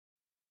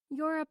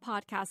You're a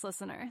podcast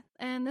listener,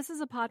 and this is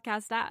a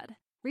podcast ad.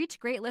 Reach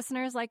great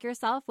listeners like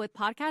yourself with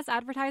podcast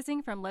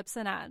advertising from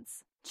Libsyn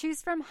Ads.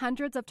 Choose from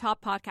hundreds of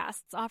top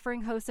podcasts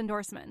offering host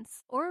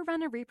endorsements, or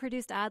run a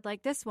reproduced ad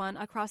like this one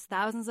across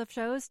thousands of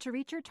shows to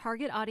reach your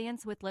target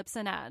audience with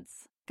Libsyn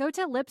Ads. Go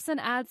to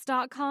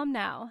libsynads.com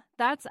now.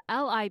 That's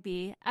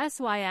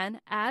LIBSYN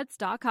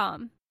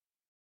ads.com.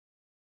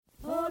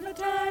 On the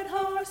tight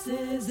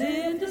horses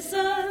in the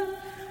sun,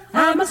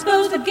 how am I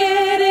supposed to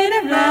get in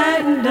and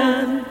right and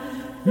done?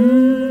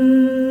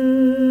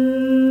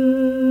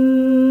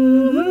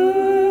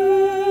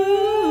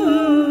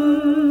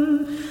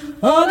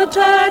 All the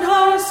tight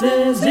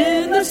horses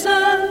in the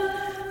sun,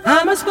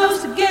 how am I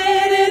supposed to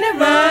get in and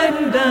right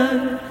and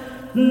done?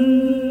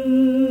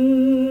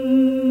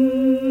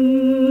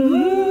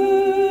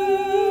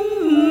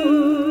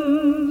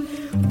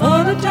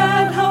 All the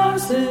tight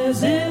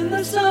horses in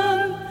the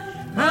sun,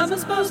 how am I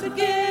supposed to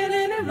get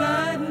in and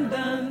right and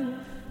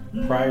done?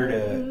 Prior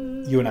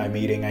to you and I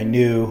meeting, I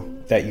knew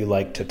that you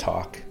like to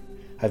talk.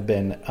 I've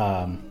been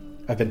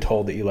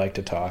told that you like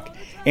to talk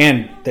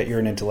and that you're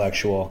an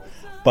intellectual.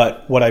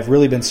 But what I've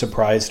really been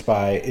surprised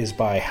by is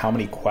by how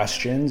many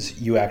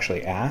questions you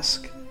actually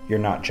ask. You're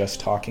not just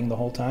talking the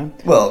whole time.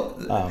 Well,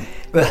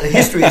 but the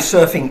history of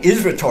surfing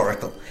is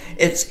rhetorical.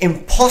 It's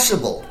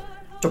impossible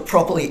to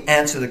properly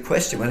answer the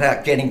question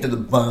without getting to the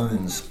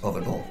bones of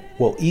it all.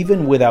 Well,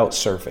 even without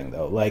surfing,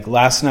 though, like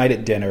last night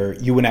at dinner,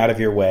 you went out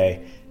of your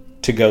way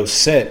to go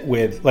sit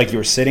with, like you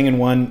were sitting in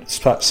one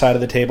side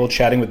of the table,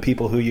 chatting with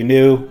people who you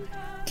knew,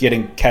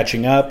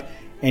 catching up,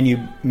 and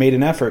you made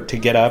an effort to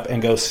get up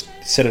and go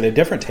sit at a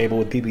different table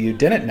with people you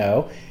didn't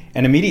know,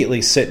 and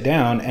immediately sit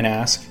down and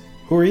ask,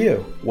 who are you?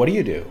 What do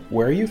you do?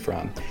 Where are you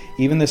from?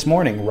 Even this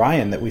morning,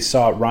 Ryan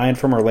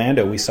from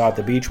Orlando, we saw at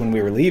the beach when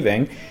we were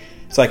leaving.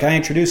 It's like I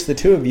introduced the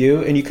two of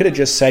you, and you could have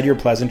just said your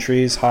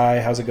pleasantries,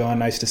 hi, how's it going,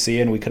 nice to see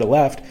you, and we could have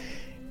left.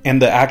 And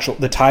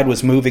the tide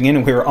was moving in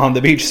and we were on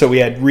the beach, so we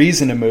had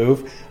reason to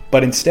move.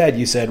 But instead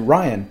you said,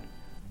 Ryan,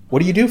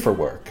 what do you do for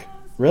work?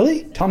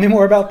 Really? Tell me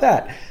more about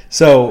that.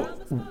 So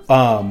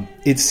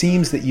it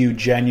seems that you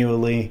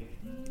genuinely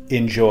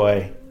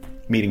enjoy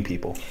meeting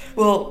people.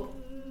 Well,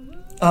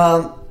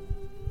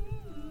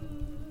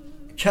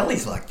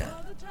 Kelly's like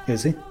that.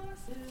 Is he?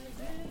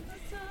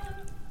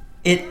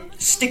 It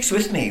sticks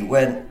with me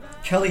when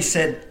Kelly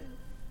said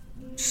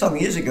some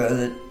years ago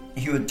that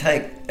he would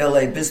take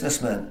LA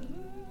businessmen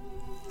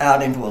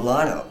out into a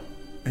lineup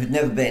who'd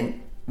never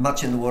been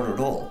much in the water at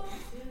all,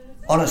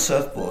 on a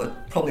surfboard,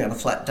 probably on a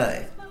flat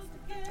day,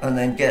 and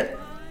then get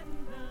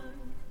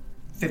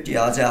 50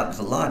 yards out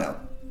into the lineup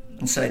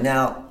and say,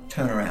 now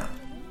turn around.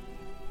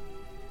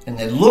 And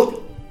they'd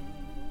look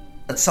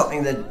at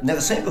something they'd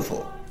never seen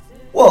before.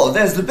 Whoa,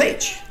 there's the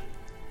beach.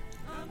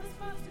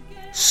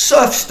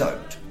 Surf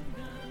stoked.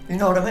 You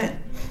know what I mean?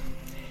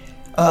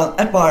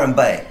 At Byron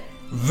Bay,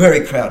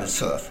 very crowded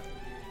surf.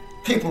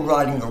 People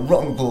riding the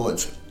wrong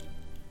boards.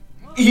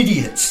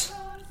 Idiots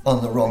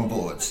on the wrong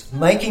boards,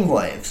 making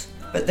waves.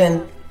 But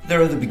then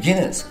there are the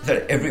beginners that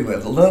are everywhere.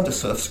 The Learn to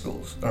Surf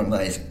schools are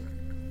amazing.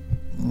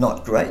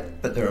 Not great,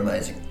 but they're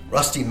amazing.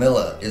 Rusty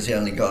Miller is the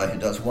only guy who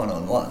does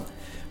one-on-one,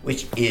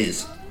 which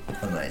is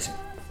amazing.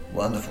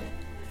 Wonderful.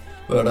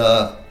 But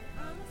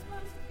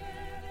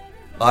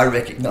I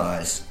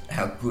recognize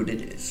how good it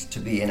is to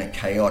be in a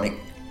chaotic,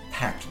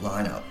 packed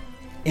lineup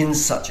in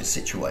such a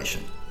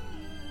situation.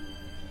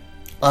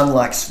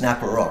 Unlike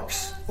Snapper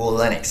Rocks or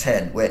Lennox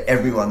Head, where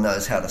everyone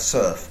knows how to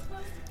surf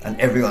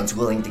and everyone's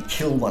willing to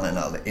kill one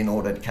another in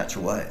order to catch a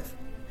wave.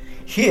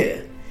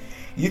 Here,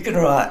 you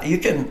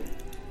can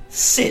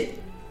sit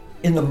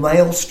in the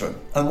maelstrom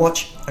and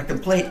watch a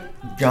complete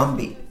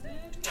Gumby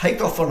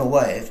take off on a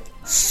wave,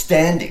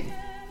 standing,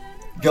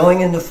 going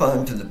in the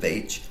foam to the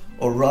beach,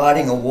 or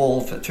riding a wall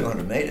for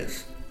 200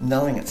 meters,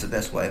 knowing it's the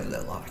best wave of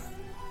their life.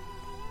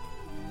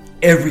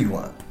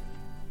 Everyone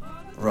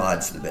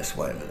rides the best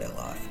wave of their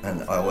life,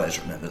 and I always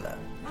remember that.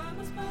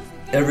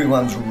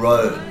 Everyone's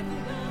road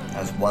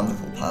has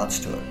wonderful parts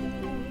to it.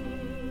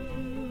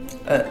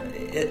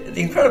 The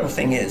incredible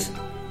thing is,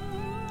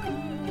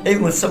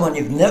 even with someone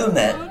you've never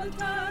met,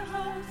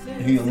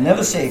 who you'll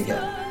never see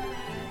again,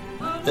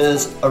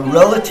 there's a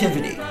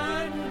relativity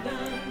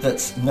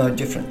that's no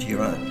different to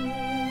your own.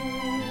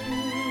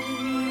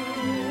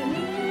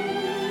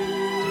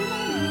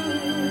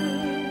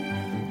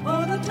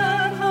 All the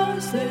tight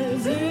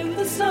horses in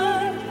the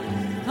sun,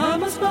 how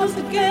am I supposed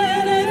to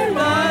get in and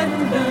right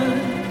and done?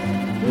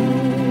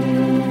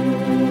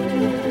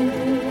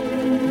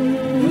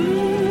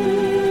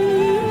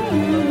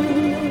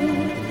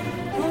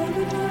 All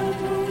the tight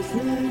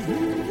horses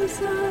in the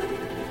sun,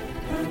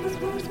 how am I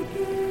supposed to get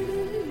in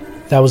and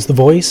right? That was the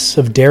voice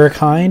of Derek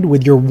Hind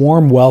with your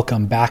warm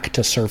welcome back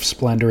to Surf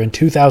Splendor in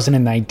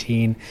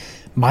 2019.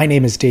 My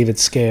name is David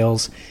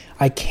Scales.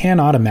 I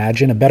cannot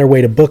imagine a better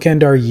way to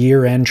bookend our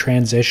year-end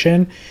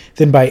transition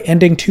than by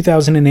ending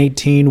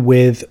 2018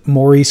 with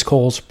Maurice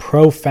Cole's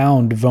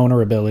profound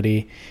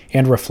vulnerability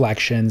and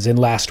reflections in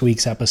last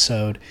week's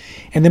episode,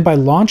 and then by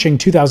launching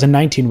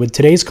 2019 with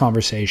today's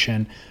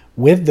conversation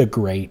with the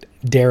great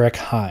Derek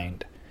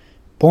Hind.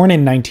 Born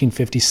in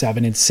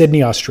 1957 in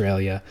Sydney,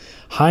 Australia,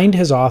 Hind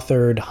has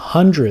authored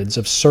hundreds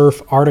of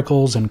surf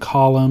articles and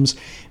columns,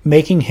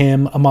 making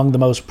him among the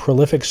most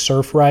prolific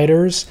surf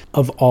writers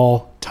of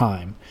all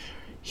time.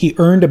 He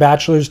earned a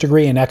bachelor's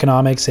degree in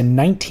economics in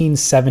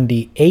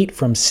 1978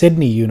 from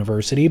Sydney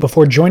University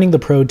before joining the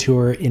Pro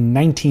Tour in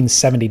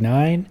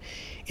 1979.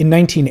 In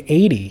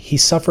 1980, he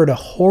suffered a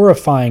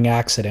horrifying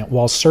accident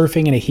while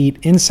surfing in a heat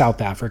in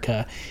South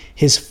Africa.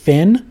 His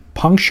fin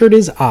punctured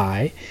his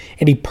eye,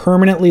 and he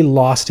permanently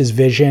lost his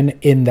vision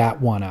in that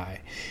one eye.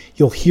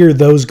 You'll hear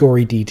those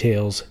gory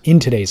details in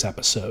today's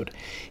episode.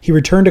 He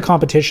returned to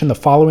competition the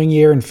following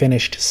year and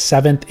finished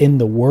 7th in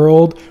the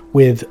world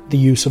with the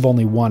use of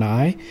only one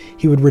eye.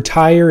 He would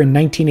retire in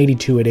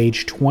 1982 at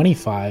age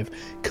 25,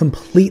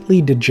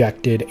 completely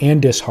dejected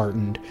and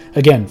disheartened,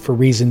 again, for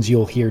reasons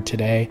you'll hear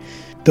today.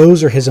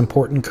 Those are his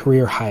important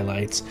career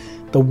highlights.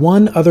 The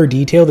one other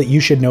detail that you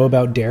should know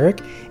about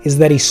Derek is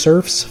that he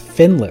surfs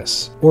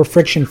finless, or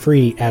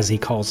friction-free as he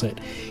calls it.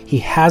 He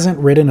hasn't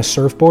ridden a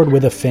surfboard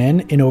with a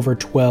fin in over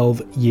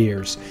 12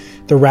 years.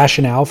 The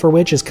rationale for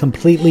which is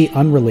completely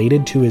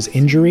unrelated to his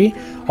injury,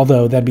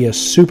 although that'd be a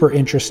super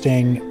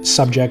interesting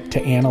subject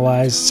to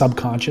analyze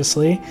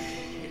subconsciously.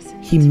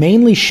 He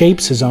mainly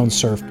shapes his own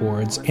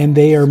surfboards, and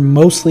they are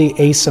mostly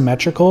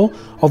asymmetrical,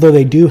 although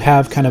they do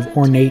have kind of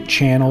ornate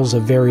channels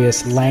of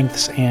various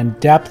lengths and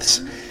depths.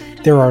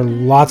 There are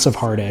lots of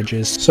hard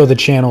edges, so the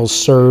channels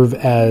serve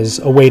as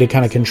a way to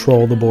kind of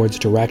control the board's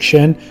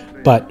direction,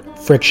 but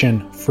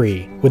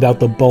friction-free, without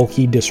the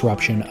bulky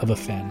disruption of a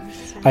fin.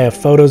 I have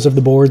photos of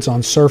the boards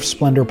on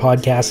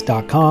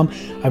surfsplendorpodcast.com.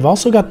 I've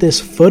also got this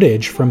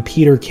footage from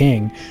Peter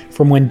King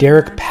from when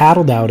Derek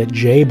paddled out at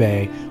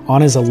J-Bay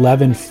on his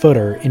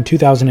 11-footer in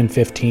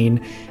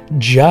 2015,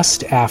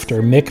 just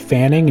after Mick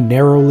Fanning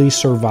narrowly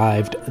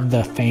survived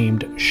the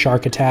famed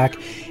shark attack,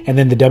 and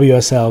then the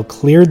WSL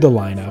cleared the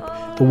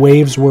lineup. The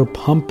waves were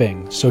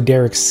pumping, so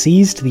Derek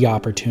seized the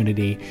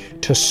opportunity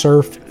to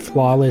surf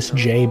flawless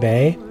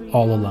J-Bay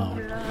all alone.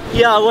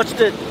 Yeah, I watched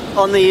it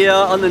on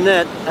the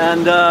net,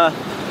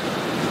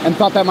 and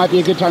thought that might be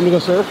a good time to go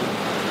surf?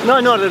 No,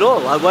 not at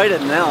all. I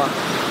waited an hour.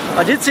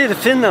 I did see the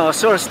fin though. I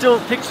saw a still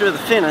picture of the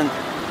fin, and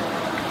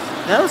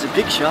that was a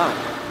big shark.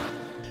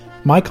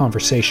 My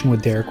conversation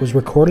with Derek was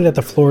recorded at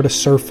the Florida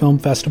Surf Film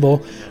Festival,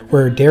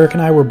 where Derek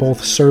and I were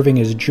both serving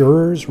as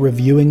jurors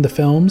reviewing the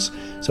films,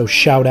 so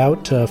shout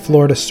out to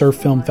Florida Surf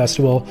Film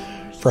Festival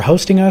for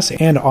hosting us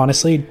and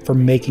honestly for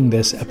making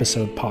this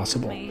episode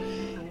possible.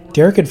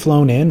 Derek had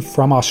flown in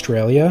from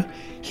Australia.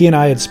 He and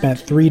I had spent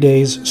 3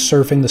 days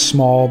surfing the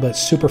small but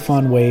super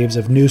fun waves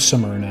of New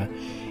Smyrna.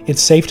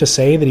 It's safe to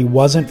say that he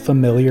wasn't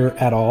familiar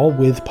at all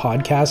with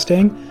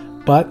podcasting,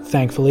 but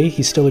thankfully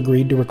he still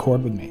agreed to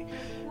record with me.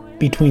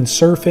 Between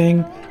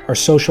surfing, our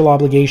social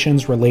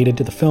obligations related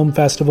to the film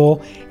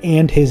festival,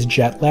 and his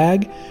jet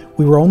lag,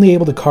 we were only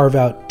able to carve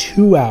out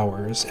 2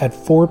 hours at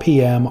 4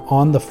 p.m.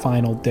 on the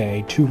final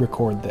day to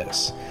record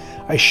this.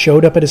 I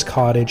showed up at his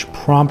cottage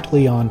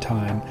promptly on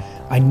time.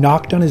 I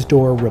knocked on his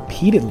door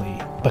repeatedly,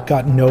 but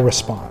got no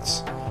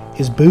response.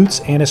 His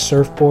boots and his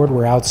surfboard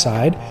were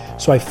outside,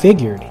 so I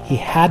figured he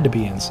had to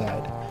be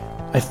inside.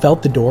 I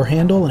felt the door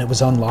handle and it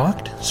was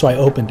unlocked, so I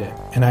opened it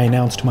and I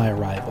announced my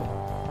arrival.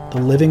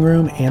 The living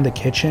room and the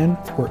kitchen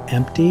were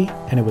empty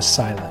and it was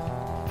silent.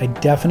 I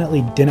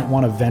definitely didn't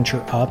want to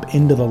venture up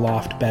into the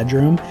loft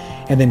bedroom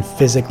and then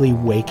physically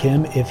wake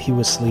him if he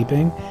was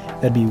sleeping.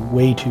 That'd be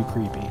way too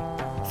creepy.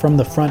 From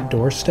the front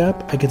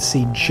doorstep, I could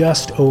see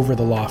just over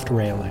the loft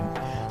railing,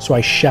 so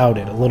I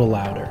shouted a little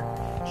louder.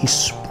 He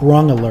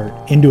sprung alert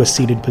into a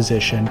seated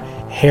position,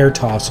 hair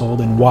tousled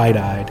and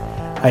wide-eyed.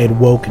 I had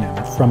woken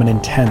him from an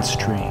intense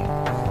dream.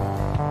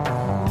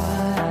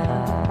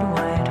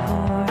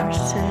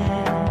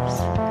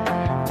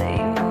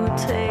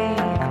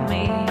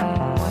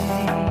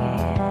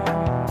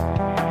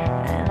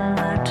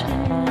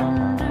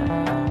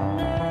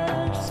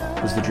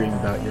 Was the dream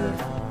about your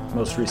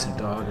most recent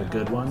dog a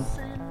good one?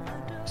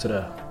 Was it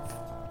a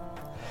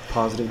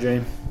positive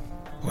dream?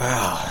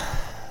 Wow.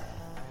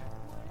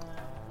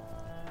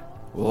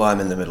 Well, I'm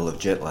in the middle of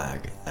jet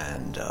lag,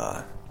 and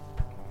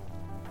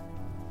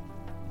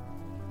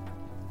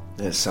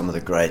there's some of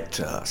the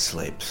great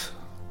sleeps.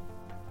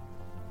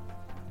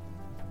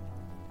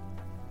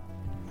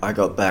 I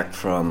got back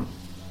from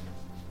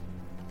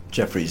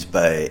Jeffreys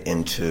Bay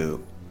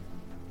into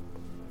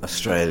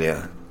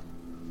Australia,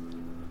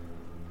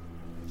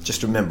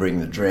 just remembering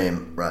the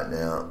dream right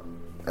now,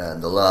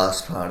 and the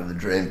last part of the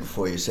dream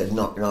before you said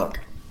knock knock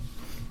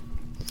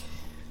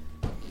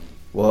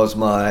was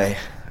my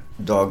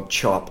dog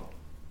Chop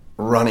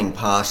running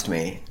past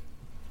me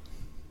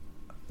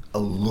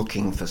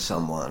looking for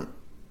someone,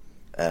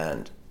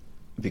 and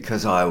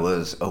because I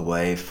was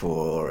away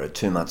for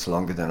 2 months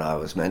longer than I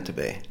was meant to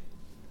be,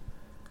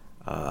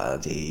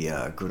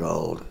 the good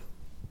old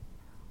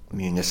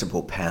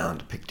municipal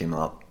pound picked him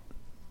up.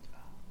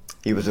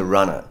 He was a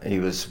runner. He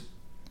was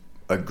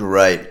a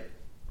great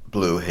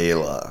blue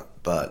heeler,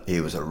 but he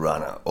was a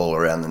runner all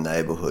around the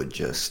neighborhood,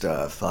 just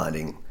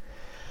finding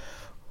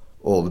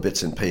all the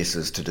bits and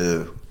pieces to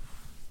do.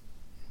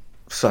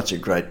 Such a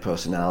great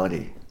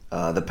personality.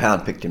 The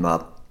Pound picked him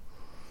up.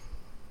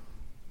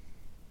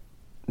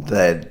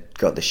 They'd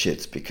got the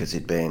shits because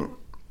he'd been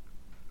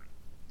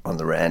on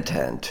the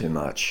rantan too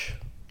much,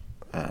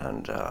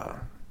 and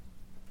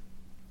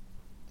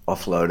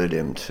offloaded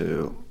him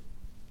to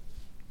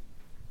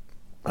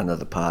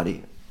another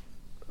party,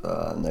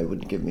 and they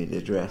wouldn't give me the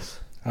address.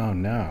 Oh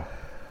no.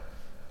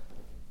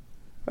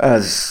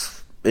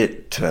 As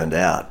it turned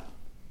out,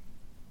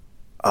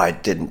 I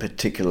didn't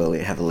particularly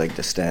have a leg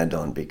to stand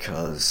on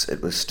because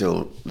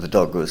the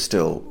dog was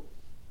still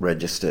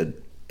registered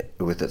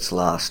with its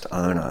last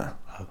owner.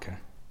 Okay.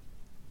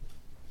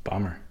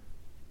 Bummer.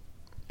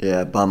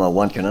 Yeah, bummer.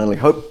 One can only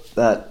hope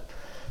that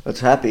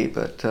it's happy,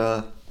 but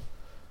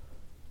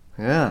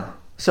yeah.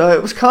 So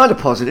it was kind of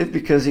positive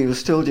because he was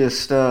still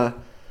just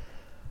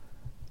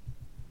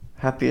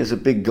happy as a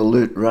big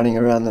galoot running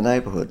around the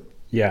neighborhood.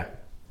 Yeah.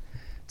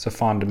 It's a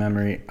fond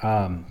memory.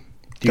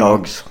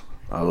 Dogs.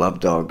 I love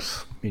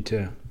dogs. Me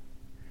too.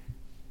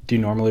 Do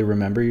you normally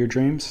remember your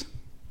dreams?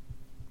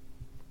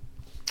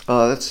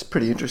 Oh, that's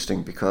pretty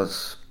interesting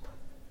because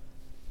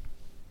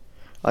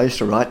I used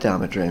to write down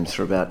my dreams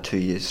for about 2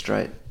 years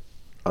straight.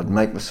 I'd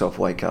make myself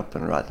wake up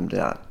and write them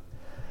down.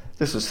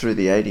 This was through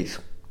the 80s.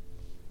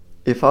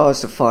 If I was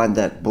to find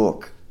that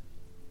book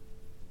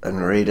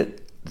and read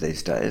it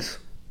these days,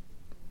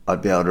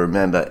 I'd be able to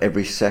remember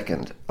every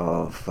second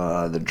of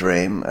the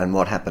dream and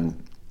what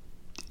happened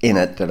in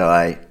it that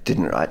I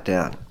didn't write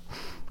down.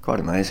 Quite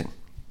amazing.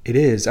 It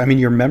is. I mean,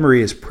 your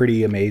memory is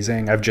pretty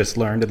amazing. I've just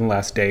learned in the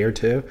last day or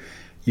two,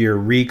 your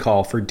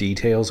recall for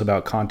details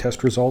about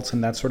contest results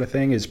and that sort of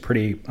thing is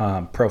pretty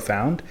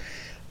profound.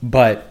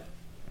 But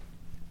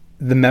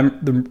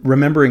the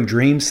remembering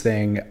dreams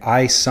thing,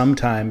 I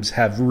sometimes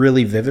have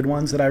really vivid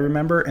ones that I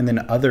remember, and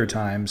then other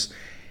times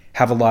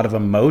have a lot of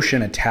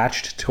emotion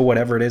attached to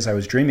whatever it is I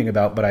was dreaming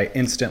about, but I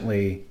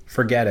instantly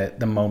forget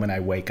it the moment I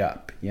wake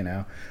up, you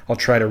know? I'll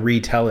try to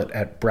retell it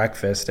at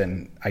breakfast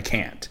and I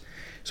can't.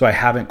 So I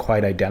haven't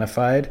quite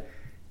identified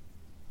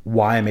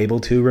why I'm able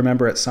to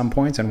remember at some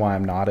points and why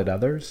I'm not at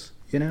others,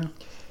 you know?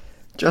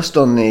 Just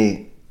on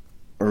the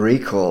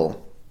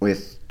recall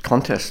with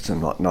contests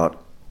and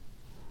whatnot,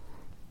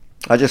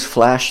 I just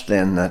flashed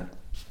then that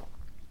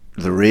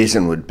the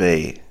reason would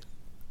be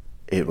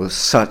it was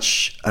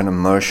such an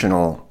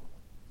emotional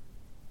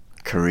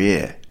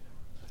career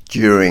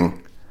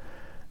during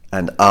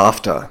and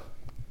after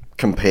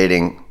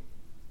competing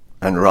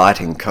and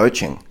writing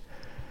coaching.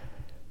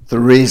 The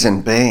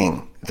reason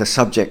being the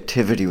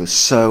subjectivity was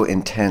so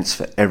intense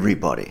for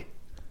everybody.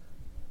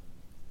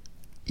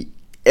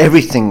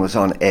 Everything was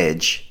on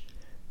edge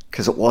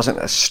because it wasn't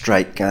a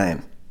straight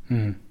game.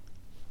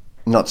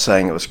 Not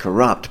saying it was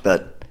corrupt,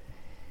 but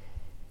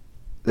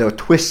there were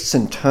twists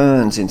and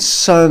turns in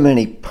so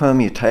many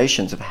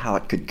permutations of how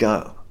it could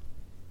go.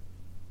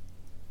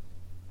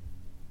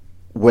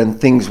 When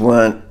things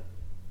weren't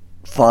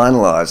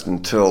finalized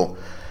until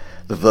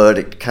the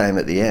verdict came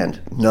at the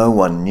end, no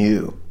one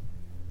knew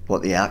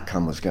what the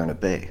outcome was going to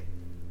be.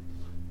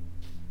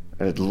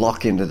 It'd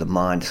lock into the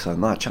mind so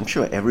much. I'm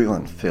sure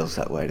everyone feels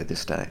that way to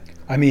this day.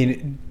 I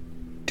mean,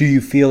 do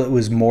you feel it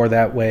was more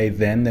that way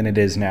then than it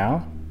is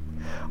now?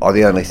 Oh,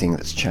 the only thing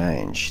that's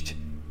changed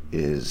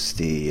is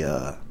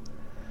the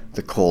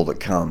call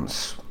that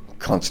comes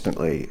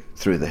constantly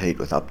through the heat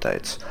with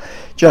updates.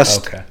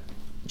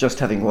 Just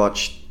having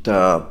watched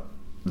the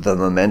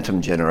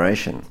Momentum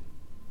Generation,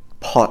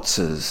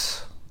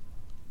 Potts's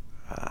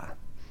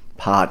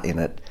part in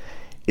it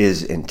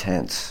is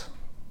intense.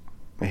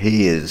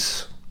 He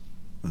is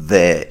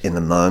there in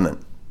the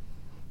moment.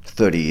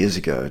 30 years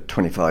ago,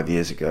 25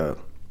 years ago,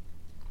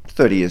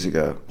 30 years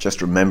ago,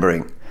 just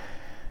remembering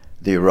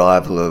the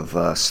arrival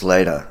of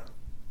Slater,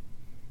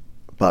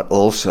 but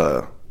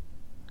also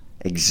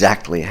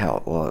exactly how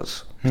it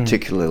was,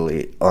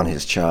 particularly on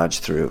his charge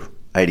through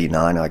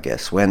 89, I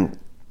guess, when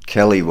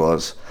Kelly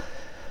was,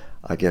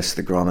 I guess,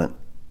 the grommet,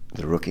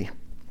 the rookie.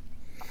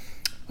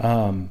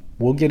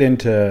 We'll get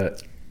into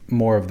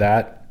more of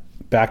that.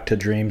 Back to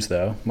dreams,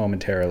 though,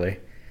 momentarily.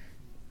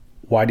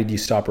 Why did you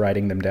stop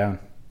writing them down?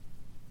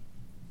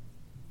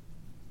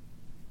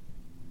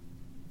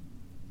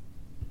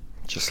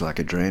 Just like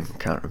a dream,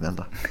 can't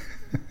remember.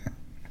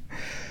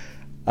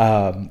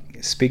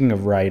 Speaking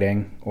of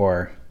writing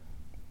or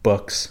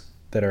books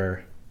that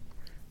are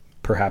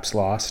perhaps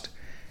lost,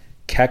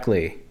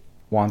 Keckley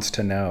wants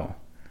to know,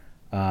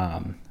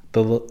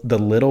 the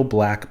Little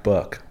Black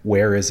Book,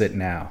 where is it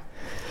now?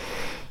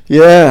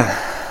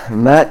 Yeah,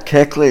 Matt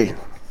Keckley.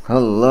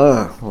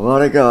 Hello,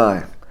 what a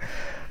guy.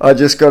 I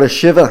just got a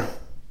shiver,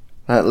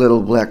 that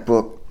Little Black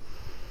Book.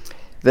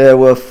 There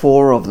were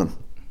 4 of them.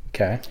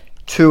 Okay.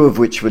 2 of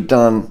which were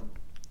done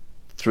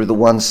through the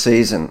one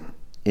season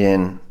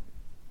in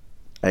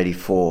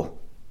 84.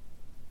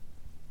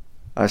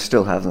 I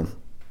still have them.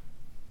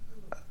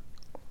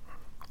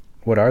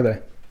 What are they?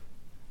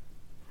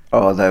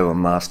 Oh, they were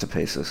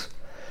masterpieces.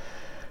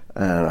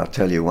 And I'll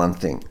tell you one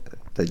thing,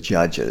 the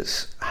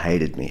judges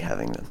hated me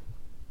having them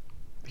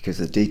because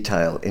the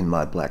detail in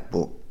my black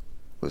book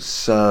was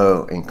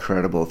so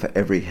incredible for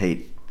every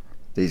heat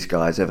these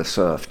guys ever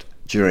surfed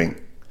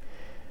during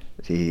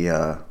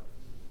the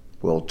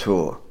World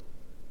Tour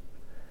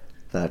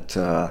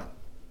that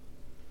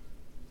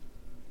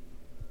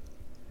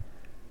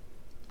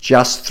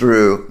just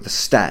through the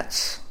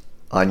stats,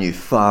 I knew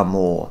far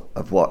more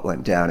of what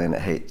went down in a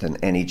heat than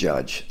any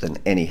judge, than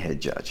any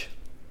head judge.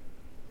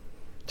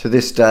 To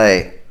this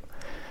day,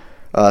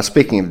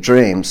 speaking of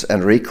dreams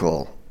and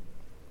recall,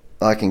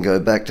 I can go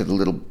back to the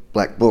little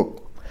black book,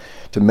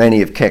 to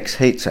many of Keck's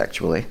heats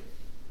actually,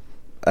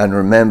 and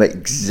remember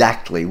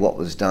exactly what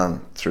was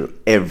done through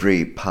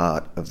every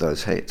part of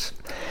those heats,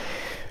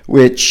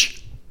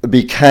 which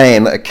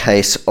became a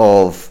case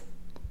of,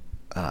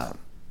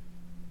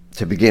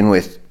 to begin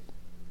with,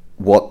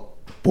 what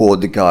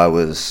board the guy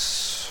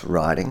was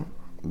riding,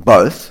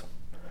 both,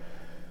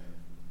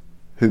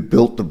 who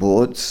built the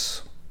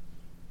boards,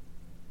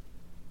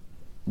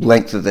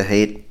 length of the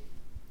heat,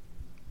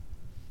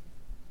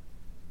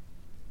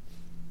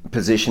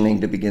 positioning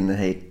to begin the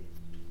heat,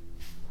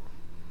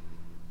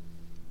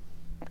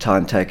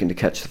 time taken to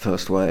catch the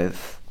first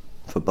wave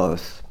for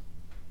both,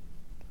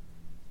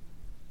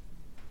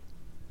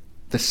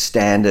 the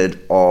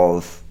standard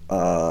of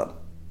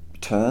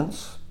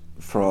turns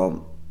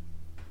from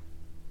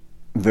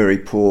very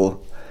poor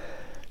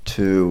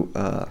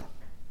to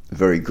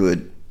very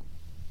good,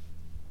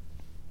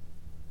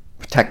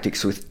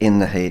 tactics within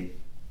the heat.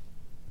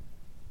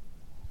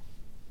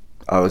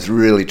 I was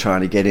really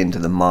trying to get into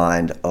the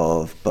mind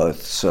of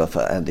both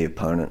surfer and the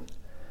opponent,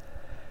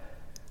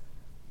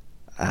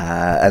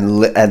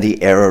 and the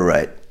error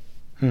rate.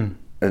 And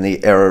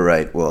the error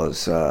rate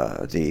was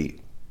the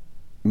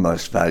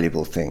most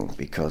valuable thing,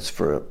 because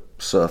for a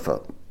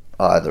surfer,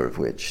 either of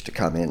which to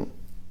come in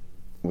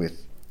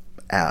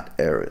without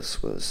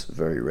errors was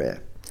very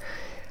rare.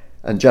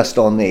 And just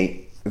on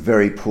the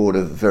very poor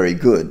to very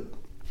good,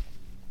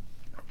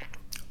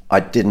 I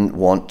didn't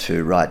want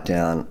to write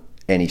down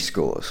any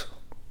scores.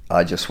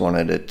 I just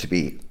wanted it to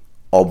be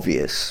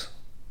obvious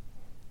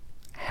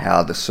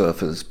how the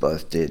surfers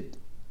both did.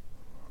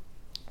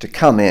 To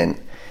come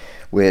in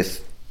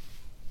with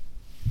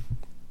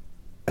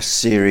a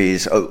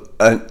series,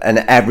 an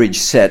average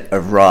set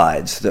of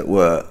rides that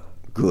were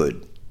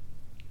good,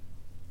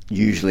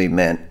 usually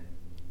meant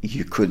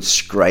you could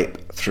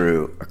scrape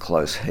through a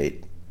close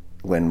heat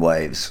when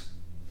waves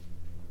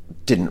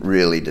didn't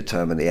really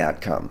determine the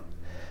outcome.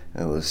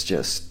 It was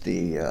just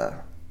the,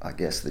 I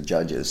guess, the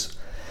judges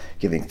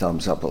giving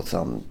thumbs up or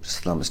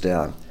thumbs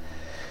down.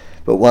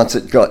 But once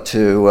it got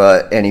to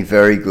any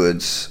very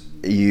goods,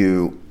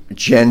 you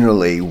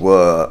generally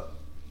were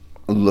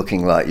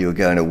looking like you were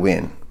going to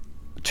win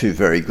two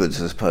very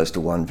goods as opposed to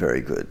one very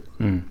good.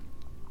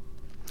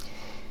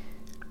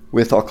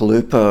 With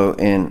Occhilupo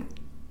in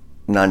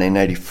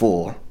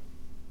 1984,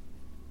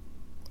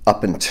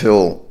 up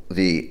until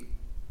the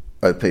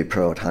OP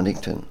Pro at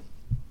Huntington,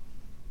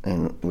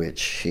 in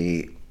which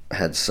he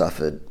had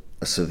suffered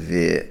a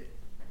severe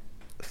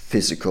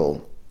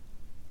physical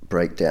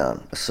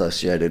breakdown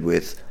associated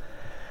with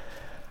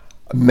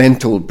a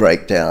mental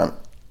breakdown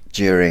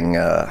during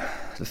the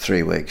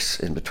 3 weeks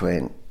in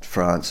between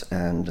France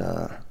and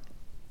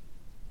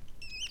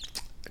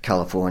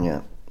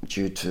California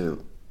due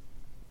to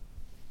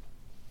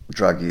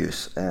drug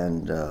use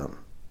and a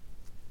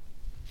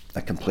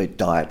complete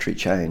dietary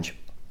change.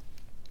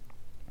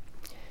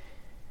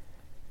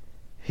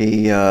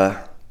 He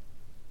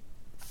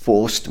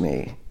forced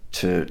me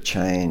to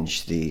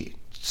change the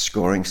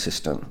scoring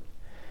system.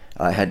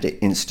 I had to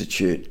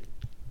institute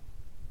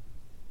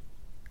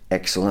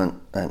excellent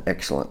and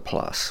excellent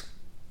plus,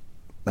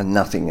 and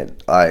nothing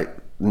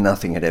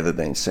had ever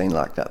been seen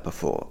like that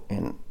before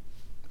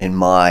in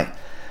my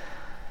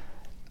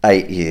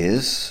 8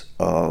 years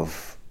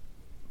of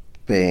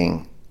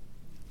being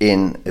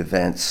in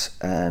events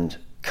and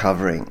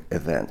covering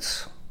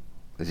events.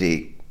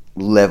 The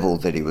level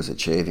that he was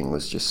achieving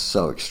was just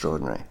so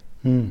extraordinary.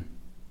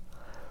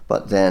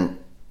 But then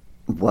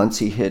once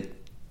he hit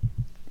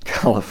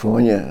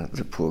California,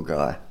 the poor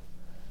guy,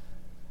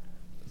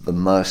 the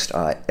most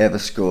I ever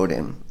scored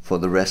him for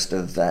the rest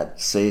of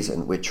that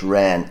season, which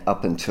ran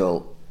up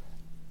until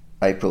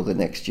April the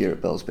next year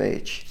at Bells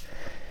Beach,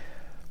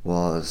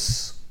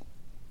 was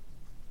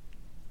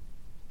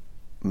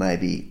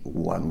maybe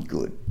one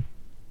good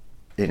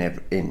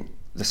in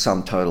the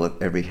sum total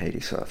of every heat he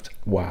surfed.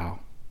 Wow.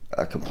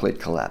 A complete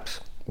collapse.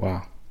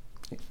 Wow.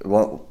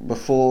 Well,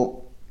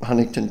 before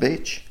Huntington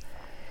Beach,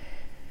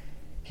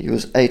 he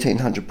was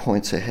 1,800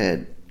 points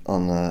ahead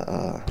on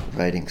the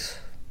ratings.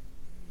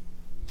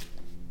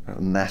 A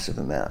massive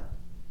amount.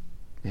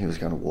 He was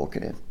going to walk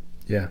it in.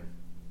 Yeah.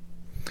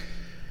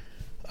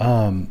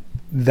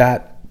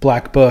 That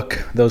black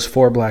book, those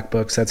 4 black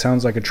books, that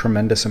sounds like a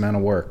tremendous amount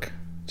of work.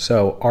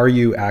 So are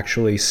you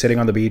actually sitting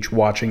on the beach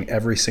watching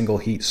every single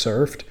heat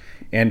surfed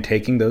and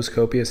taking those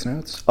copious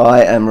notes?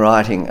 I am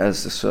writing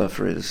as the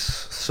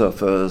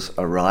surfers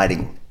are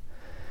riding.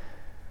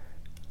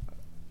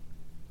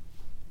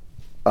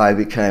 I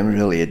became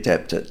really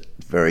adept at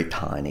very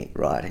tiny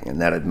writing, and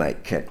that'd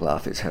make Keck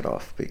laugh his head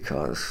off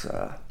because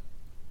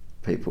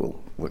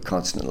people were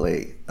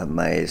constantly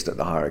amazed at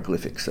the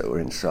hieroglyphics that were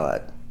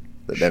inside.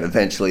 But then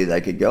eventually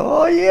they could go,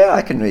 oh yeah,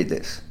 I can read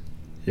this.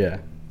 Yeah.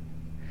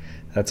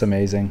 That's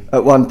amazing.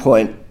 At one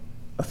point,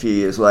 a few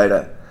years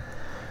later,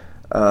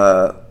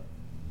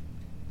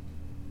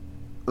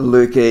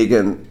 Luke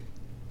Egan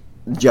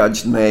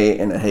judged me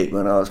in a heat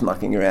when I was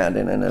mucking around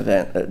in an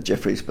event at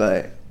Jeffreys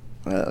Bay.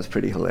 That was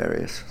pretty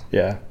hilarious.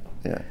 Yeah.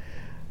 Yeah.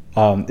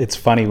 It's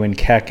funny, when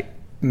Keck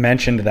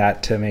mentioned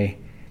that to me,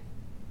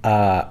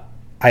 I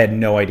had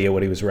no idea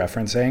what he was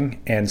referencing.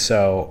 And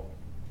so,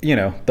 you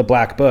know, the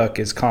Black Book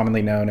is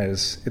commonly known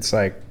as, it's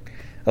like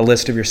a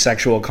list of your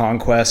sexual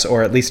conquests,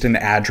 or at least an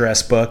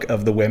address book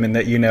of the women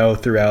that you know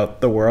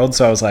throughout the world.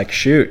 So I was like,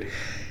 shoot.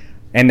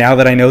 And now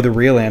that I know the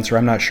real answer,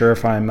 I'm not sure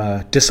if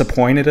I'm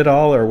disappointed at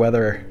all or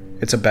whether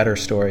it's a better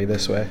story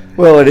this way.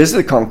 Well, it is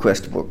the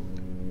conquest book.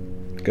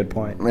 Good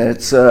point.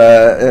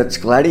 It's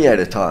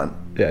gladiator time.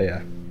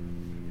 Yeah.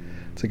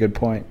 It's a good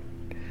point.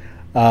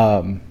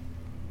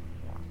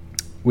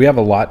 We have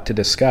a lot to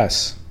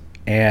discuss,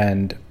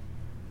 and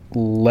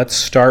let's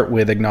start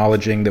with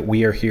acknowledging that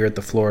we are here at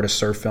the Florida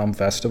Surf Film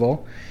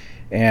Festival,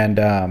 and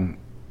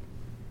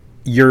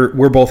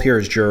we're both here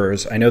as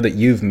jurors. I know that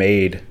you've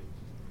made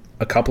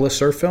a couple of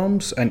surf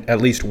films, and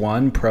at least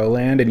one,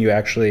 Proland, and you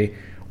actually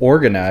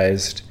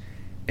organized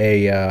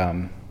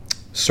a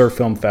surf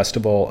film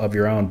festival of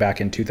your own back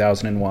in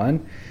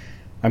 2001.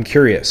 I'm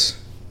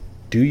curious,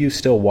 do you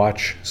still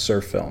watch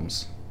surf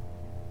films?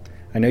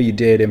 I know you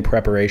did in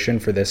preparation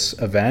for this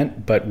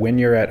event, but when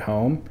you're at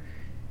home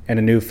and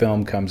a new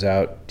film comes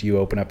out, do you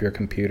open up your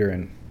computer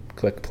and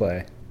click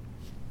play?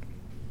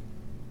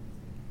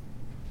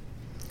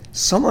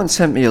 Someone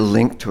sent me a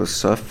link to a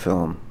surf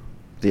film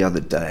the other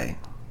day.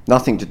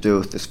 Nothing to do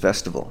with this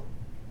festival.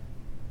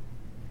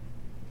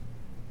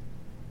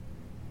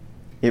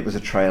 It was a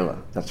trailer,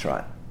 that's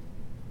right.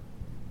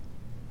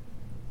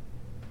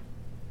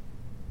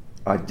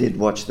 I did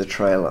watch the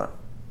trailer,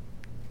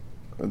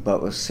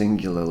 but was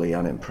singularly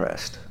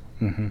unimpressed.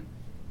 Mm-hmm.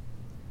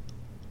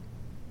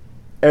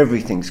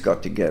 Everything's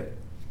got to get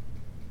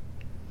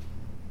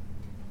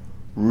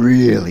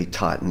really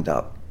tightened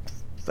up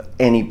for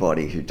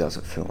anybody who does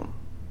a film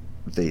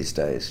these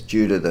days,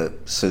 due to the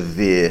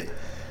severe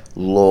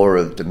law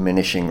of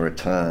diminishing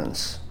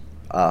returns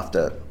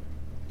after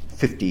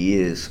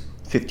 50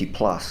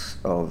 plus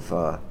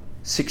of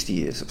 60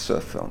 years of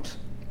surf films.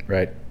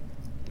 Right.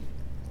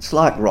 It's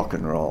like rock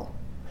and roll.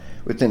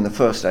 Within the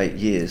first 8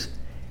 years,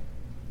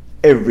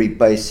 every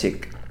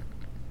basic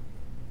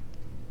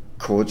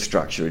chord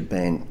structure had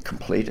been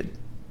completed.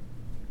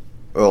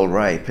 Earl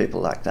Ray,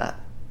 people like that.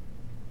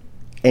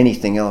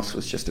 Anything else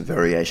was just a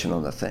variation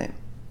on the theme.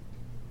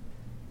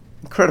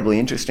 Incredibly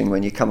interesting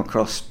when you come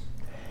across,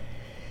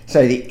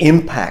 say, the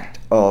impact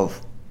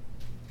of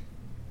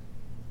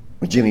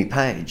Jimmy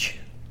Page,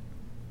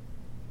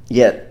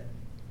 yet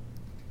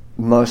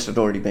most had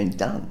already been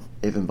done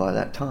even by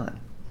that time.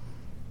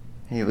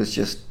 He was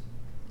just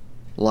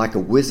like a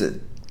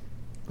wizard,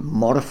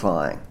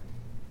 modifying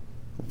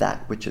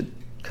that which had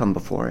come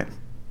before him.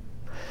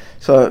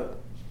 So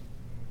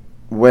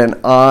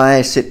when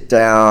I sit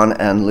down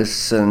and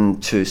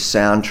listen to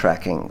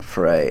soundtracking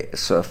for a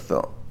surf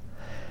film,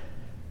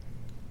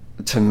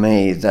 to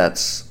me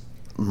that's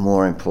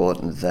more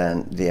important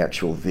than the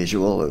actual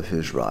visual of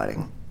who's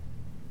writing.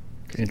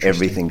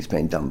 Everything's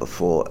been done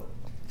before.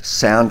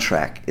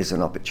 Soundtrack is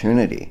an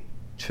opportunity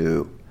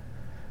to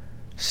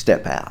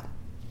step out.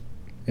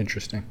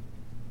 Interesting.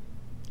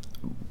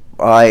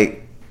 I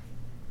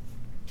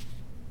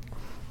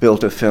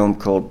built a film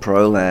called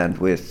Proland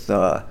with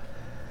the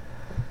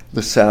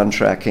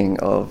soundtracking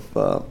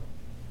of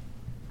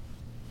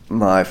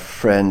my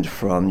friend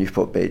from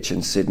Newport Beach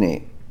in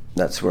Sydney.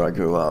 That's where I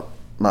grew up,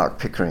 Mark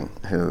Pickering,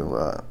 who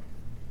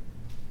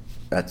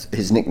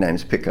his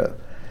nickname's Picker.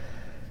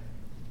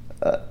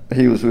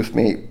 He was with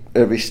me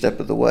every step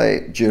of the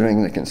way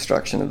during the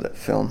construction of that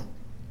film,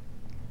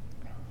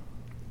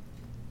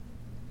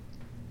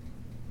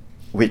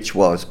 which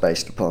was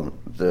based upon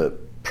the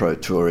Pro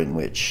Tour in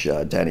which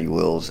Danny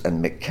Wills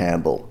and Mick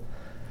Campbell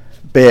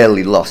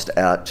barely lost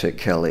out to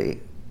Kelly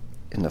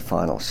in the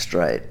final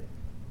straight.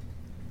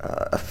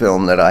 A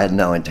film that I had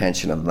no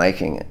intention of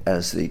making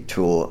as the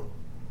tour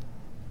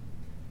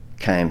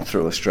came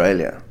through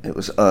Australia. It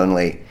was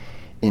only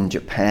in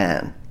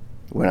Japan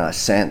when I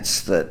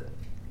sensed that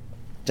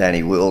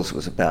Danny Wills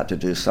was about to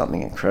do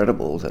something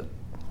incredible that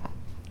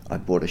I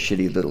bought a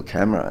shitty little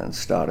camera and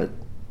started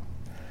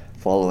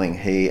following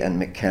he and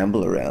Mick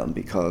Campbell around,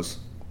 because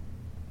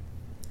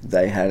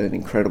they had an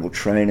incredible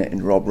trainer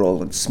in Rob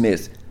Roland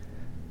Smith,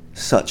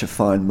 such a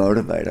fine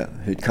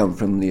motivator who'd come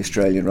from the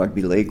Australian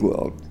Rugby League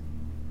world.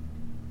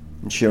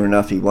 And sure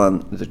enough, he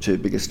won the two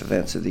biggest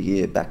events of the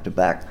year back to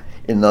back.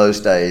 In those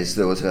days,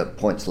 there was a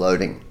points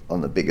loading on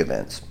the big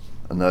events,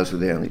 and those were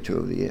the only two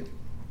of the year.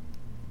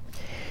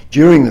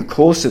 During the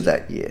course of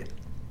that year,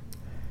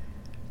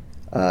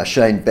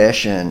 Shane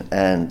Beschen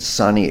and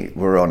Sonny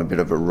were on a bit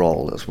of a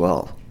roll as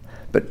well.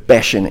 But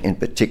Beshen in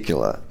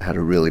particular had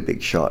a really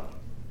big shot.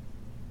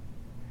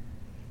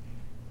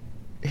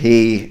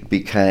 He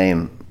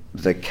became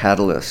the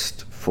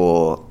catalyst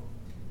for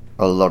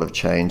a lot of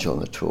change on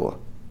the tour.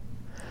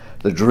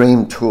 The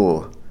Dream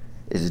Tour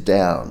is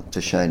down to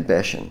Shane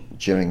Beshen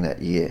during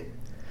that year.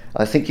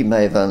 I think he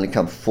may have only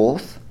come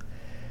fourth,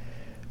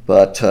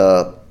 but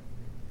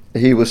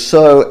he was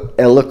so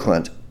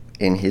eloquent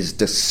in his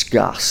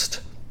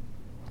disgust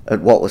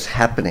at what was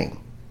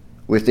happening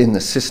within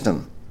the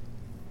system,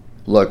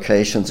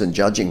 locations and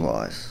judging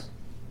wise,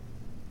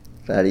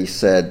 that he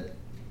said,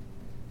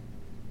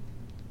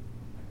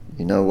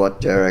 "You know what,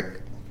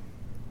 Derek?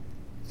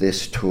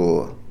 This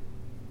tour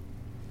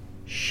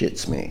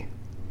shits me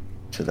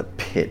to the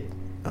pit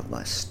of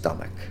my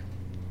stomach."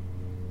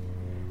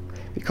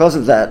 Because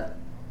of that,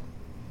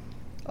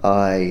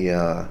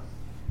 I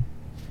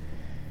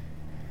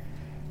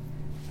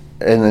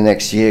in the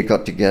next year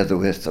got together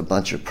with a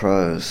bunch of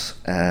pros,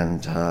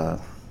 and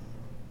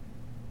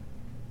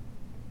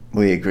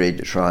we agreed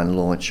to try and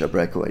launch a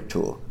breakaway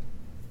tour.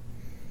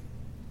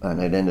 And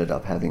it ended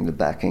up having the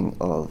backing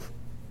of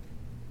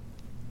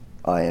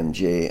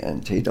IMG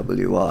and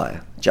TWI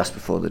just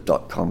before the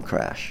 .com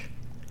crash.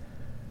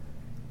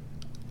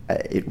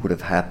 It would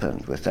have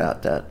happened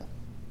without that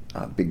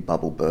big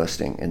bubble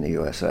bursting in the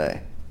USA.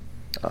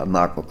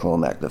 Mark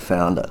McCormack, the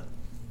founder,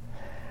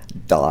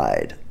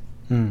 died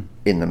in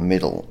the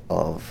middle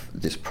of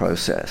this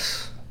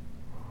process,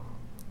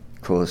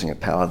 causing a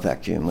power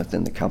vacuum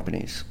within the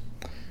companies.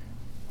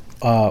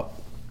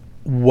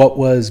 What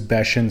was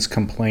Beshen's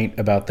complaint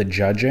about the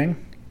judging,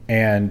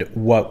 and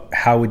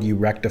how would you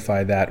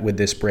rectify that with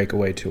this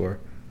breakaway tour?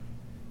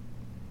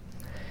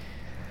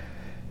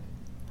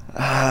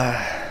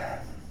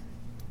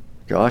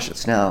 Gosh,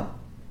 it's now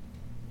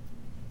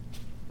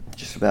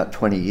just about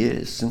 20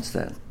 years since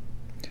then.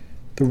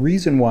 The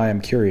reason why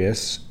I'm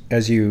curious,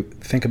 as you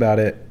think about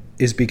it,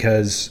 is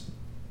because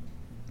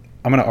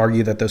I'm going to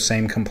argue that those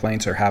same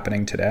complaints are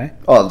happening today.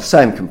 Oh, the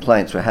same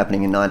complaints were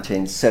happening in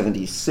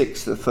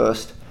 1976, the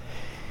first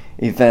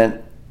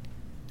event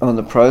on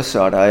the pro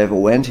side I ever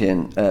went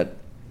in at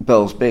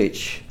Bells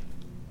Beach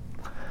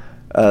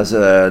as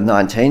a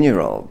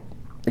 19-year-old.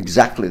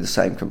 Exactly the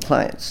same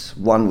complaints.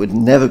 One would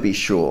never be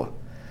sure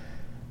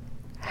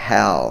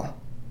how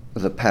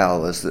the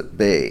powers that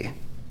be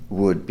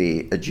would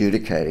be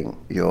adjudicating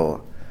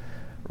your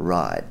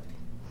ride.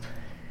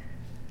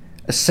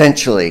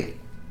 Essentially,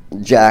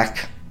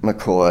 Jack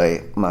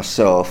McCoy,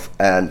 myself,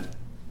 and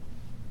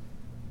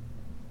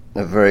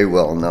a very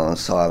well-known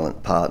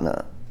silent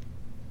partner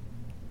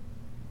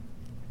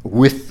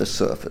with the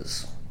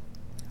surfers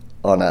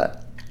on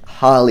a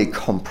highly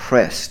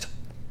compressed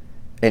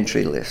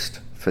entry list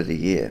for the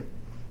year,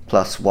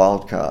 plus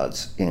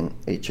wildcards in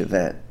each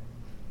event,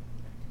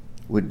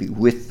 would be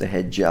with the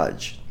head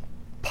judge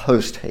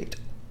post-heat,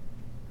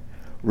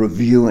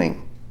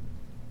 reviewing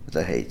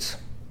the heats.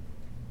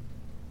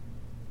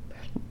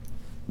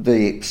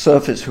 The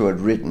surfers who had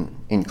ridden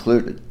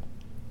included.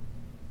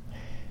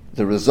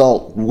 The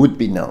result would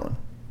be known,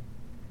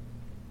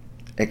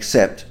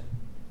 except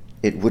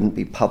it wouldn't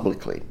be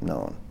publicly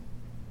known.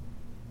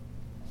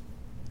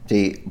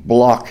 The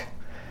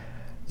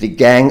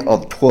gang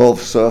of 12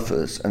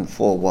 surfers and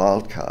 4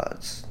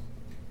 wildcards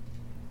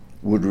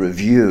would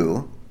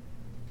review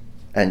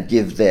and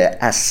give their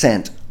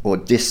assent or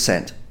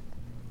dissent.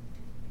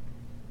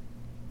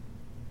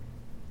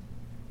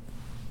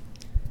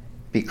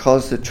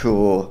 Because the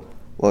tour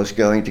was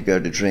going to go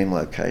to dream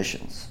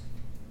locations,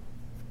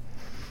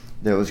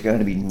 there was going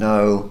to be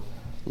no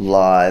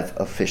live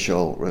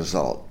official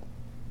result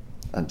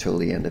until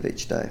the end of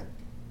each day.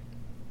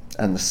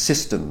 And the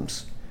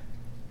systems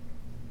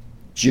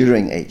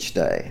during each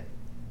day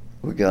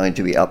were going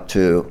to be up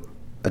to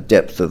a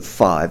depth of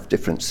 5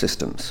 different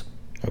systems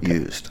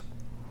used.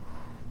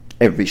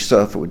 Every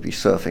surfer would be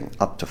surfing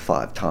up to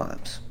 5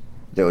 times.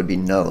 There would be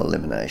no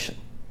elimination.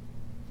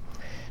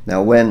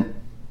 Now, when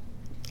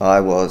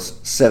I was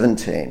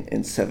 17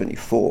 in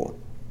 74,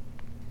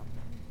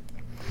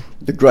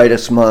 the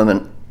greatest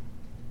moment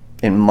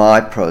in my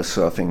pro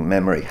surfing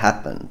memory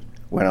happened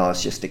when I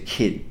was just a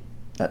kid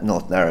at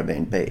North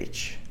Narrabeen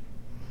Beach,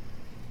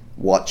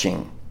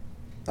 watching,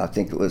 I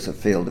think it was a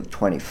field of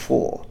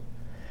 24,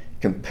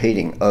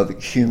 competing over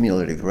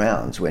cumulative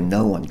rounds where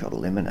no one got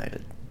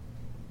eliminated.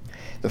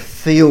 The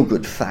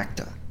feel-good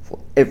factor for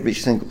every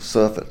single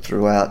surfer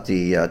throughout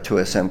the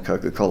 2SM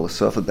Coca-Cola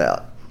Surfer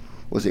Bout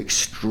was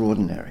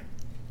extraordinary.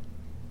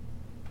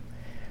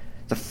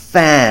 The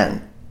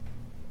fan,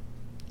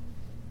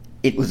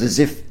 it was as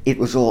if it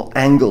was all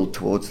angled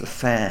towards the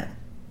fan.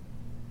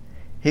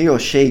 He or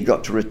she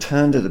got to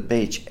return to the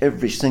beach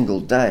every single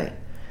day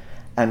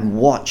and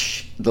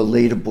watch the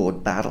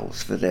leaderboard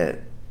battles for the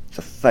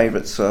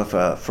favourite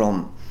surfer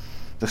from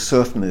the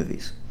surf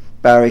movies,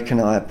 Barry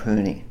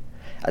Kanayapuni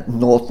at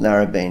North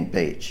Narrabeen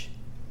Beach,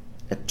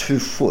 at 2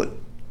 foot,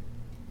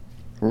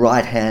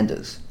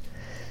 right-handers,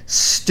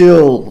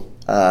 still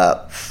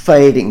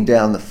fading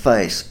down the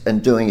face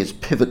and doing his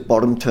pivot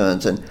bottom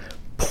turns and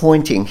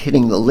pointing,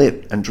 hitting the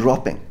lip and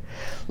dropping.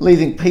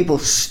 leaving people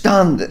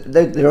stunned.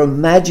 They're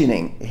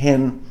imagining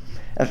him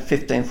at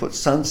 15-foot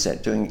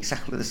sunset doing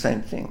exactly the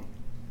same thing.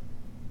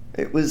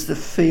 It was the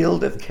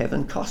field of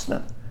Kevin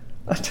Costner.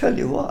 I tell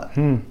you what.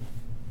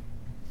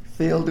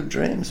 Field of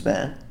dreams,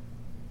 man.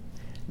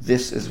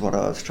 This is what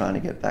I was trying to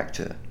get back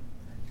to.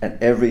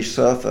 And every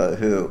surfer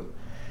who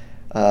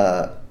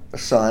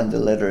signed the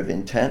letter of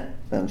intent,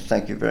 and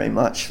thank you very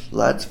much,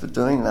 lads, for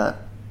doing that,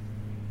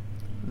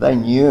 they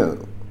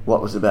knew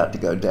what was about to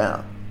go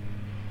down.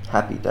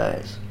 Happy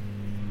days.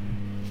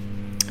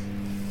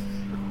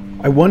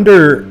 I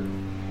wonder,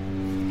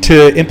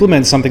 to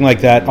implement something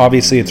like that,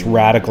 obviously it's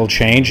radical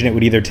change, and it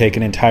would either take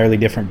an entirely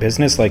different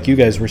business like you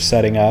guys were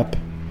setting up,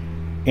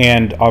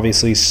 and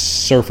obviously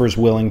surfers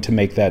willing to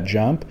make that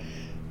jump.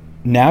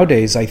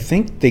 Nowadays, I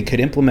think they could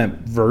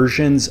implement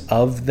versions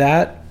of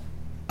that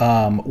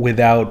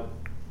without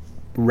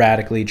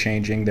radically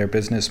changing their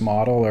business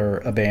model or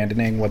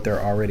abandoning what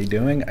they're already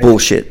doing.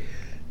 Bullshit.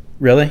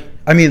 Really?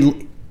 I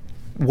mean,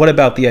 what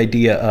about the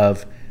idea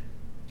of,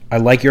 I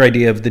like your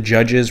idea of the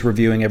judges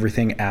reviewing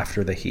everything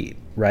after the heat,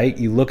 right?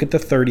 You look at the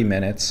 30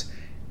 minutes,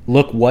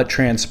 look what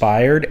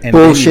transpired, and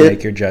Bullshit. then you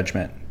make your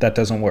judgment. That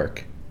doesn't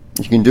work.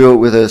 You can do it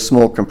with a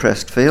small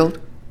compressed field.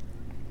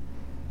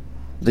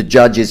 The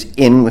judge is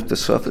in with the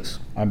surfers.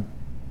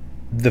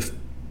 The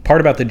part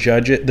about the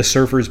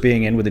surfers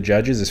being in with the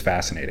judges is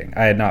fascinating.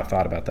 I had not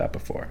thought about that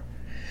before.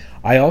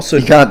 You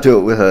can't do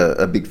it with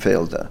a big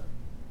field, though.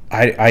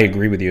 I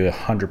agree with you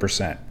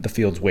 100%. The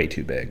field's way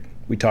too big.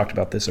 We talked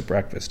about this at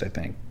breakfast, I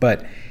think.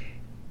 But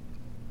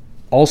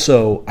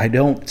also, I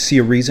don't see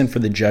a reason for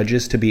the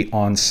judges to be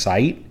on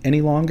site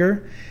any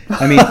longer.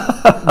 I mean,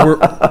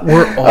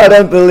 we're all... I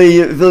don't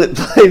believe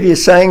you're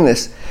saying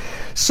this.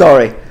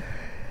 Sorry.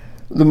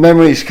 The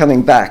memory's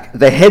coming back.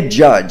 The head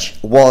judge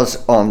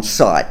was on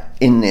site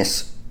in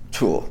this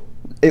tour.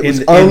 It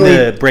was only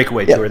in the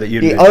breakaway tour that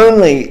you The mentioned.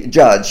 only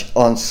judge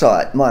on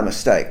site, my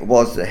mistake,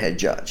 was the head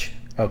judge.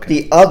 Okay.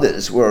 The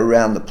others were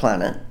around the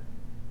planet,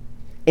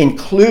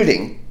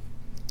 including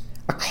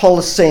a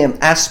Colosseum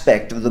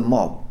aspect of the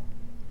mob.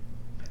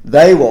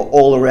 They were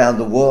all around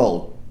the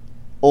world,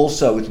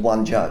 also with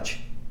one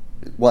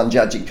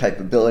judging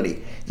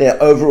capability.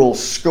 Their overall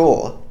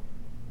score,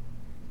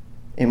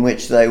 in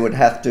which they would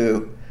have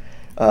to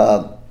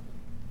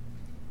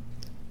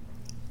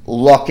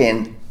lock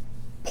in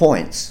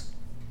points,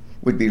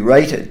 would be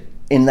rated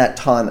in that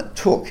time it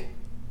took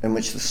in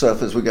which the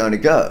surfers were going to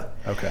go.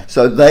 Okay.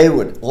 So they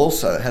would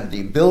also have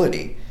the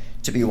ability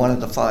to be one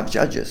of the 5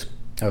 judges.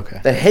 Okay.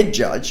 The head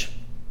judge,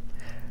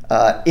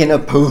 in a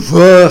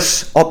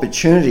perverse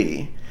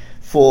opportunity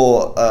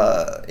for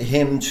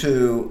him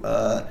to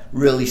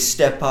really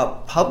step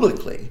up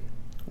publicly,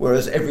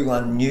 whereas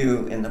everyone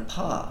knew in the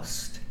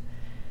past,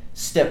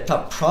 stepped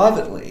up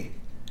privately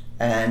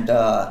and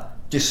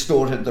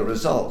distorted the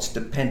results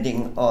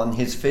depending on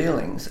his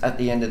feelings at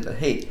the end of the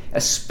heat,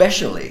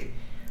 especially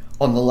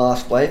on the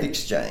last wave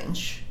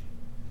exchange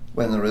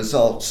when the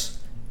results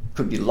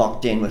could be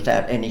locked in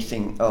without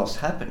anything else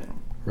happening.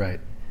 Right.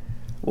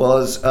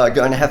 Was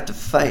going to have to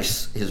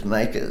face his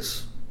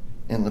makers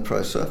in the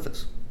pro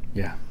surfers.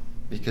 Yeah.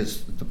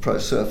 Because the pro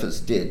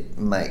surfers did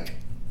make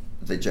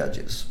the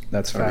judges.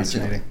 That's originally.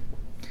 fascinating.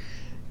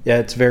 Yeah,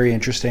 it's very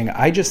interesting.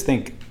 I just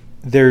think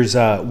there's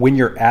when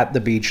you're at the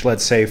beach,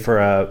 let's say for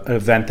an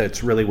event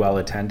that's really well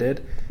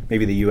attended,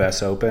 maybe the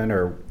U.S. Open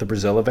or the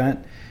Brazil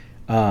event,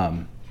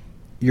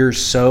 you're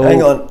so...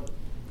 Hang on.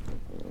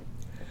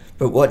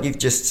 But what you've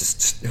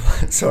just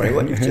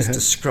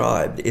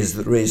described is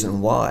the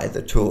reason why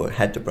the tour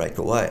had to break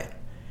away.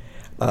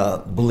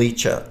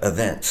 Bleacher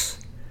events,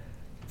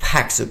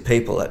 packs of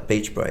people at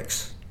beach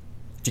breaks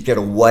to get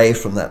away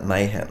from that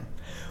mayhem.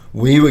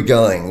 We were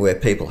going where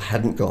people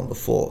hadn't gone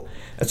before.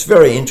 It's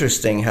very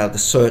interesting how the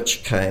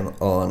search came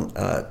on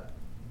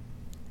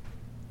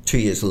 2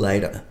 years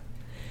later,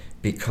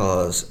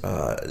 because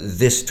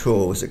this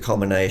tour was a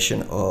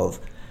combination of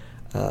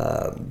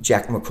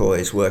Jack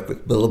McCoy's work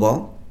with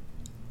Billabong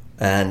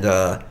and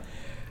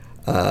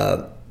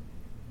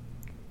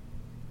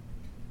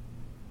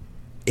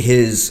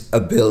his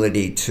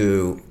ability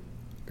to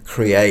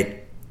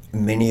create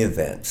mini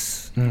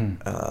events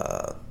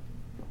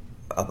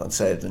up on,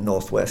 say, the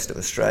northwest of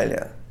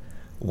Australia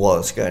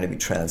was going to be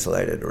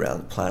translated around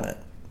the planet.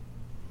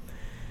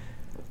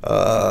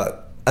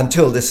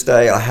 Until this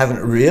day, I haven't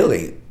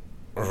really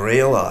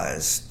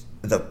realized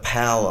the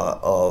power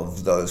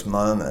of those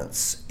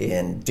moments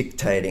in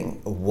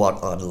dictating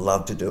what I'd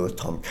love to do with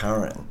Tom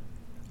Curran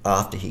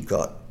after he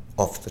got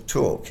off the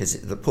tour, because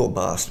the poor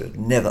bastard had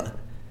never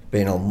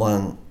been on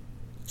one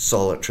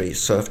solitary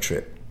surf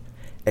trip,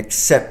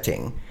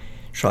 excepting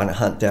trying to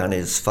hunt down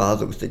his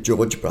father with the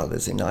George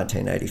brothers in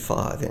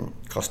 1985 in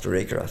Costa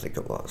Rica, I think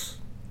it was.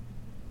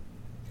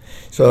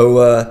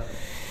 So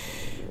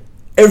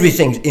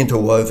everything's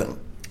interwoven.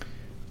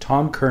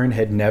 Tom Curran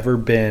had never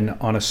been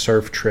on a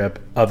surf trip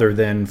other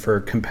than for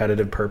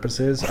competitive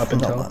purposes up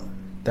until...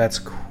 That's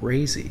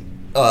crazy.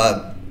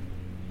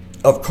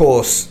 Of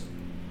course,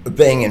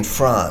 being in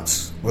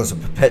France was a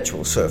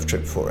perpetual surf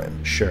trip for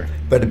him. Sure.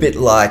 But a bit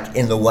like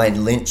in the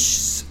Wayne Lynch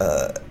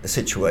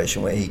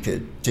situation where he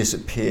could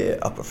disappear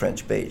up a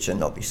French beach and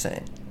not be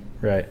seen.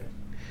 Right.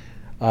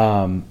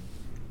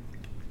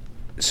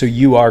 So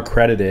you are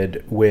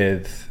credited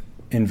with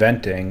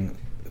inventing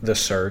the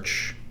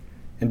search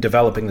and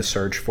developing the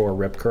search for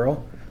Rip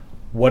Curl.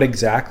 What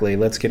exactly,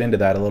 let's get into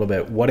that a little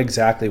bit. What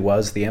exactly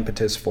was the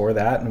impetus for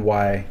that, and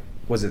why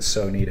was it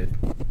so needed?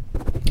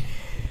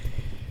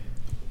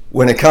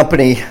 When a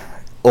company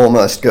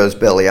almost goes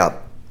belly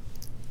up,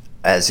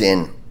 as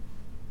in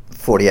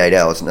 48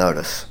 hours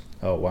notice,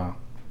 Oh, wow.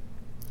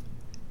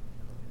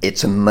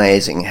 it's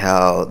amazing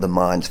how the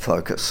minds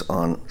focus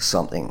on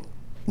something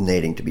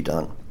needing to be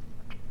done.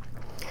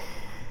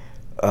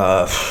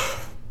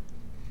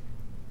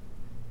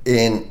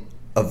 In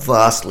a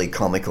vastly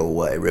comical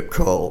way, Rip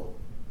Curl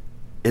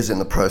is in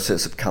the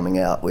process of coming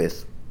out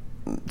with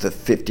the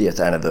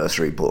 50th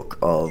anniversary book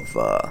of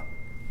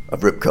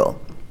Rip Curl.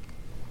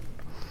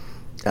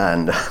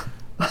 And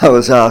I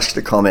was asked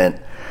to comment,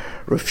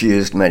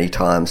 refused many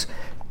times.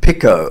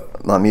 Pico,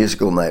 my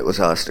musical mate, was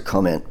asked to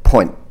comment,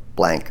 point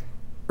blank,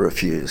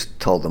 refused,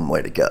 told them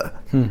where to go.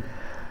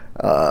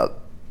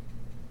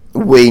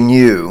 We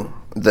knew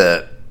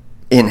the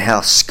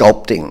in-house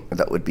sculpting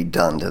that would be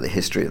done to the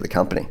history of the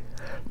company.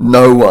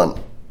 No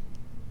one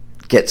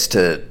gets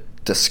to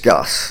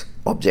discuss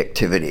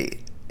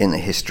objectivity in the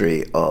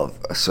history of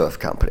a surf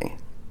company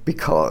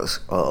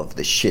because of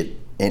the shit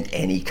in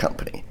any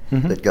company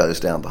that goes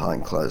down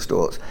behind closed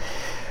doors.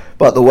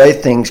 But the way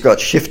things got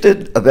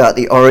shifted about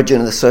the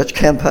origin of the search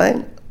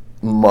campaign,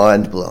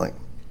 mind-blowing.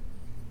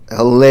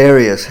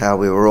 Hilarious how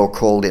we were all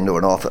called into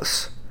an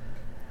office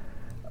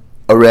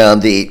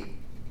around the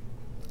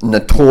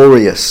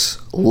notorious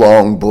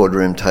long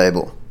boardroom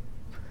table.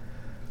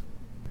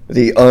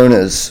 The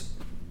owners,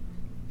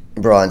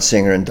 Brian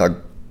Singer and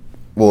Doug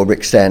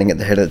Warbrick, standing at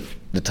the head of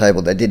the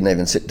table. They didn't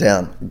even sit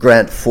down.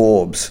 Grant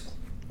Forbes,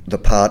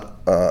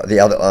 the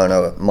other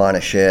owner,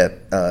 minor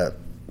share,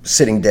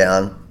 sitting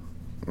down.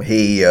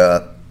 He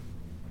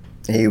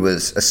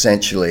was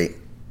essentially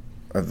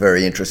a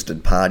very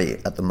interested party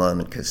at the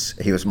moment because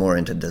he was more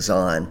into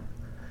design.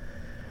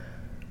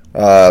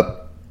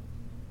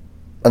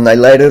 And they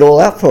laid it all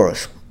out for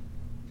us.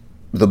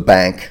 The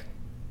bank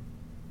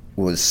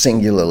was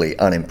singularly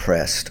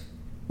unimpressed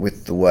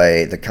with the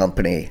way the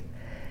company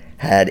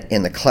had,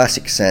 in the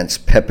classic sense,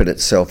 peppered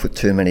itself with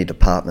too many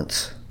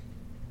departments.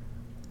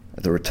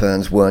 The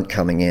returns weren't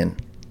coming in.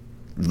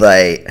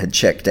 They had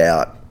checked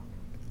out,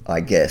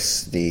 I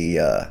guess,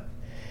 the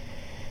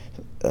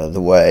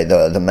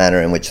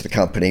manner in which the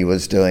company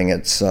was doing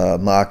its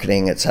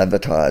marketing, its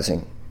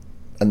advertising,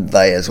 and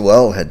they as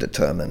well had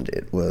determined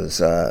it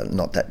was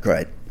not that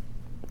great.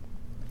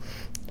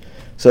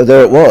 So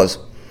there it was.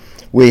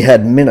 We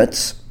had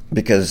minutes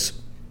because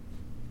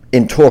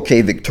in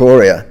Torquay,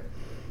 Victoria,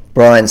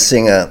 Brian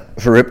Singer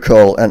for Rip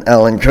Curl and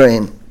Alan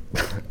Green,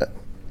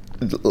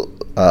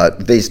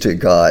 these two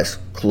guys,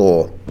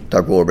 Claw,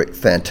 Doug Warbrick,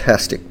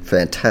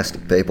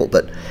 fantastic people,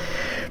 but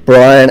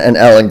Brian and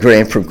Alan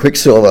Green from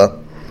Quicksilver,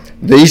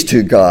 these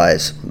two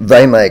guys,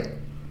 they make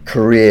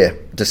career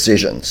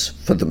decisions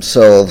for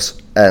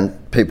themselves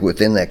and people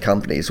within their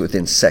companies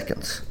within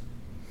seconds,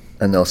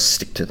 and they'll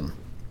stick to them.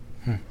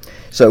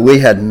 So we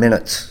had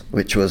minutes,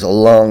 which was a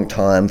long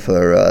time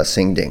for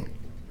Singding.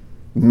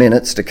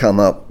 Minutes to come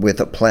up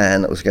with a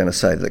plan that was going to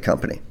save the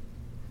company.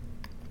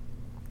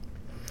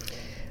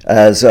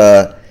 As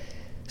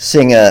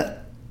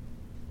Singer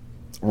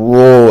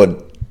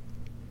roared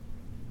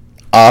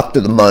after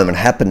the moment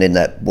happened in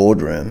that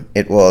boardroom,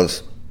 it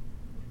was,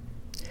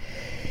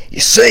 "You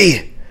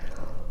see,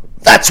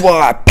 that's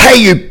why I pay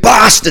you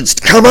bastards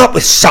to come up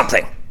with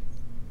something."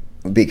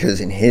 Because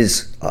in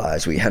his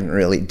eyes, we hadn't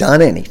really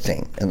done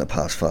anything in the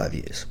past 5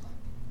 years.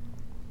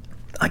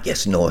 I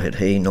guess nor had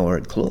he, nor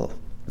had Claw.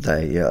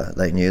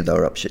 They knew they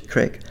were up shit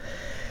creek.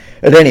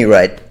 At any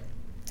rate,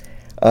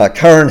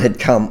 Curran had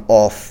come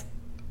off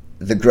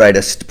the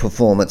greatest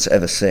performance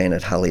ever seen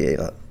at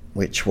Haleiwa,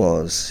 which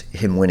was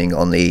him winning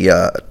on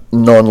the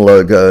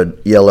non-logoed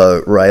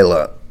yellow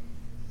railer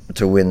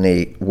to win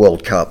the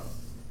World Cup.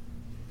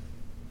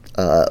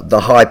 The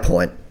high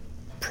point,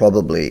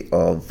 probably,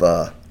 of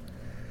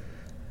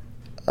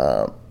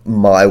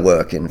my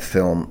work in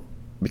film,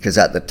 because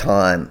at the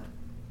time,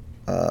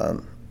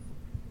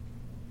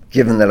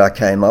 given that I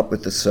came up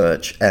with the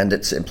search and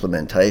its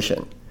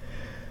implementation,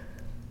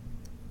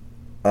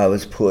 I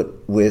was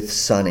put with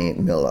Sonny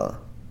Miller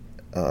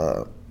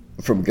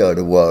from Go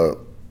to Woe,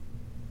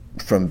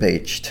 from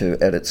Beach to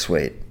Edit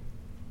Suite,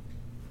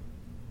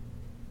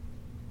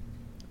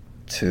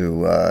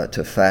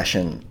 to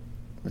fashion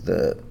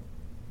the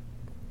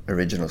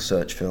original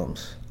search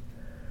films.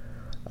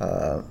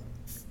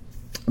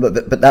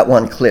 But that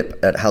one clip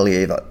at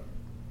Haleiwa,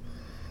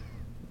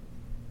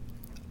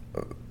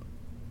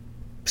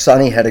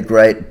 Sonny had a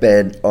great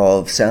bed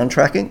of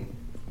soundtracking,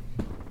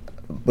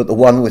 but the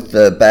one with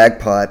the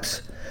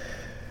bagpipes,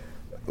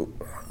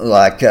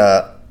 like,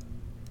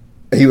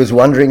 he was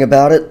wondering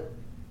about it,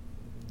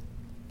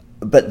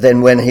 But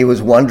then when he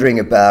was wondering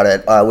about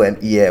it, I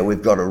went, yeah,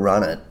 we've got to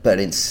run it. But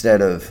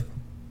instead of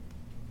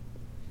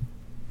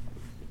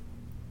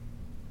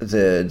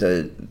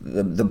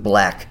the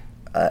black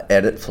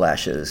edit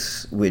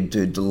flashes, we'd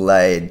do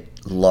delayed,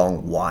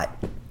 long white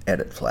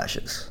edit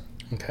flashes.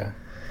 Okay.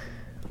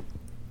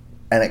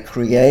 And it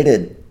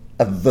created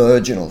a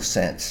virginal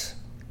sense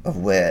of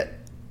where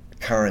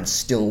Curran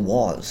still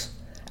was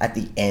at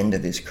the end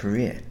of his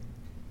career.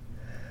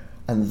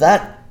 And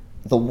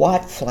the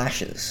white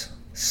flashes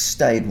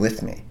stayed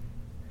with me.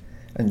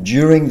 And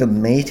during the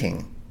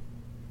meeting,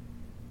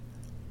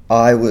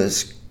 I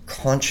was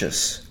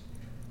conscious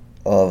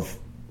of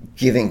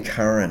giving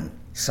Curran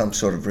some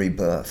sort of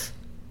rebirth,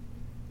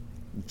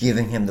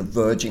 giving him the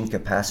virgin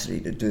capacity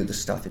to do the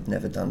stuff he'd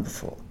never done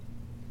before.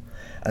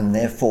 And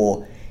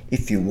therefore,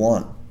 if you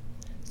want,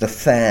 the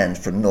fan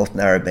from North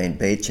Narrabeen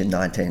Beach in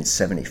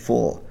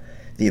 1974,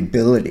 the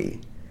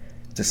ability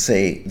to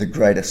see the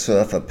greatest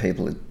surfer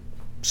people had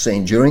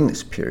seen during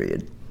this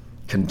period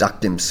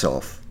conduct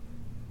himself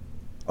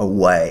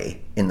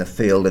away in the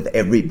field of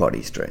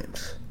everybody's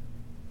dreams.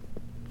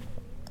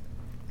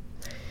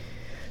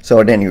 So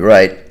at any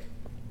rate,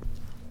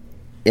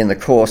 in the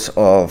course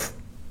of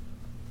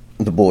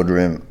the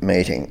boardroom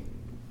meeting,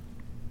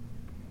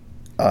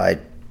 I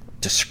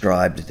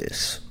described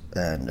this,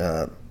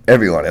 and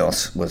everyone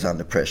else was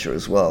under pressure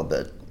as well,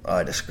 but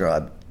I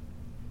described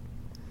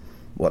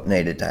what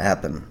needed to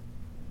happen.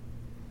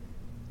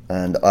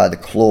 And either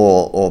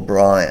Claw or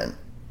Brian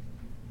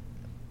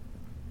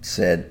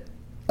said,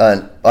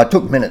 and I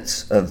took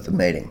minutes of the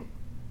meeting,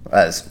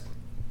 as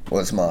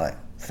was my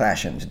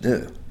fashion to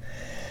do,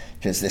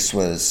 because this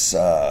was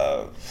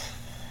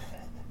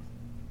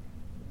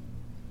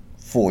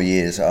 4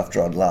 years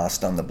after I'd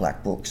last done the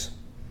Black Books.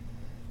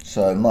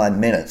 So my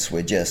minutes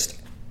were just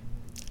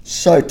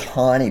so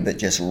tiny, but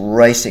just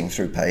racing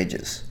through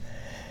pages.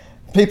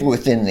 People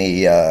within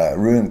the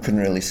room couldn't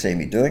really see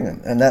me doing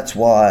them, and that's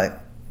why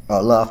I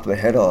laughed my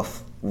head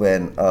off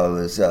when I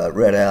was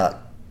read out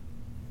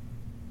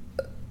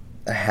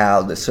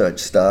how the search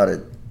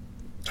started.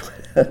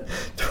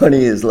 20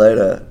 years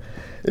later,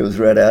 it was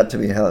read out to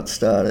me how it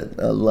started.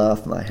 I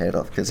laughed my head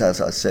off because,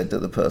 as I said to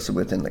the person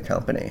within the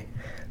company,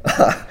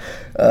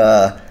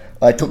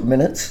 I took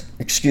minutes,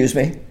 excuse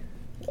me,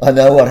 I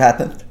know what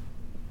happened.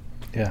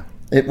 Yeah.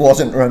 It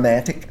wasn't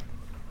romantic,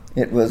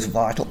 it was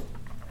vital.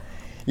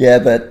 Yeah,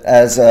 but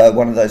as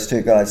one of those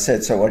two guys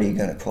said, so what are you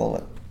going to call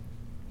it?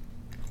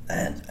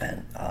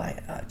 And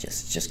I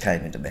just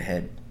came into my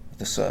head,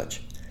 the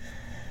search.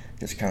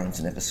 Because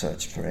Curran's never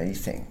searched for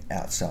anything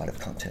outside of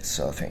contest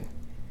surfing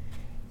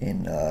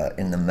in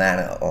the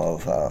manner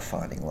of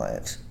finding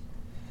waves.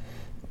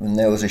 And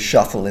there was a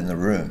shuffle in the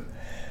room,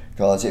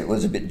 because it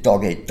was a bit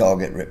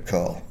dog-eat-dog at Rip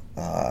Curl.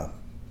 I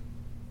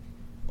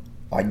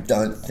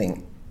don't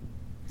think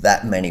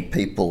that many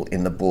people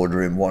in the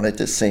boardroom wanted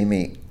to see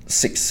me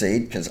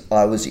succeed, because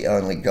I was the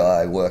only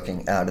guy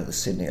working out of the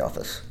Sydney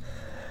office.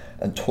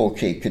 And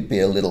Torquay could be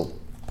a little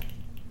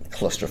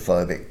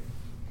claustrophobic,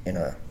 in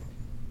a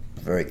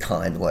very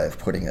kind way of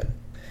putting it.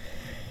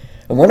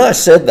 And when I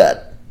said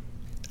that,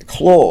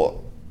 Claw,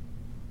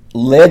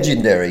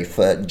 legendary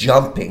for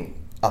jumping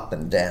up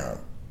and down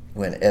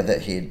whenever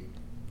he'd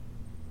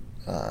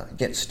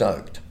get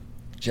stoked,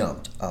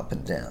 jumped up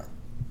and down.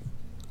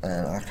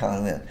 And I kind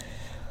of went,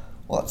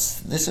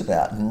 what's this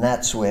about? And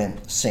that's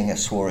when Singer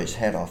swore his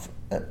head off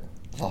at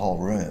the whole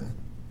room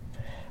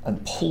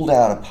and pulled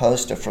out a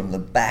poster from the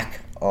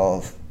back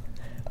of...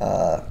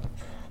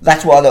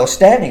 that's why they were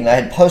standing. They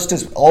had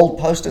posters, old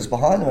posters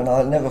behind them, and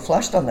I never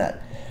flashed on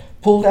that.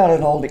 Pulled out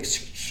an old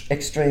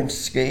extreme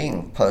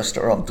skiing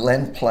poster of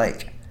Glenn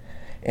Plake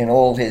in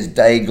all his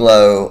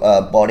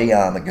day-glow body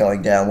armour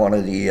going down one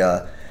of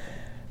the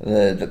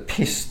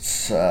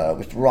pists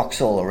with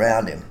rocks all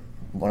around him,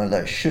 one of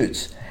those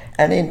chutes.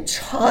 And in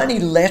tiny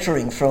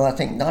lettering from, I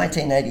think,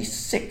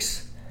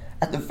 1986,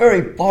 at the very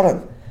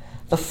bottom,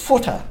 the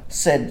footer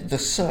said The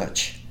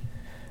Search.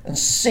 And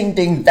Sing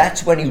Ding,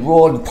 that's when he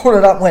roared and put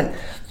it up and went,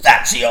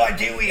 that's the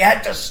idea we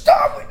had to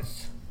start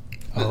with.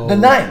 The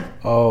name.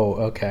 Oh,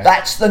 okay.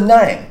 That's the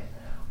name.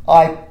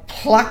 I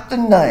plucked the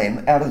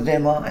name out of their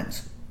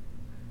minds.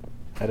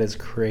 That is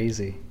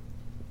crazy.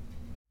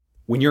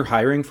 When you're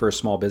hiring for a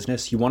small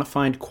business, you want to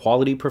find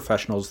quality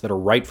professionals that are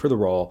right for the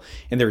role,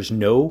 and there's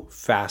no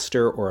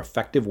faster or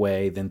effective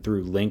way than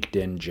through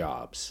LinkedIn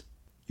Jobs.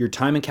 Your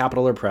time and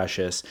capital are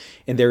precious,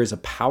 and there is a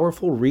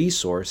powerful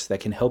resource that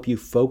can help you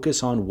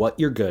focus on what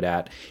you're good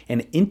at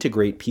and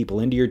integrate people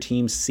into your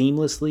team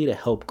seamlessly to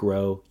help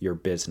grow your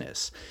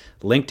business.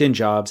 LinkedIn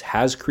Jobs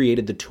has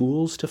created the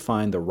tools to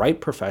find the right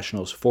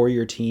professionals for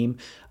your team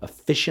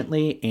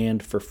efficiently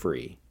and for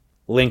free.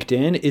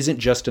 LinkedIn isn't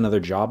just another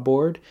job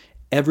board.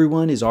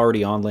 Everyone is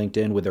already on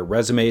LinkedIn with their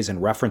resumes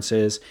and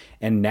references,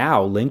 and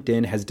now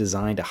LinkedIn has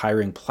designed a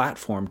hiring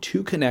platform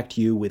to connect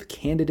you with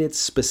candidates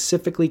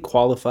specifically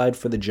qualified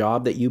for the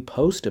job that you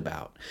post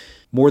about.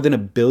 More than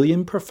 1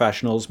 billion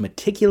professionals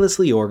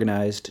meticulously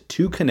organized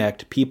to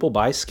connect people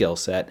by skill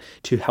set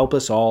to help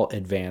us all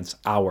advance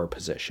our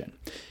position.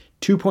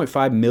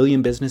 2.5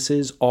 million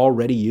businesses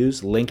already use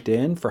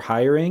LinkedIn for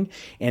hiring,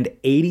 and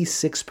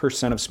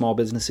 86% of small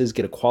businesses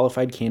get a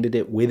qualified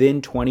candidate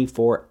within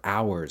 24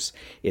 hours.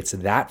 It's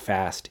that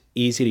fast,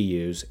 easy to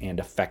use, and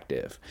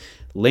effective.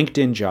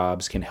 LinkedIn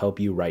Jobs can help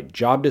you write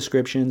job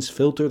descriptions,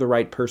 filter the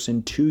right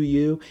person to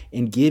you,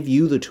 and give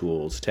you the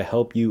tools to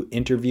help you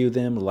interview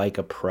them like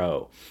a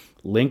pro.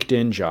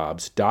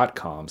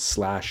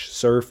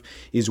 LinkedInjobs.com/surf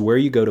is where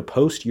you go to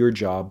post your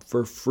job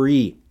for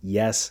free.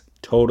 Yes,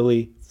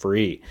 totally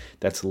free.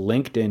 That's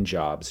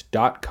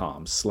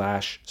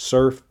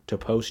LinkedInjobs.com/surf to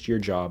post your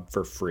job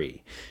for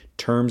free.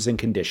 Terms and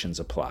conditions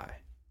apply.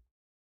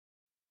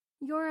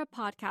 You're a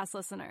podcast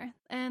listener,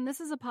 and this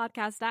is a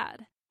podcast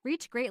ad.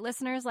 Reach great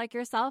listeners like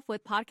yourself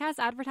with podcast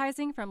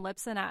advertising from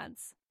Libsyn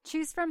Ads.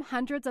 Choose from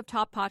hundreds of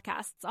top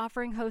podcasts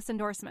offering host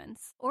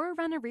endorsements, or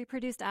run a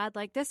reproduced ad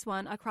like this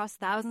one across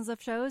thousands of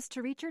shows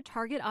to reach your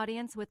target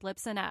audience with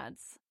Libsyn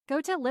Ads.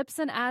 Go to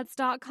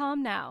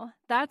libsynads.com now.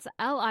 That's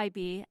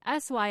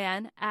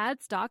LIBSYN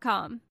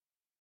ads.com.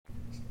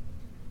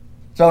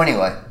 So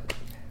anyway,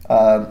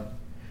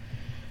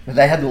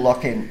 they had to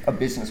lock in a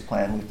business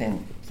plan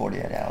within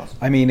 48 hours.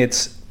 I mean,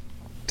 it's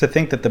to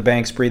think that the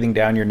bank's breathing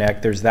down your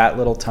neck. There's that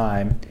little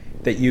time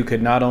that you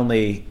could not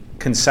only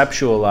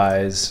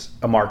conceptualize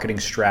a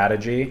marketing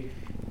strategy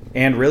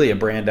and really a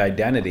brand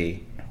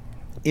identity,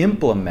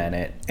 implement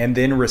it, and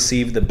then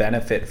receive the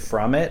benefit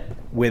from it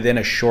within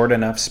a short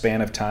enough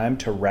span of time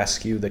to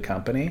rescue the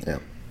company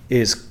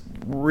is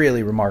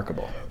really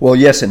remarkable. Well,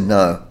 yes and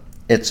no.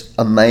 It's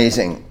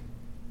amazing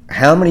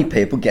how many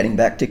people, getting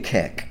back to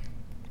Keck,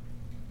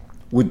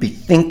 would be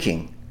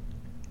thinking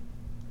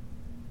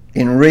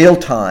in real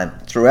time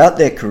throughout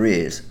their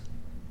careers,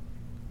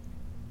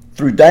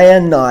 through day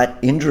and night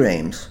in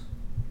dreams,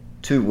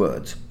 2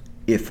 words: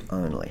 if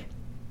only.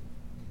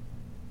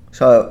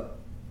 So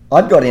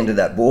I got into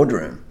that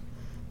boardroom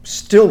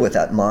still with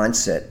that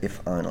mindset, if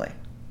only.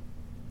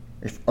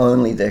 If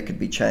only there could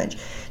be change.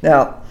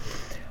 Now,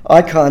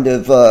 I kind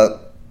of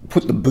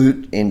put the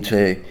boot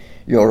into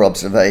your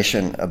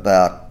observation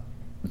about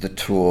the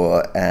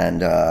tour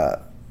and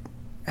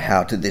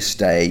how to this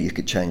day you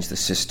could change the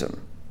system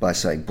by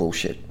saying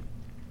bullshit.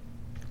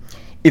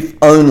 If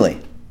only.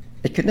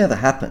 It could never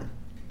happen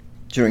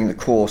during the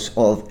course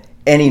of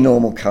any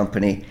normal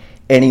company,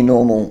 any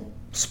normal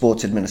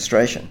sports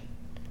administration,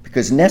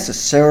 because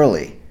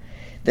necessarily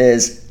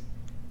there's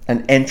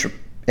an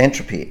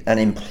entropy, an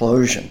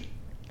implosion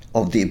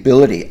of the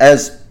ability,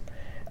 as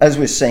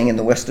we're seeing in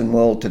the Western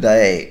world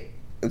today,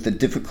 the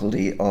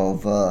difficulty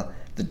of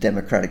the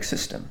democratic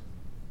system.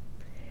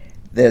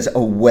 There's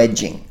a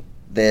wedging,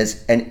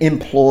 there's an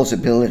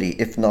implausibility,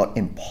 if not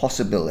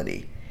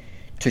impossibility,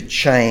 to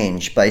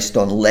change based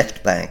on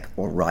left bank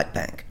or right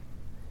bank.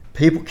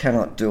 People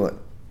cannot do it.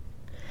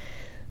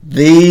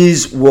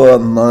 These were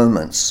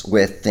moments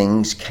where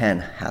things can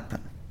happen.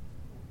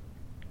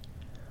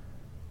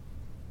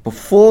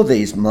 Before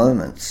these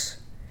moments,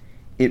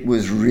 it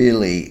was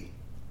really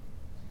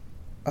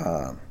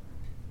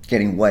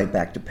getting way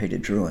back to Peter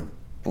Druin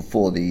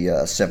before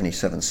the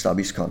 77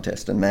 Stubbies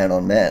contest and man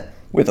on man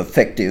with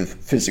effective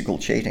physical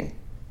cheating.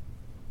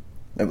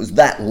 It was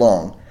that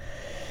long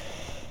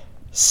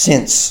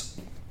since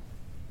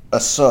a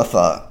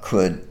surfer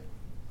could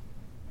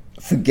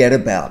forget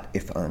about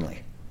if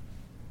only.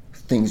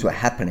 Things were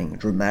happening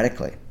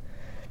dramatically.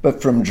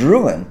 But from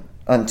Druin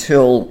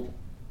until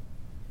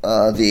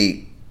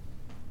the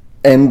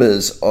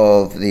embers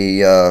of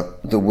the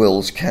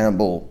Wills,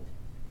 Campbell,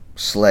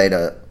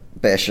 Slater,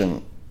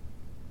 Beshan,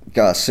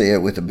 Garcia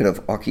with a bit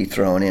of Oki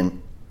thrown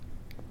in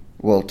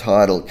world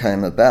title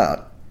came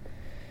about,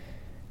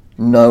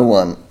 no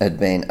one had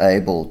been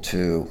able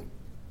to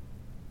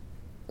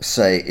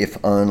say if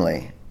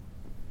only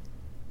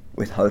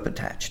with hope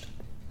attached.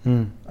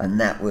 And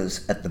that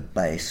was at the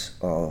base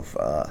of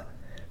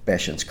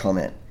Beshan's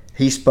comment.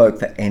 He spoke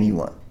for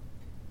anyone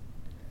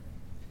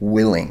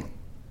willing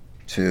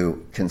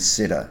to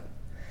consider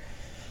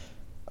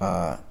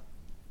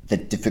the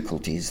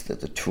difficulties that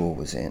the tour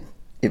was in.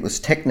 It was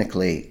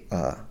technically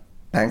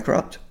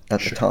bankrupt at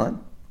the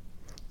time.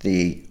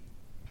 The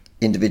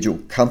individual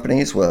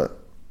companies were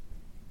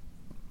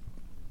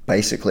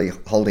basically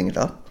holding it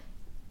up.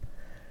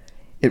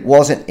 It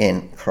wasn't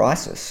in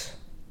crisis,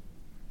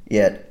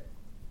 yet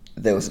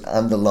there was an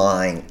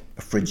underlying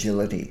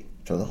fragility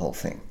to the whole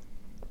thing.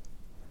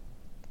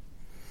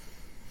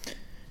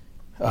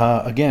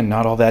 Again,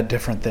 not all that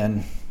different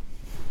than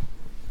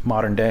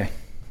modern day.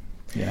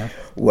 Yeah.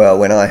 Well,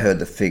 when I heard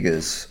the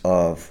figures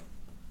of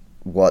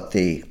what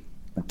the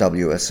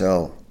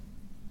WSL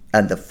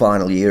and the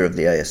final year of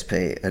the ASP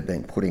had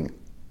been putting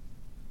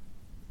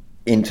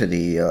into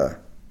the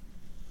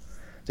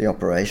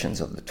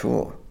operations of the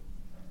tour,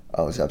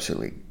 I was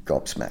absolutely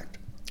gobsmacked.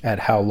 At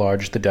how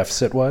large the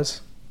deficit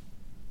was?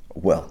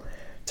 Well,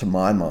 to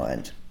my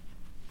mind,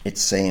 it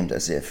seemed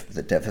as if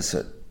the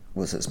deficit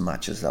was as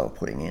much as they were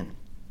putting in.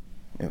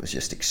 It was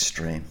just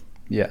extreme.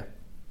 Yeah.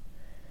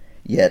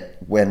 Yet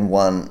when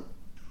one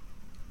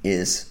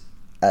is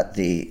at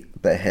the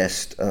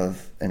behest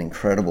of an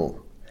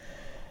incredible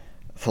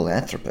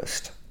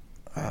philanthropist,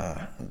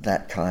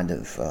 that kind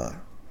of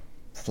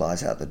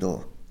flies out the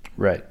door.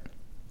 Right.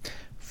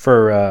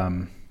 For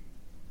a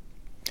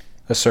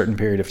certain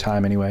period of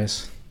time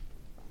anyways.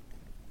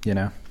 You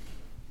know?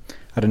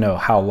 I don't know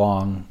how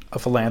long a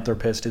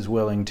philanthropist is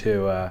willing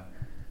to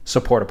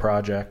support a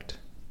project.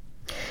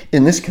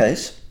 In this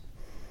case,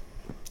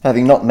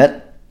 having not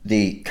met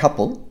the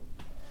couple,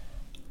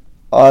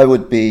 I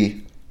would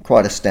be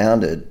quite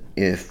astounded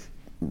if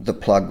the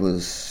plug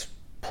was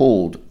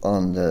pulled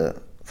on the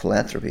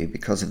philanthropy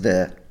because of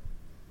their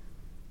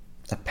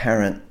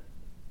apparent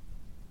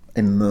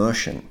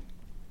immersion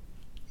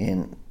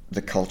in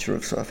the culture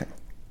of surfing.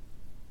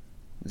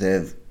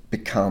 They've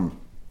become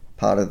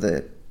part of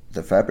the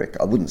fabric.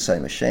 I wouldn't say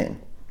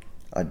machine.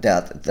 I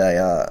doubt that they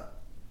are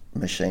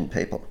machine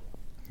people.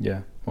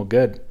 Yeah, well,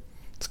 good.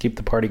 Let's keep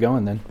the party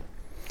going then.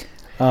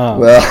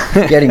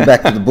 Well, getting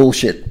back to the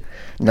bullshit,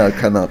 no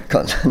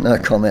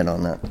comment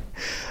on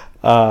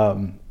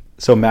that.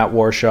 So Matt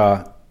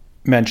Warshaw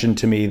mentioned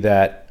to me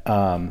that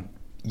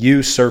you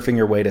surfing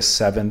your way to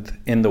 7th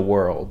in the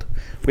world.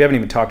 We haven't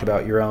even talked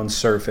about your own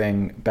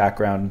surfing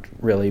background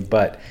really,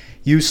 but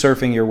you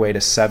surfing your way to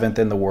 7th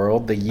in the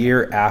world the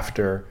year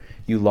after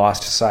you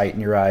lost sight in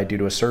your eye due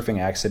to a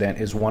surfing accident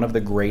is one of the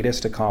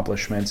greatest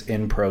accomplishments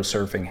in pro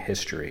surfing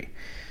history.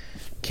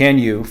 Can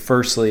you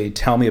firstly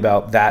tell me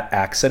about that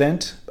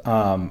accident?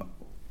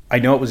 I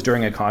know it was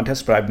during a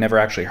contest, but I've never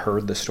actually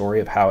heard the story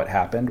of how it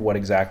happened, what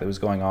exactly was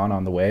going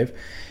on the wave.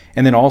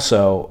 And then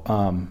also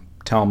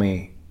tell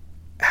me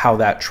how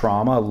that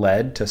trauma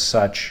led to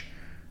such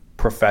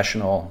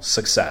professional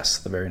success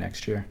the very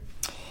next year.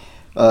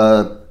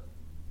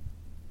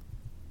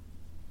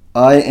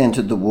 I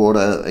entered the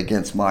water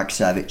against Mike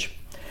Savage,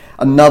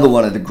 another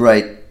one of the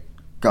great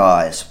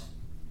guys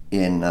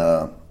in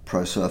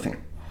pro surfing.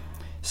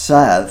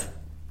 Sav,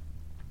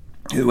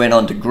 who went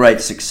on to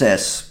great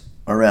success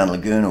around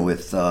Laguna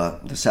with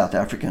the South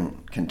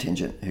African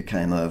contingent who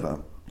came over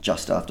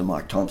just after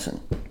Mike Thompson.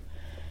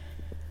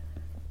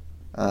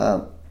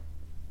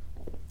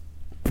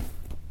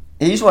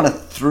 He's one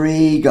of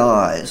 3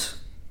 guys.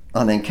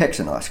 I mean, Keck's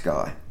a nice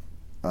guy.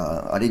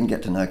 I didn't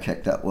get to know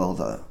Keck that well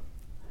though.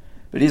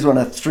 But he's one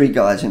of 3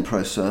 guys in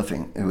pro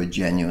surfing who are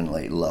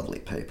genuinely lovely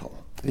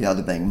people. The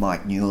other being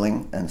Mike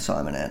Newling and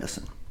Simon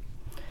Anderson.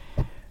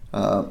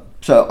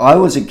 So I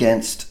was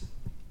against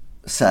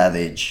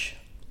Savage.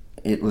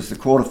 It was the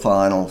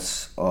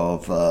quarterfinals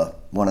of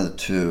one of the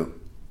 2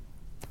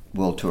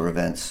 World Tour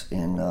events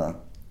in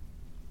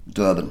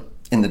Durban,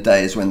 in the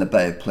days when the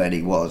Bay of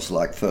Plenty was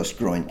like first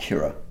groin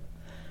Kira,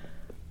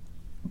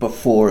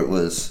 before it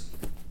was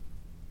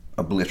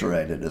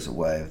obliterated as a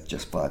wave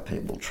just by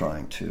people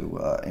trying to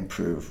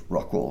improve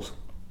rock walls.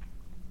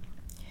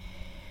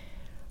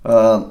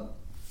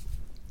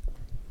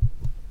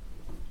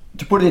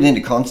 To put it into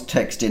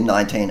context, in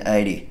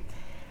 1980,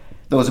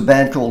 there was a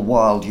band called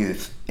Wild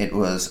Youth. It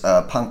was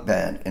a punk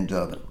band in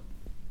Durban.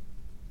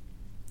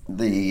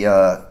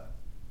 The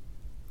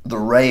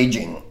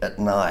raging at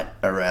night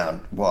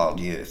around Wild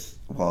Youth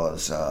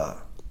was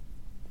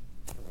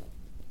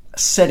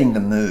setting the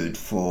mood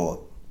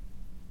for,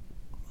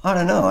 I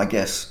don't know, I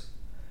guess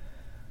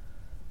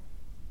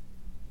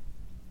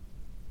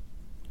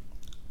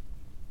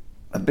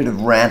a bit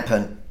of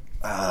rampant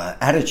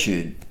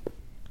attitude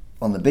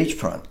on the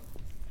beachfront.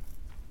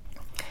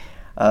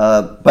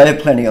 Bay of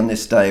Plenty on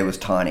this day was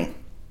tiny.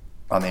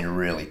 I mean,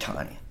 really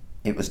tiny.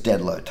 It was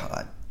dead low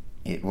tide.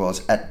 It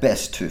was at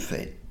best 2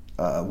 feet,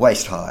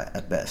 waist high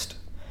at best.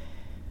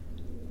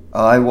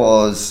 I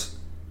was,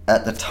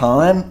 at the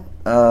time,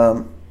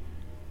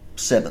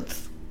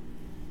 7th.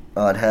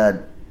 I'd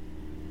had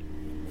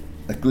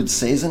a good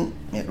season.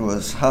 It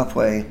was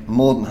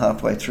more than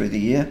halfway through the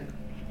year.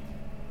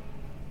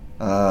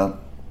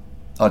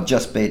 I'd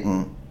just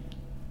beaten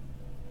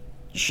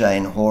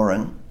Shane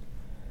Horan.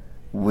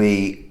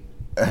 We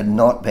had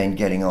not been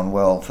getting on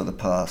well for the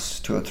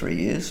past 2 or 3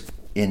 years.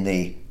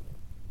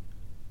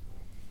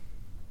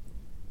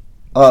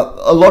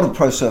 A lot of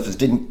pro surfers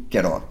didn't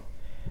get on.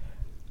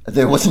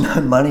 There was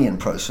no money in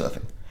pro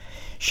surfing.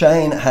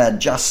 Shane had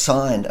just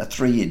signed a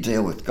 3-year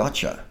deal with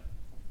Gotcha.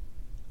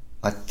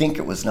 I think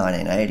it was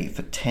 1980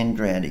 for 10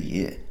 grand a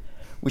year,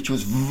 which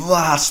was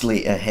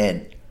vastly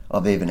ahead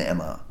of even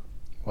MR.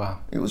 Wow.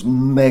 It was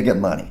mega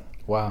money.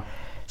 Wow.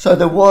 So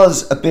there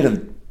was a bit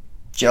of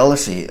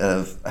jealousy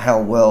of how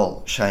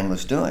well Shane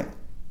was doing.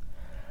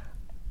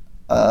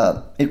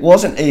 It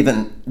wasn't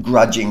even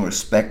grudging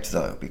respect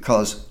though,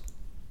 because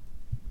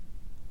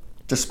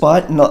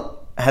despite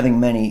not having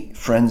many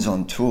friends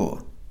on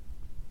tour,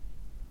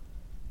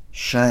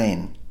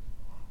 Shane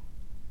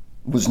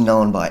was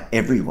known by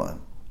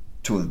everyone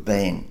to have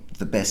been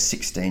the best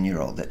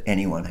 16-year-old that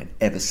anyone had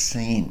ever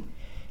seen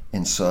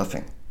in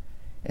surfing.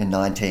 In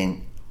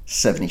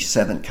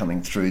 1977,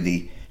 coming through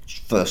the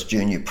first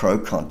junior pro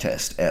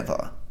contest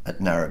ever at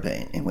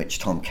Narrabeen, in which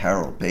Tom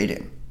Carroll beat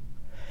him,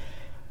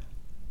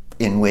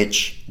 in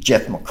which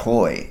Jeff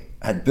McCoy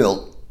had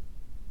built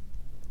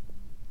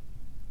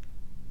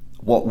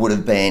what would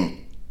have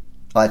been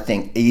I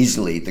think,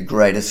 easily the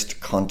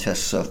greatest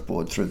contest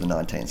surfboard through the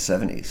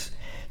 1970s.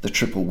 The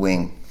triple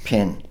wing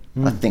pin,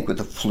 I think, with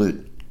a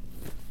flute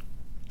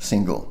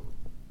single.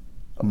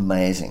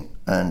 Amazing.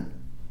 And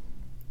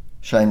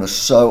Shane was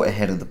so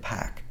ahead of the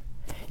pack.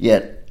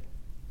 Yet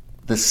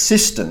the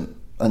system,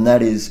 and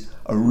that is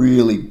a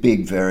really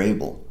big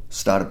variable,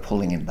 started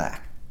pulling him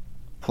back,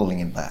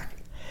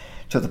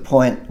 to the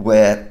point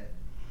where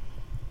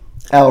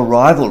our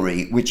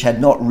rivalry, which had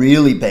not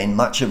really been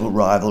much of a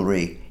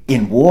rivalry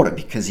in water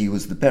because he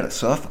was the better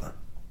surfer,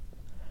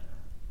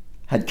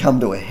 had come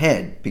to a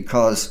head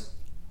because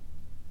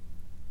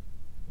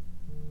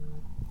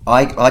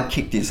I'd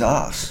kicked his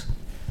ass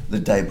the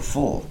day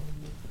before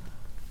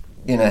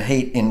in a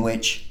heat in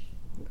which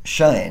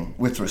Shane,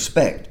 with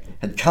respect,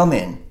 had come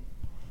in,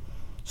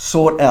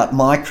 sought out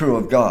my crew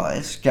of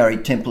guys, Gary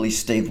Templey,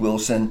 Steve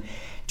Wilson,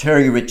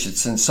 Terry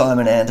Richardson,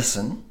 Simon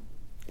Anderson,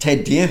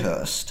 Ted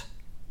Deerhurst.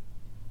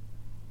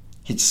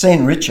 He'd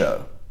seen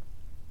Richo,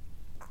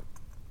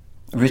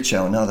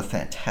 another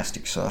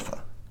fantastic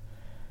surfer,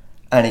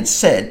 and he'd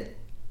said,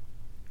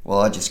 well,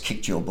 I just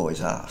kicked your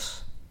boy's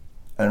ass.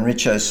 And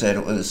Richo said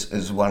it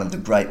was one of the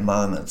great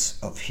moments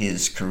of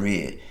his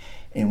career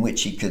in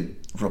which he could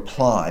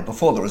reply,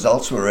 before the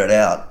results were read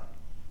out,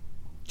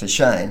 to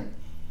Shane,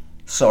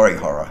 sorry,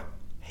 horror,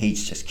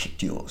 he's just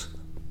kicked yours.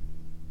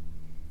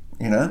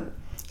 You know?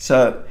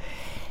 So,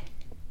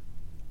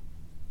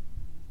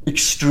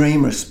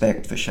 extreme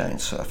respect for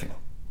Shane's surfing.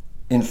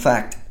 In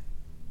fact,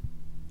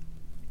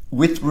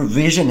 with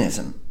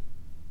revisionism,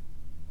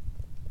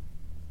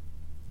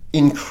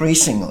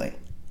 increasingly,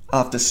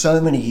 after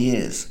so many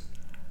years,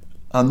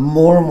 I'm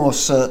more and more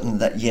certain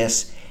that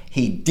yes,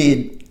 he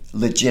did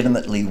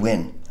legitimately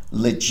win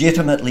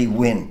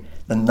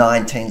the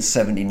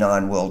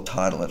 1979 world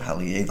title at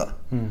Haleiwa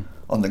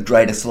on the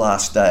greatest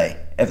last day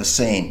ever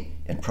seen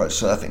in pro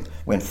surfing,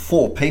 when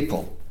 4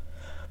 people,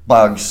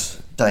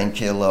 Bugs, Dane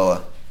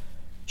Kealoha,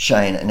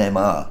 Shane and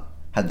MR,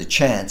 had the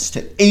chance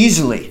to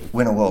easily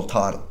win a world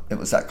title. It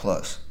was that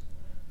close.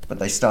 But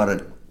they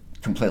started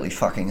completely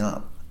fucking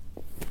up.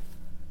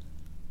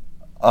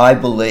 I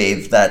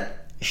believe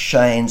that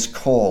Shane's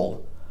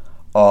call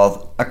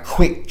of a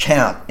quick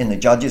count in the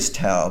judges'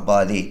 tower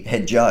by the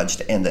head judge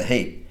to end the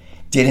heat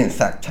did in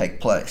fact take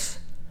place.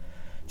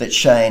 That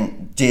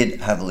Shane did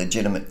have a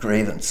legitimate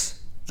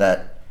grievance,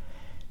 that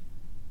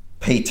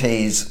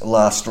PT's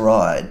last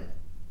ride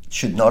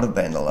should not have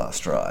been the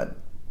last ride,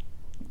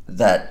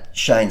 that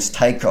Shane's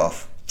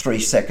takeoff 3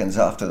 seconds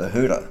after the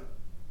hooter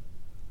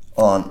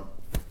on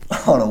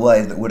a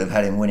wave that would have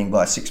had him winning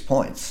by 6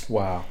 points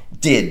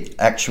did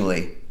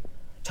actually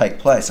take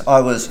place.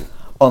 I was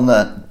on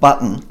the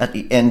button at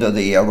the end of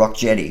the rock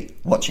jetty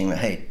watching the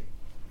heat.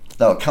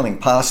 They were coming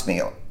past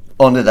me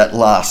onto that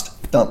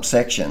last dump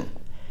section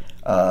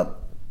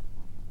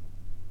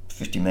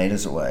 50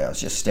 metres away. I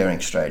was just staring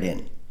straight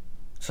in.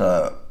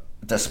 So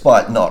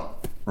despite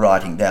not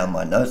writing down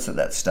my notes at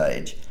that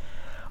stage,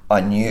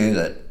 I knew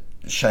that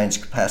Shane's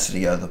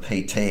capacity over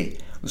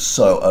PT was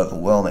so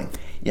overwhelming.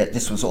 Yet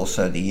this was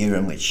also the year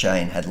in which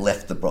Shane had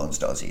left the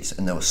bronzed Aussies,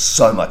 and there was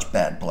so much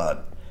bad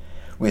blood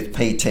with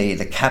PT,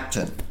 the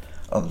captain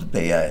of the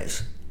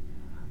BAs.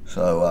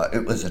 So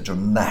it was a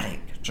dramatic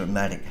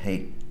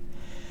heat.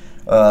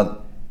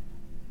 So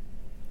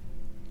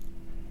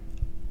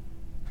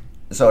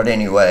at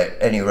any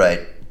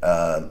rate,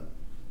 I'd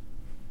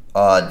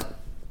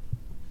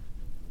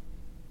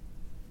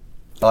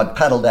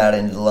paddled out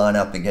into the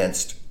lineup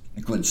against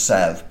good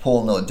Sav.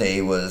 Paul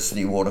Nordee was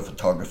the water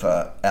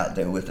photographer out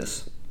there with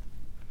us.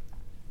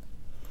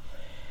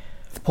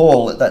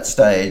 Paul, at that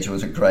stage,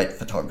 was a great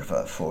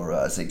photographer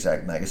for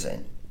Zigzag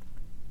magazine.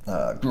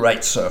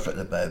 Great surfer at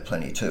the Bay of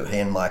Plenty too. He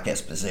and Mike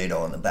Esposito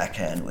on the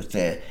backhand with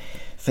their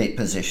feet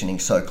positioning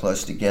so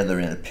close together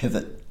in a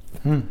pivot.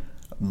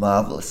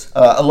 Marvellous.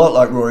 A lot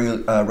like Rory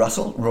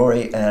Russell.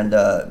 Rory and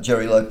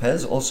Jerry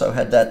Lopez also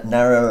had that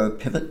narrow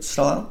pivot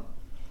style.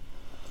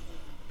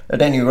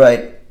 At any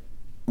rate,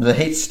 the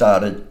heat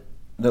started.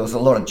 There was a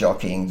lot of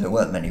jockeying. There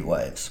weren't many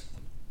waves.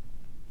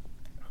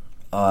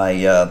 I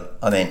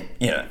mean,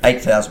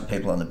 8,000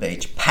 people on the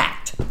beach,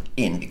 packed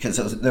in because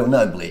there were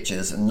no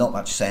bleachers and not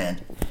much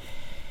sand.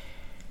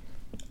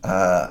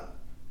 I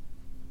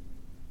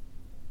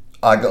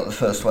got the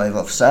first wave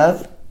off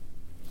Sav.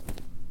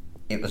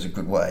 It was a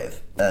good wave.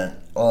 And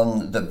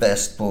on the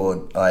best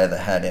board I ever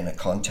had in a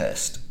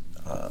contest,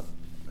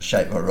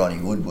 shaped by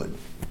Ronnie Woodward,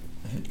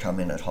 who'd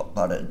come in at hot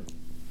butted,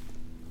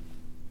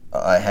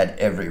 I had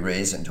every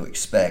reason to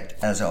expect,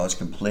 as I was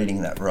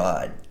completing that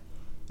ride,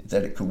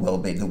 that it could well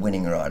be the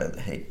winning ride of the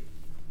heat.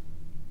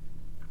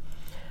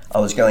 I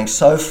was going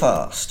so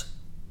fast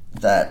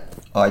that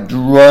I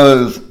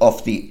drove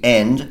off the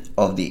end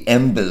of the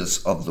embers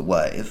of the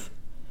wave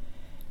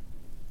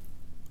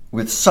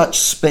with such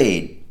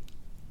speed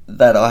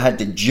that I had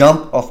to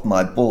jump off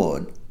my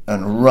board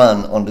and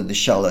run onto the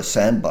shallow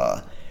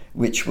sandbar,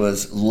 which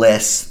was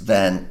less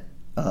than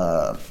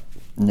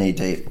knee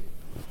deep.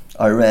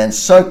 I ran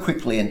so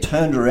quickly and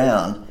turned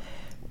around,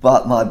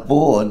 but my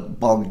board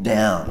bogged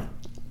down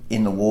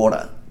in the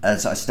water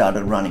as I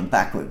started running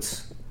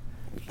backwards,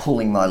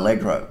 pulling my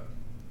leg rope,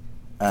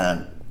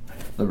 and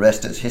the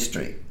rest is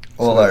history.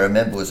 All I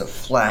remember was a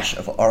flash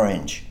of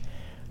orange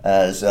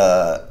as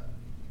the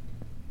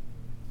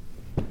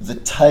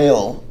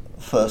tail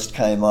first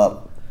came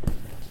up,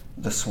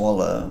 the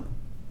swallow,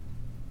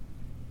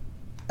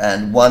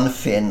 and one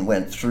fin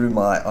went through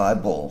my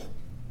eyeball.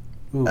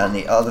 Ooh. And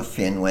the other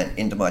fin went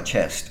into my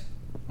chest.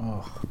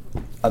 Oh.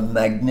 A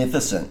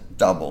magnificent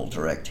double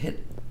direct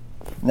hit.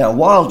 Now,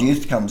 wild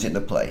youth comes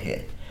into play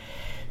here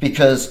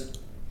because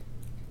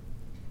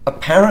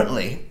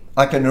apparently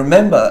I can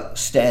remember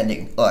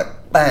standing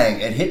like bang,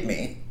 it hit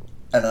me,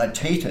 and I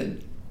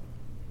teetered,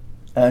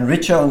 and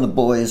Richo and the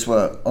boys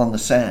were on the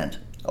sand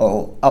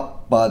or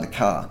up by the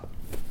car,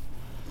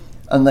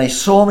 and they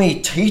saw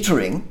me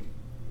teetering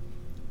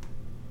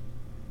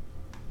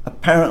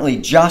apparently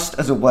just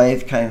as a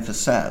wave came for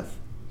Sav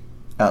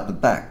out the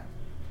back.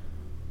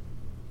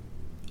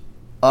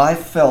 I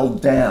fell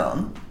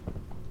down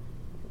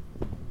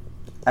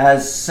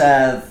as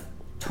Sav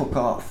took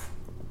off.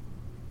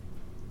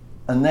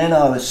 And then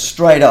I was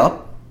straight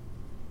up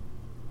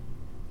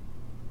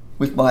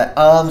with my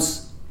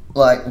arms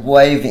like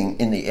waving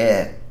in the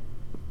air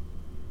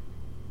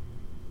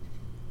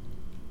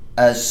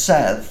as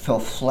Sav fell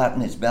flat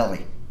in his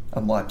belly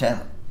and wiped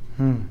out.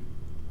 And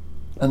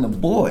the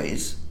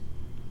boys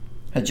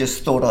had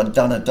just thought I'd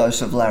done a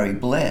dose of Larry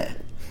Blair,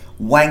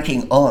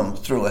 wanking on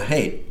through a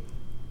heat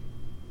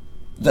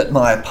that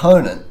my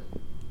opponent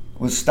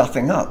was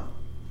stuffing up.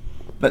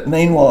 But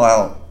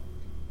meanwhile,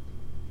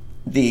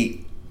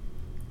 the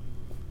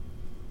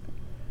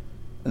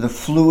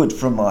fluid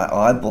from my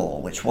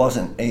eyeball, which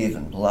wasn't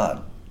even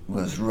blood,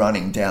 was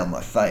running down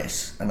my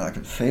face, and I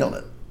could feel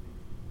it.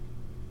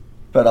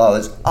 But I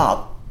was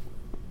up,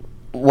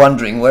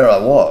 wondering where I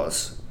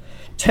was.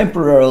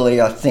 Temporarily,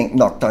 I think,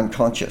 knocked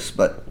unconscious,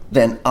 but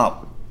then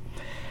up.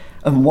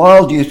 And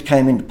wild youth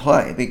came into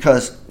play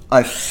because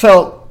I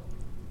felt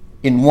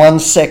in 1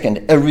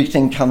 second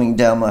everything coming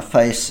down my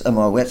face and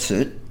my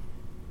wetsuit.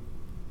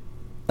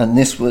 And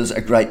this was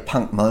a great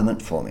punk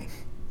moment for me.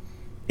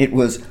 It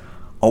was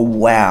a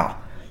wow,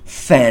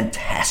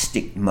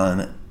 fantastic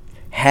moment.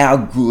 How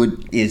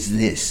good is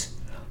this?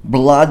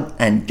 Blood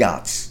and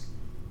guts.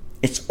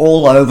 It's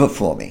all over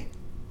for me.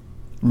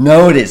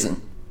 No, it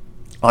isn't.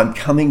 I'm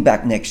coming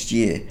back next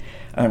year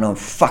and I'm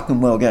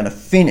fucking well going to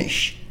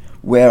finish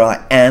where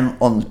I am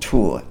on the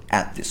tour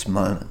at this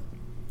moment.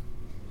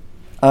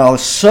 And I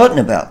was certain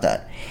about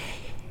that.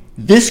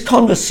 This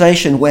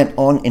conversation went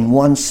on in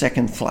 1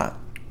 second flat.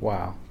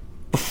 Wow.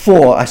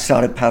 Before I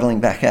started paddling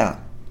back out.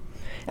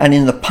 And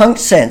in the punk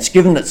sense,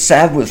 given that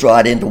Sav was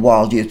right into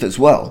wild youth as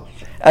well,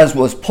 as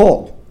was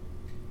Paul,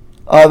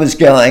 I was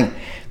going,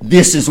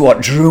 this is what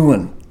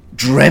Druin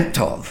dreamt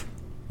of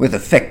with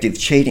effective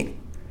cheating.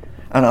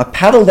 And I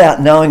paddled out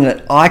knowing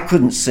that I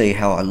couldn't see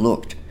how I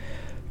looked,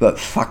 but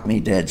fuck me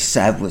dead,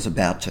 Sav was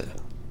about to.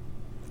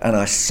 And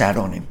I sat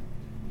on him.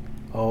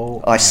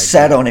 I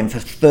sat on him for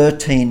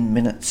 13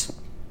 minutes.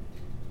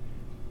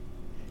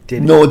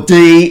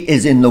 Nordee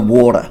is in the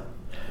water.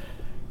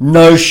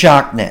 No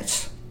shark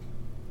nets.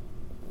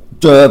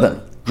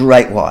 Durban,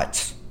 great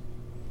whites.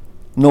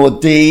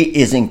 Nordee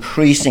is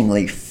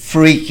increasingly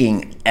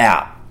freaking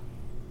out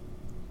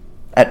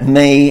at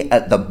me,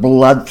 at the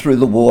blood through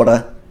the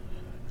water,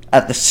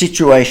 at the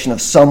situation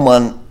of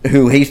someone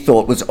who he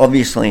thought was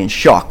obviously in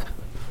shock.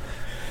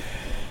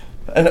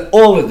 And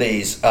all of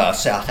these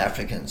South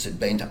Africans had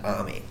been to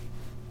army.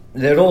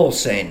 They'd all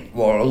seen,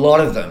 well, a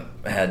lot of them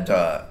had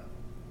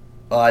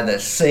either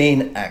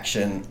seen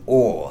action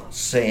or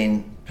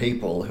seen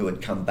people who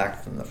had come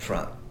back from the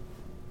front.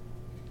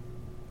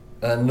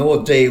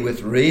 Nordee,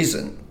 with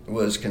reason,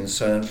 was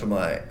concerned for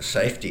my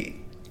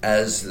safety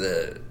as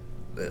the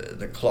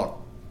clock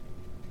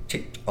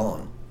ticked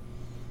on.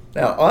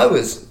 Now, I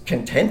was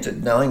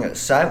contented knowing that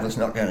Sav was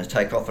not going to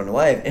take off on a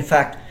wave. In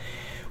fact,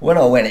 when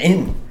I went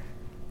in,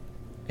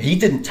 he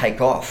didn't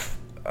take off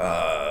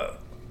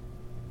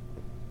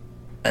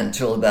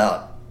until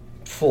about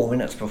 4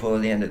 minutes before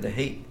the end of the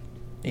heat.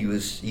 He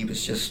was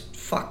just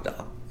fucked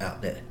up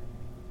out there.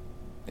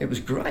 It was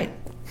great.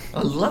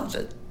 I loved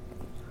it.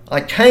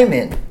 I came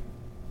in,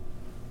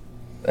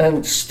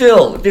 and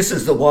still, this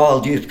is the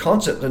Wild Youth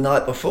concert the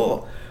night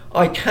before.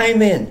 I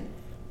came in,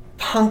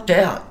 punked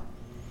out,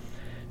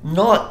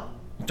 not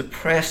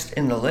depressed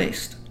in the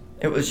least.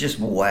 It was just,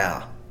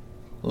 wow,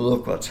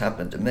 look what's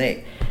happened to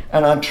me.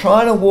 And I'm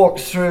trying to walk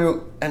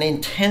through an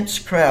intense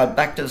crowd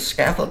back to the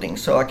scaffolding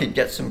so I could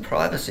get some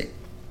privacy.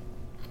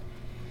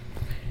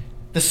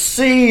 The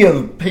sea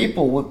of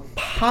people were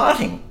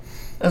parting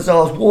as I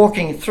was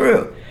walking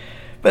through,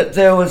 but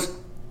there was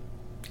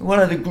one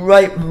of the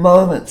great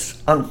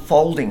moments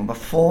unfolding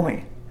before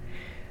me.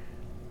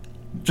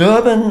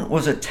 Durban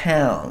was a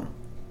town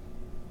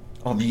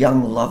of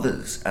young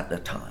lovers at the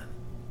time.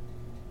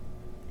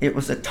 It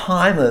was a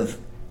time of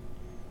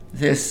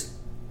this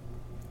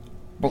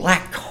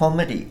black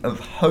comedy of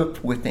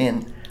hope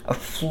within a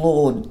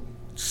flawed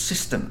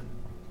system,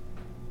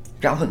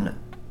 government.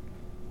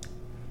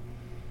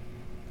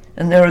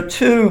 And there are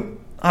two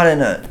I don't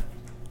know,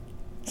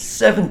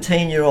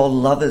 17-year-old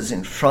lovers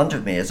in front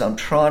of me as I'm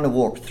trying to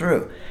walk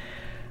through.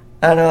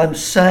 And I'm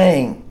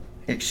saying,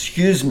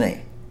 excuse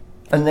me,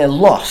 and they're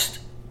lost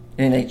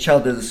in each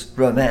other's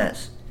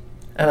romance.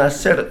 And I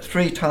said it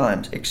 3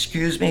 times,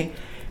 excuse me,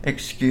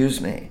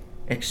 excuse me,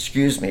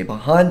 excuse me,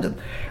 behind them.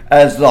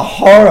 As the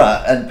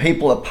horror and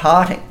people are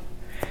parting,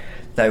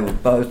 they were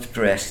both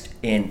dressed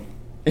in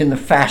the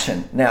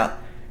fashion. Now,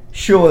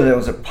 sure, there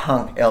was a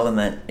punk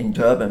element in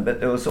Durban, but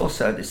there was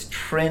also this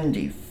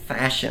trendy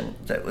fashion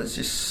that was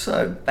just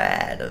so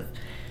bad, of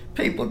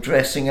people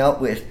dressing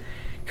up with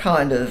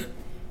kind of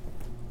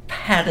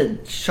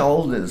padded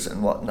shoulders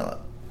and whatnot.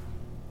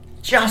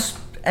 Just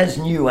as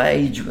New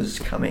Age was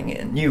coming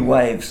in, New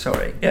Wave,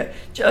 sorry. Yeah,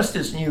 just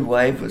as New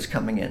Wave was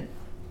coming in.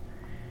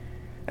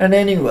 And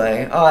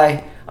anyway,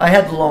 I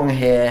had long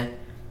hair,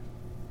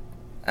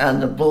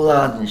 and the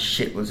blood and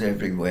shit was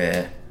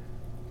everywhere.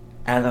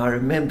 And I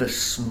remember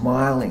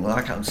smiling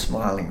like I'm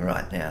smiling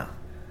right now.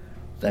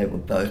 They were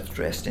both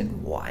dressed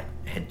in white,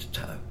 head to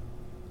toe.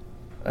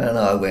 And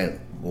I went,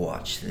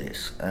 watch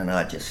this. And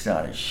I just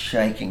started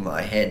shaking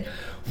my head.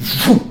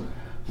 Vroom,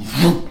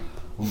 vroom,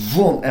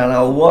 vroom. And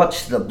I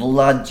watched the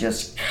blood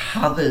just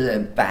cover their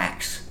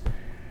backs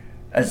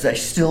as they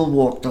still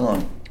walked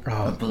on,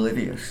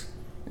 oblivious.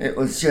 It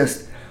was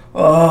just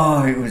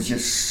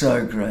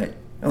so great.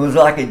 It was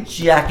like a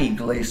Jackie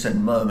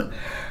Gleason moment.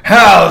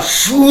 How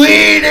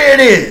sweet it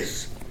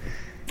is!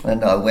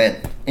 And I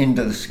went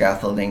into the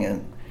scaffolding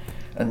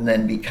and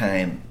then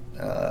became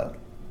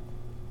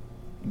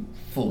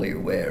fully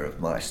aware of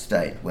my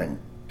state when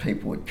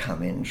people would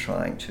come in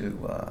trying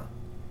to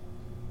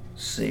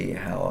see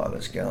how I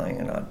was going,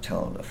 and I'd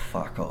tell them to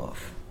fuck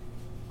off.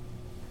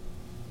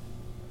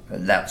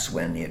 And that's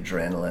when the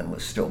adrenaline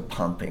was still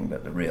pumping,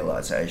 but the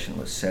realization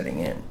was setting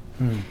in.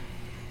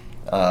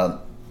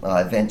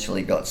 I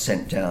eventually got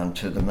sent down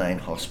to the main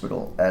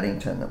hospital,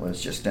 Addington, that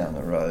was just down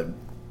the road.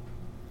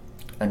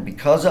 And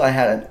because I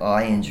had an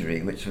eye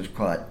injury, which was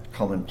quite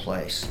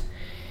commonplace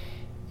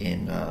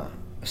in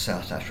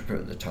South Africa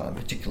at the time,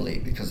 particularly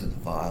because of the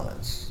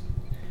violence,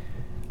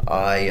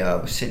 I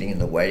was sitting in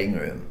the waiting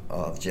room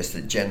of just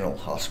the general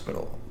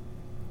hospital,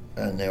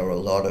 and there were a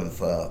lot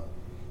of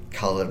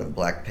coloured and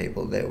black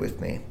people there with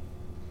me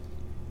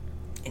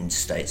in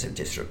states of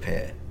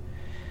disrepair.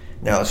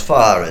 Now, as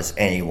far as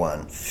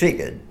anyone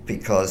figured,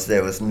 because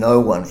there was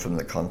no one from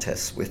the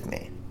contest with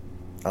me,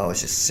 I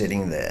was just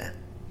sitting there.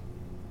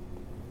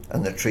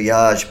 And the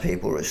triage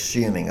people were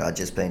assuming I'd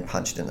just been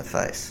punched in the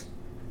face.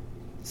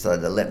 So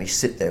they let me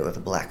sit there with a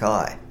black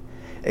eye,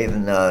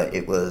 even though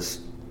it was,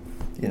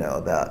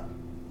 about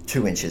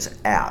 2 inches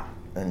out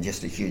and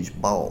just a huge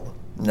bulb.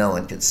 No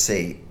one could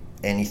see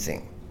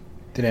anything.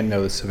 Didn't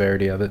know the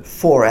severity of it.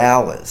 4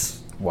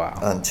 hours. Wow.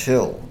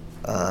 Until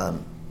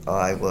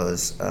I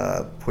was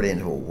put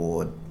into a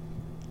ward.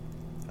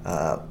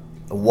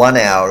 1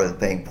 hour of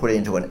being put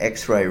into an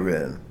x-ray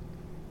room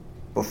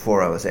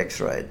before I was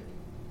x-rayed.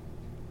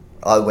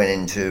 I went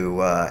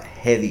into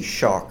heavy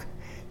shock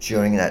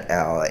during that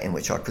hour in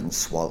which I couldn't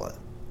swallow.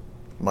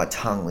 My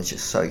tongue was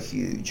just so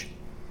huge.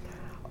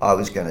 I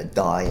was going to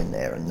die in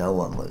there, and no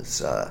one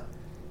was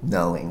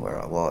knowing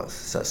where I was.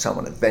 So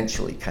someone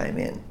eventually came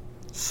in,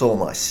 saw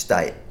my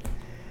state,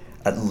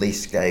 at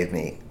least gave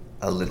me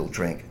a little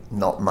drink.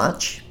 Not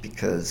much,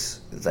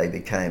 because they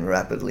became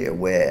rapidly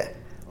aware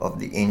of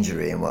the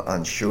injury and were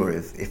unsure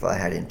if I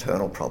had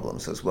internal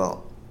problems as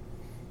well.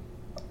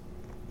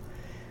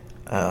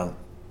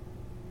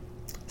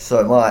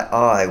 So my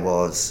eye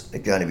was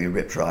going to be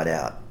ripped right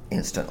out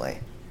instantly.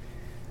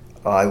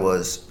 I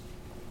was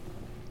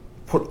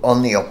put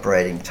on the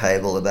operating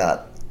table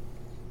about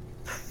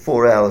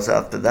 4 hours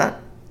after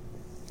that.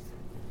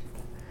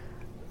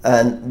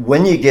 And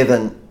when you're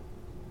given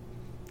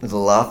the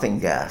laughing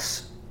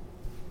gas,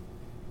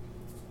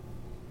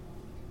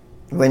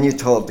 when you're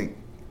told to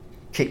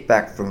kick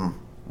back from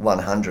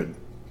 100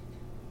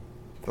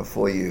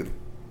 before you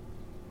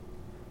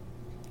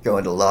go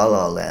into La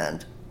La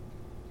Land,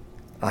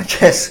 I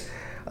guess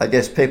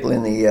people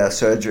in the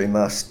surgery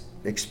must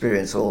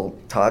experience all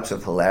types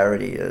of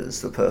hilarity as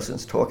the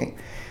person's talking.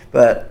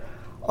 But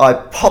I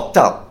popped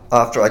up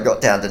after I got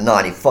down to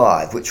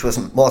 95, which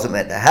wasn't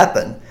meant to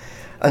happen,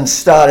 and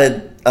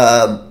started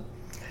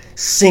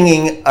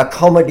singing a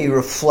comedy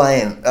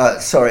refrain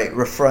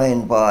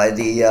by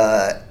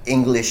the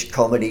English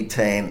comedy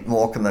team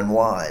Morecambe and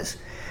Wise.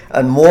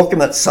 And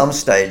Morecambe at some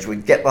stage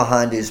would get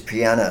behind his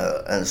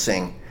piano and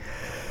sing,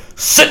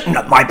 "Sitting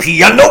at my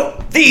piano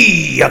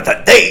the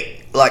other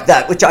day," like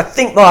that, which I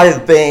think might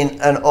have been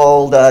an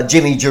old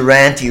Jimmy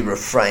Durante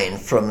refrain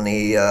from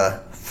the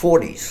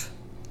 40s.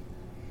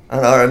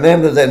 And I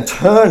remember them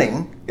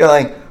turning,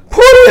 going,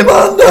 "Put him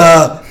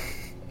under!"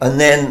 And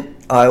then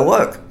I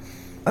awoke,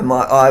 and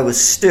my eye was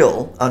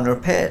still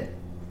unrepaired,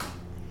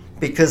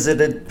 because it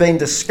had been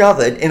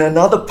discovered in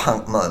another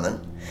punk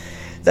moment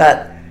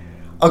that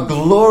a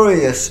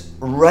glorious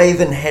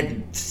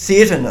raven-headed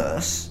theatre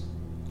nurse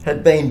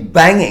had been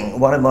banging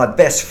one of my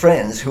best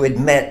friends who had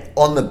met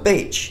on the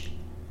beach,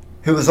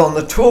 who was on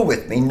the tour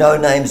with me, no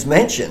names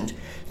mentioned,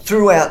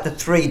 throughout the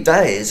 3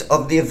 days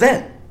of the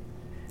event.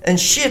 And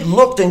she had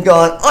looked and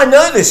gone, I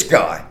know this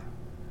guy.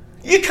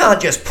 You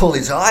can't just pull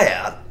his eye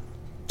out.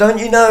 Don't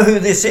you know who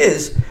this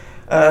is?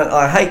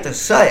 I hate to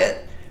say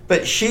it,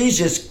 but she's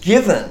just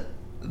given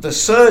the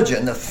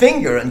surgeon the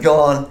finger and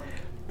gone,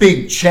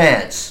 big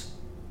chance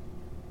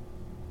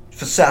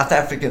for South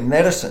African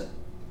medicine.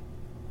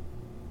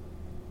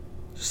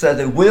 So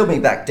they wheeled me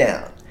back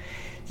down.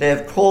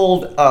 They've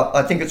called up,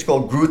 I think it's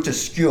called Groote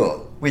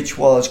Schuur, which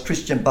was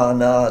Christian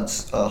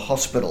Barnard's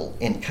hospital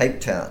in Cape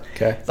Town,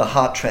 the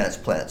heart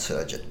transplant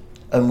surgeon,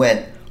 and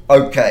went,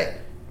 okay,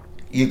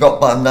 you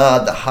got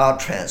Barnard, the heart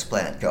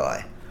transplant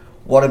guy.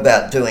 What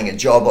about doing a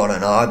job on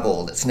an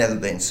eyeball that's never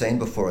been seen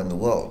before in the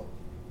world?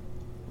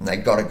 And they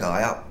got a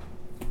guy up.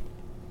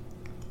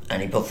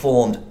 And he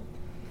performed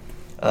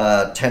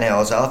 10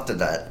 hours after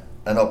that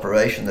an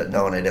operation that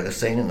no one had ever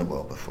seen in the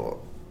world before.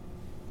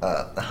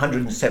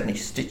 170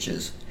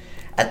 stitches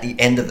at the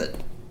end of it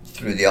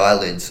through the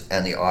eyelids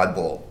and the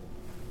eyeball.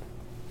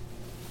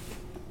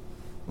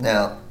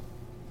 Now,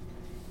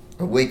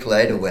 a week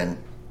later when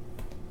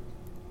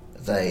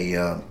they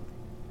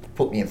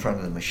put me in front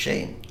of the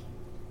machine,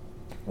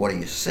 what do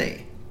you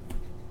see?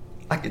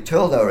 I could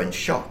tell they were in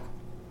shock.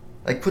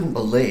 They couldn't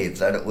believe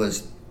that it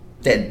was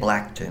dead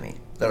black to me,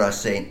 that I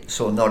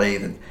saw not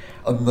even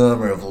a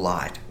murmur of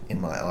light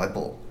in my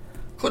eyeball.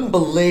 Couldn't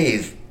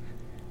believe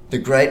the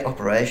great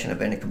operation had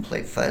been a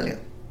complete failure.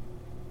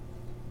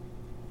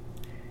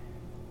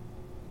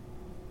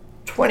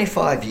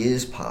 25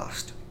 years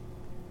passed.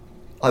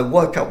 I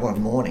woke up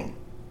one morning,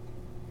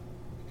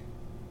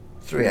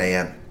 3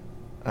 a.m.,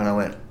 and I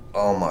went,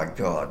 oh my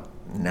God,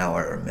 now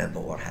I remember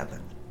what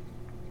happened.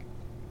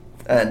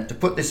 And to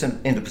put this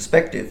into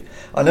perspective,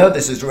 I know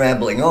this is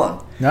rambling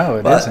on. No,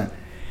 it isn't.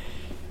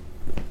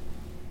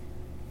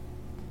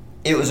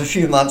 It was a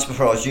few months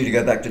before I was due to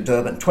go back to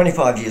Durban.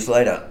 25 years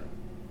later,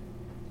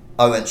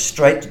 I went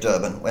straight to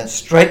Durban, went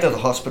straight to the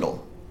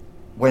hospital,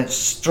 went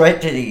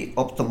straight to the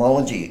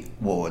ophthalmology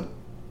ward,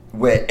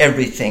 where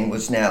everything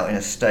was now in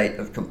a state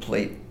of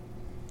complete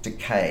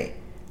decay,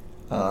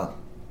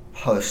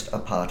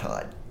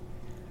 post-apartheid.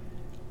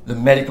 The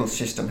medical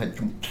system had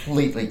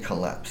completely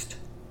collapsed.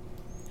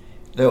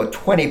 There were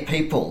 20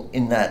 people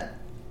in that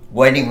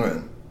waiting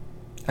room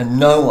and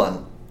no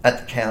one at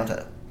the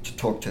counter to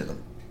talk to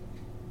them.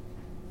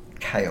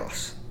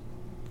 Chaos.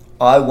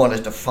 I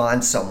wanted to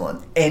find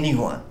someone,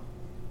 anyone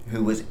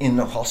who was in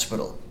the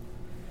hospital,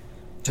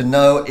 to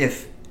know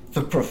if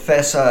the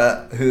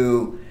professor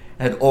who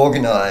had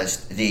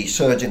organised the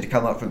surgeon to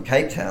come up from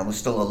Cape Town was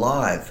still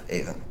alive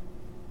even.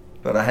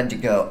 But I had to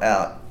go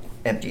out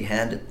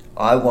empty-handed.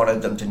 I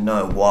wanted them to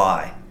know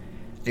why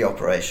the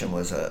operation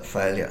was a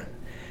failure.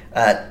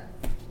 At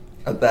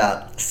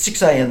about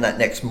 6 a.m. that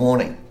next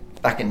morning,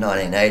 back in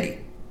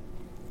 1980,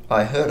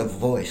 I heard a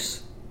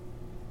voice.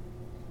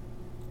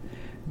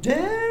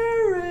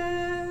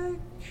 Derek!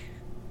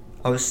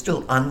 I was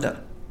still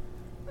under.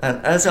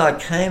 And as I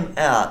came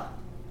out,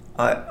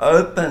 I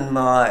opened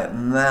my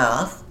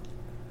mouth.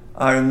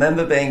 I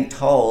remember being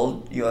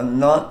told you're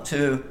not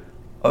to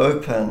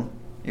open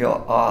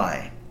your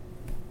eye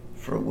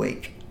for a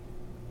week.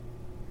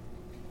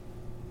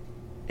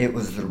 It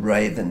was the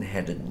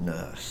raven-headed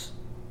nurse,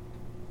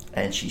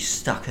 and she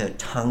stuck her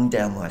tongue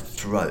down my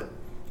throat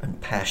and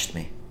pashed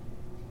me.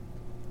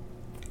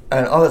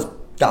 And I was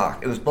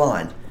dark, it was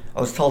blind.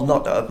 I was told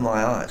not to open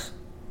my eyes.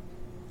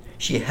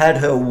 She had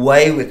her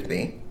way with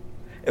me.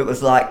 It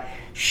was like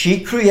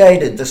she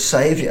created the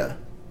saviour,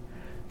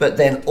 but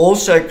then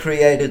also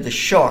created the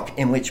shock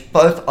in which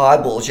both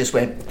eyeballs just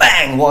went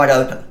bang, wide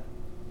open.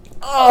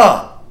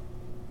 Ah!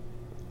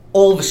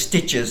 All the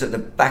stitches at the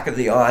back of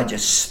the eye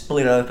just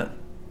split open.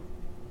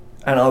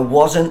 And I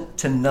wasn't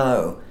to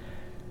know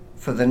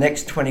for the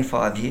next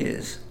 25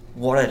 years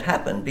what had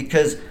happened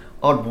because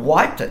I'd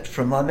wiped it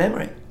from my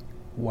memory.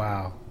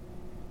 Wow.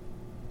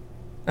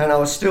 And I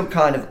was still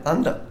kind of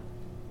under.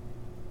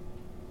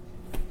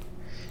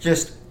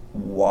 Just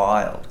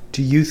wild.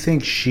 Do you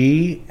think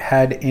she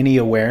had any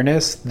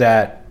awareness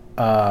that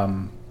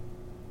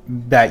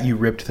that you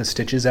ripped the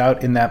stitches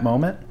out in that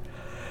moment?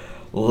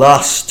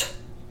 Lust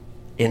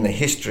in the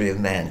history of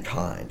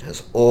mankind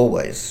has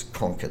always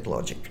conquered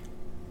logic.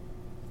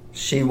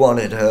 She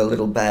wanted her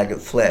little bag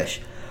of flesh,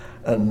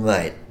 and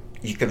mate,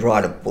 you could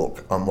write a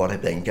book on what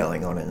had been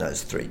going on in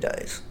those 3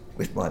 days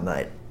with my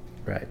mate.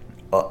 Right.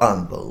 Oh,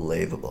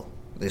 unbelievable,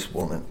 this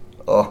woman.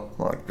 Oh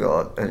my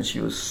God, and she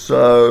was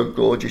so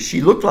gorgeous. She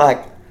looked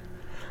like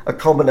a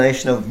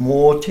combination of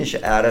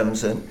Morticia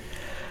Adams and,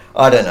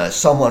 I don't know,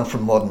 someone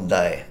from modern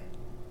day,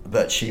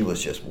 but she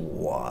was just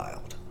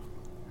wild.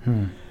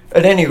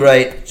 At any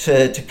rate,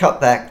 to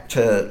cut back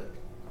to,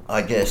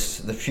 I guess,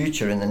 the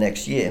future in the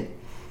next year,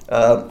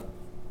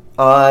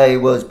 I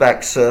was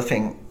back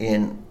surfing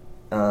in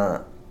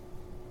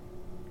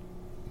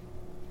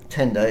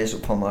 10 days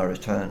upon my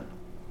return.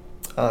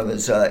 I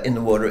was in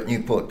the water at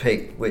Newport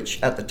Peak,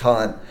 which at the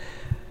time,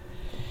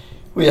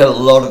 we had a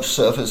lot of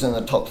surfers in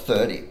the top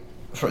 30.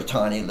 for a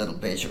tiny little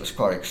beach. It was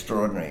quite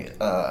extraordinary.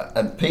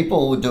 And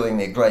people were doing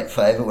me a great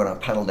favour when I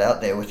paddled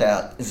out there with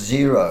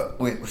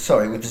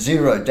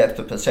zero depth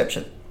of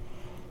perception.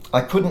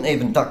 I couldn't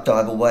even duck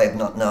dive a wave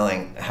not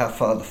knowing how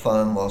far the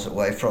foam was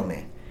away from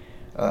me.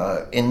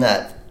 In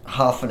that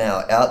half an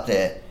hour out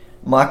there,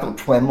 Michael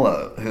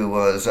Twemlow, who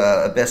was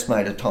a best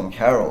mate of Tom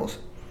Carroll's,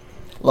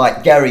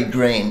 like Gary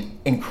Green,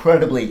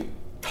 incredibly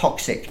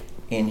toxic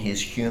in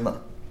his humour.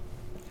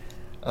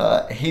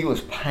 He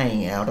was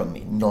paying out on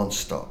me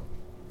non-stop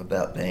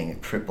about being a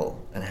cripple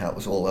and how it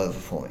was all over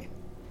for me.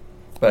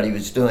 But he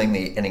was doing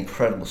me an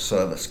incredible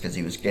service because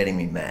he was getting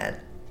me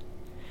mad.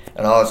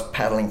 And I was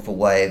paddling for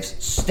waves,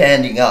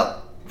 standing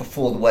up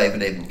before the wave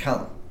had even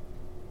come.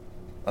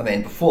 I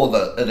mean, before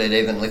it had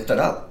even lifted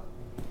up.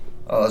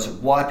 I was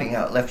wiping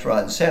out left,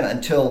 right and centre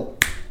until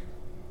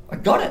I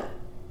got it.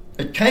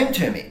 It came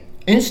to me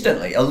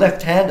instantly, a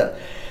left-hander.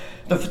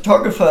 The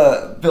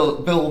photographer,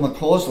 Bill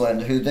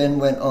McCausland, who then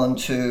went on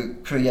to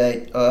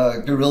create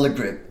Gorilla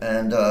Grip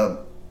and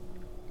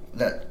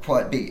that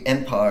quite big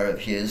empire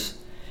of his,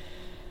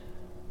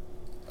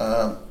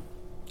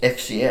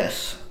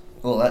 FCS,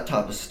 all that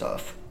type of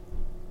stuff.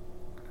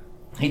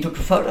 He took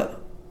a photo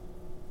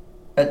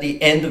at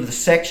the end of the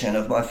section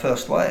of my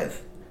first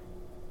wave.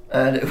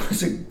 And it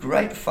was a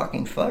great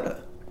fucking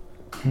photo.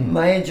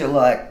 Major,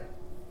 like,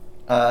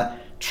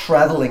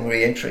 travelling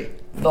re-entry.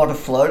 Not a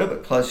floater,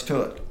 but close to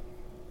it.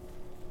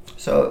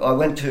 So I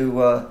went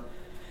to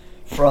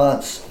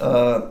France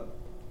the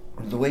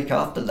week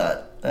after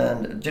that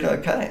and did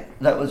okay.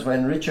 That was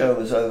when Richo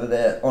was over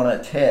there on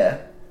a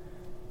tear.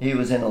 He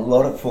was in a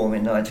lot of form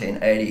in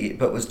 1980,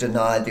 but was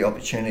denied the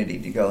opportunity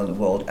to go in the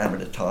World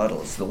Amateur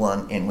Titles, the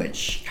one in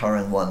which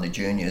Curran won the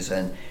juniors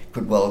and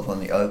could well have won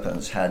the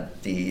Opens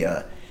had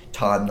the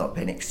time not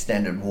been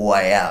extended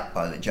way out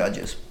by the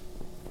judges.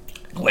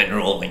 Glenn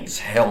Rawlings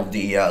held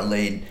the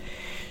lead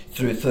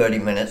through 30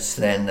 minutes,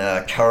 then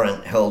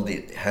Curran held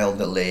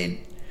the lead,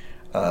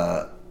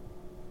 and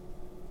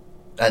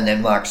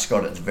then Mark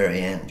Scott at the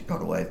very end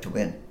got a wave to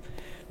win.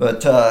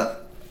 But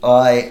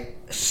I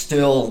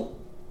still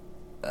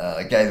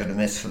gave it a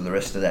miss for the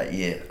rest of that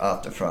year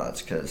after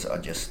France because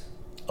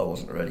I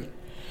wasn't ready.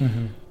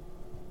 Mm-hmm.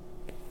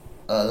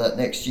 That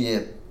next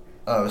year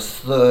I was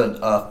third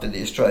after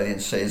the Australian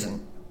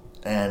season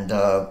and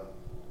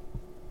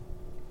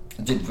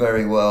did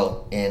very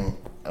well in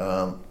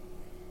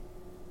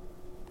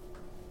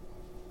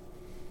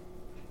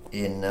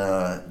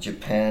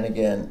Japan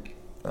again.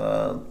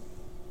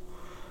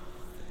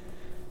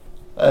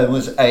 I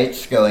was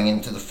eighth going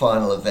into the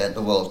final event,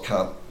 the World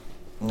Cup.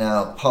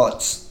 Now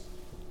Potts,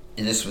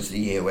 this was the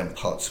year when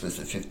Potts was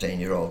the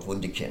 15-year-old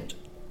wunderkind,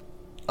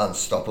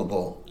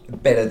 unstoppable,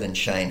 better than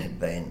Shane had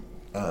been.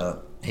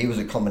 He was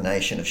a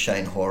combination of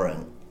Shane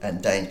Horan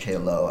and Dane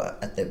Kealoha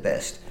at their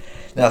best.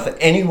 Now, for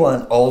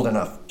anyone old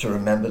enough to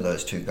remember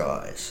those two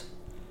guys,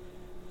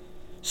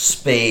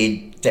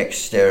 speed,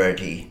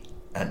 dexterity,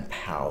 and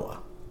power.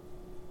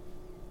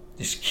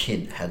 This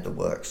kid had the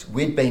works.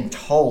 We'd been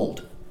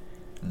told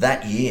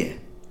that year,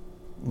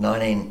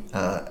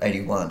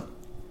 1981,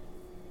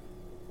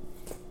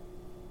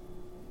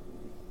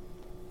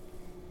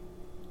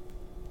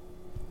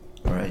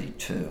 or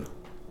 82,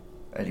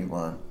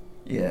 81,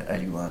 yeah,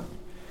 81.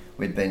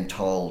 We'd been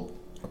told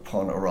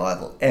upon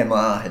arrival,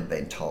 MR had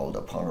been told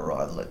upon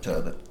arrival at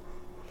Durban.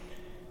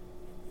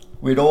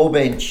 We'd all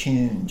been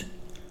tuned,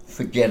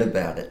 forget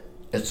about it,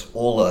 it's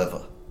all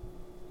over.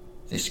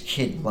 This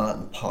kid,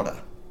 Martin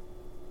Potter,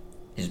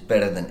 is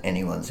better than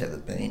anyone's ever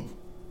been.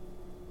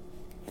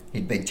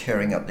 He'd been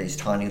tearing up these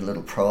tiny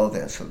little pro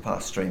events for the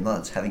past 3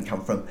 months, having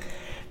come from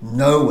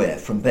nowhere,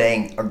 from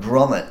being a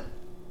grommet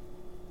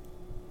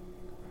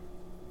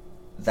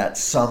that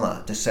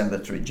summer, December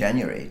through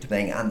January, to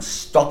being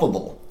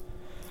unstoppable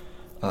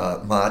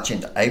March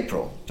into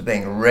April, to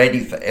being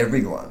ready for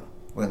everyone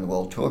when the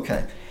World Tour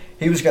came.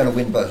 He was going to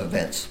win both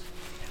events.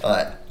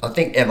 I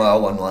think MR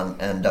won one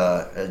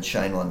and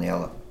Shane won the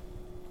other.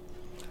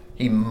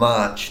 He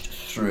marched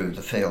through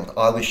the field.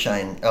 I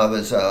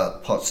was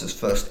Potts'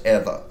 first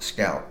ever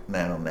scout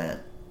man-on-man.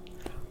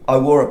 I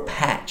wore a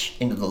patch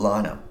into the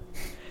lineup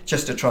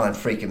just to try and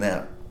freak him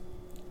out.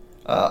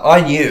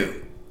 I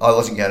knew I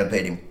wasn't going to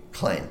beat him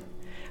clean.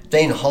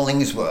 Dean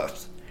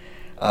Hollingsworth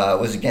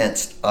was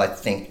against, I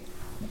think,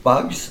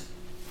 Bugs,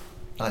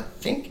 I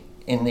think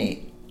in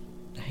the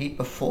heat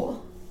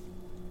before.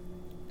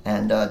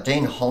 And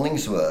Dean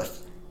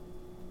Hollingsworth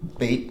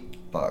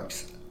beat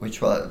Bugs, which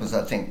was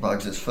I think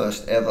Bugs'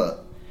 first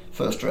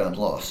round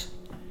loss.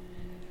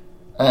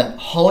 And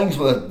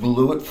Hollingsworth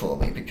blew it for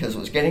me because it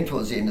was getting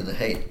towards the end of the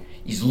heat.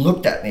 He's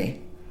looked at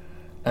me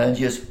and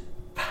just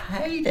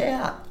paid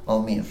out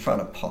on me in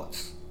front of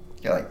Potts.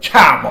 Going,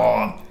 come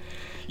on,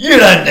 you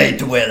don't need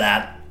to wear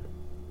that.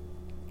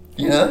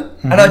 You know?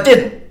 Mm-hmm. And I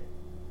didn't.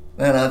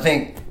 And I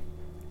think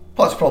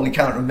Potts probably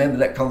can't remember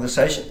that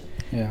conversation.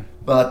 Yeah.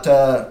 But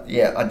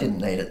yeah, I didn't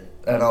need it.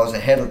 And I was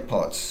ahead of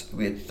Potts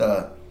with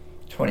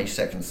 20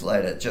 seconds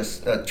later,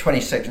 just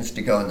 20 seconds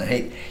to go in the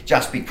heat,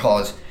 just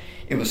because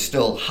it was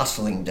still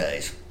hustling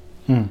days.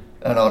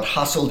 and I'd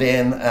hustled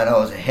him, and I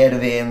was ahead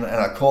of him, and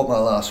I caught my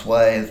last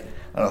wave,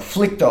 and I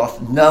flicked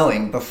off,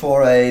 knowing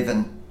before I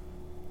even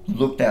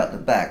looked out the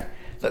back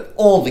that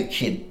all the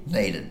kid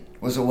needed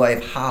was a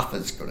wave half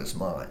as good as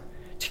mine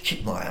to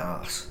kick my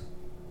ass.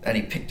 And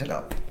he picked it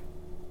up,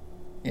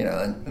 you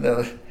know,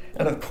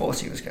 and of course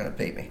he was going to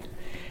beat me.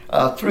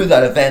 Through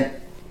that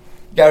event,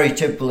 Gary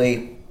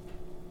Timperley,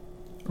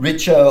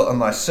 Richo and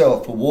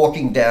myself were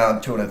walking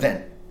down to an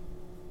event.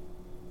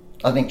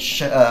 I think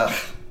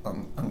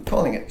I'm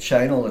calling it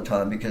Shane all the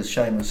time because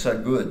Shane was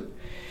so good.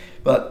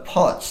 But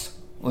Potts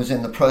was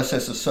in the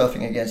process of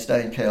surfing against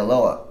Dane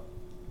Kealoha.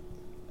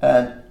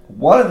 And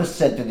one of us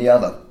said to the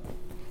other,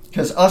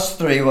 because us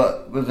three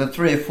were the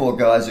 3 or 4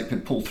 guys that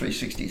could pull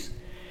 360s.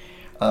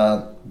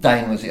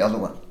 Dane was the other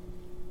one.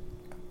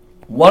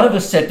 One of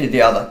us said to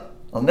the other,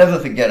 I'll never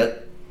forget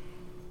it,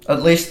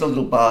 at least the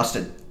little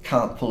bastard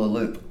can't pull a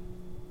loop.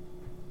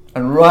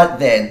 And right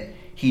then,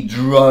 he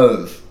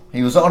drove.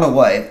 He was on a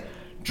wave,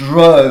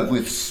 drove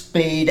with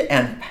speed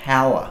and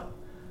power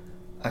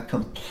a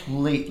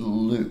complete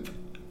loop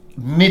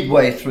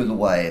midway through the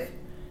wave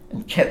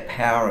and kept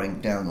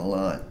powering down the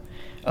line.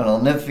 And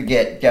I'll never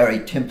forget Gary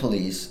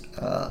Timperley's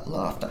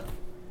laughter.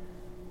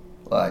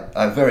 Like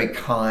a very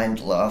kind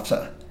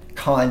laughter,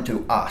 kind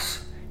to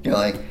us,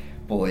 going,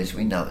 boys,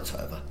 we know it's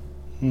over.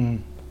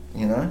 You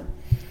know?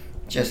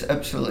 Just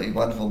absolutely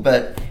wonderful.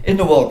 But in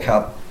the World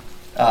Cup,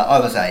 I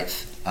was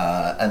 8th,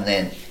 and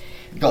then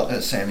got to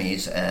the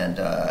semis and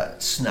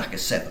snuck a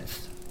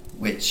 7th,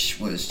 which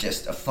was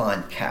just a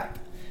fine cap.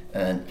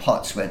 And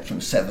Potts went from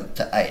 7th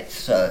to 8th,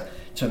 so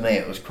to me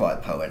it was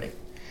quite poetic.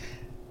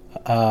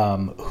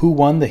 Who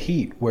won the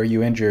heat where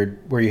you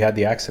had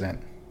the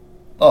accident?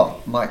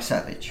 Oh, Mike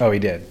Savage. Oh, he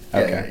did?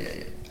 Okay.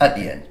 Yeah. At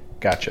the end.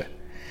 Gotcha.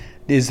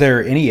 Is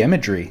there any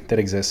imagery that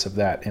exists of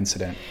that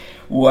incident?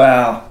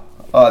 Wow.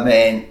 I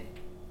mean,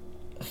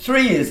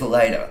 3 years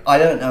later, I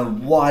don't know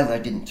why they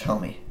didn't tell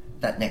me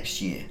that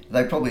next year.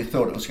 They probably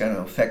thought it was going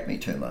to affect me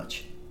too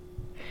much.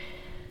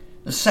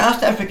 The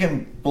South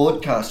African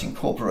Broadcasting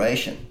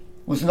Corporation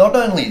was not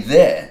only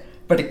there,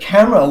 but a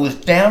camera was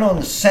down on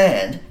the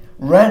sand,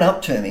 ran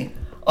up to me.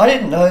 I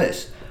didn't know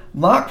this.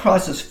 Mark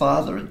Price's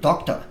father, a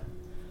doctor,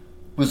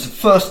 was the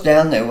first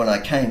down there when I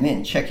came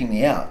in, checking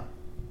me out.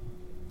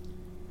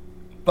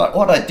 But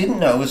what I didn't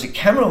know was the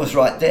camera was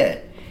right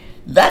there.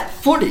 That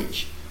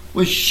footage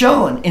was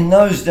shown in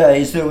those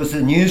days. There was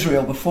a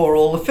newsreel before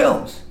all the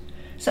films.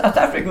 South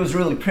Africa was a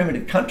really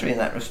primitive country in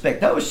that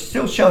respect. They were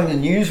still showing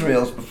the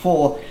newsreels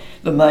before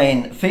the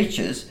main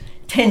features,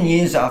 10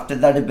 years after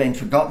that had been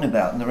forgotten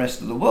about in the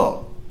rest of the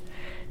world.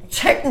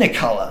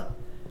 Technicolor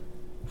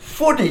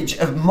footage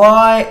of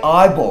my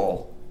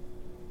eyeball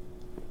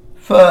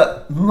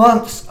for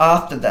months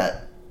after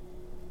that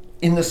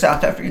in the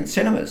South African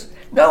cinemas.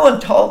 No one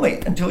told me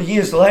until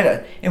years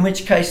later, in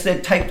which case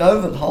they'd taped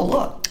over the whole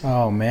lot.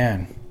 Oh,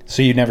 man.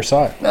 So you never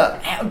saw it? No,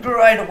 how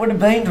great it would have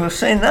been to have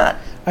seen that.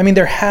 I mean,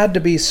 there had to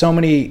be so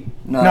many,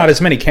 not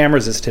as many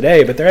cameras as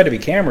today, but there had to be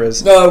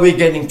cameras. No, we're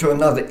getting to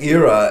another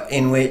era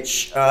in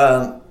which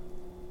there's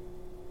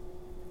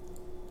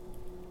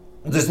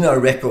no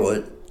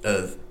record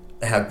of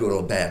how good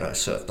or bad I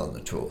surfed on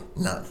the tour.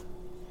 None.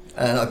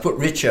 And I put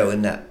Richo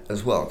in that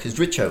as well, because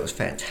Richo was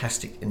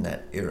fantastic in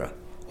that era.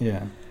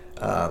 Yeah.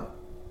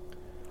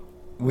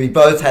 We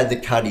both had the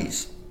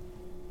cuddies.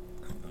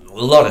 A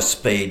lot of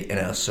speed in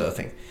our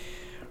surfing.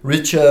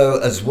 Richo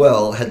as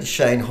well had the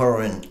Shane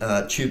Horan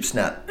tube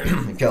snap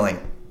going,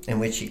 in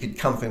which he could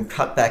come from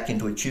cut back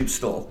into a tube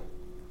stall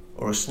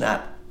or a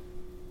snap.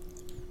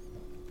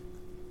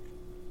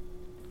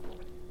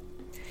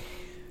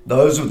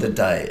 Those were the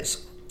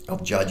days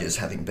of judges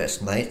having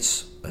best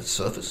mates as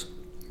surfers.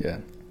 Yeah.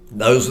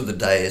 Those were the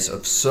days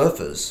of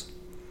surfers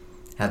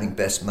having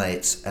best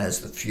mates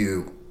as the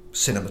few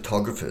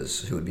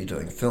cinematographers who would be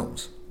doing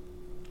films.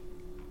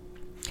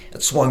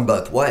 It swung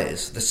both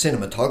ways. The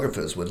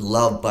cinematographers would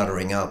love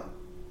buttering up,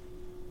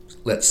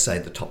 let's say,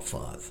 the top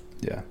 5.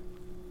 Yeah.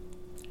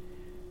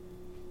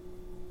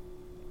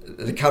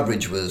 The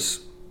coverage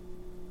was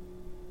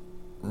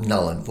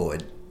null and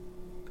void.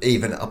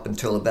 Even up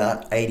until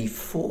about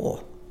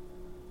 84,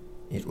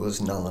 it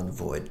was null and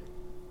void.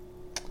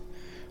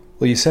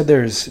 Well, you said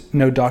there's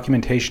no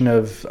documentation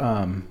of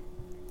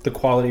the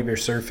quality of your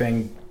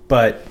surfing,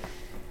 but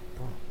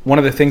one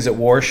of the things that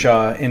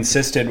Warshaw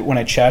insisted when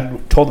I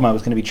told him I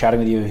was going to be chatting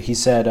with you, he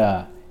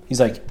said, he's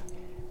like,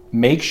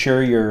 make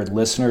sure your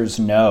listeners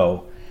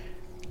know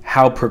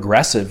how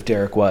progressive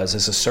Derek was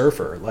as a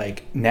surfer.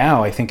 Like,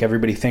 now I think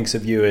everybody thinks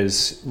of you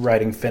as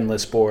riding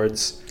finless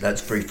boards.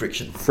 That's free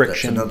friction.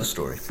 Friction. That's another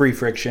story. Free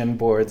friction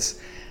boards.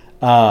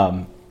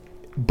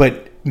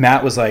 But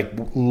Matt was like,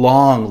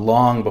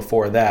 long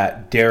before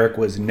that, Derek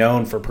was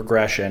known for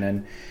progression,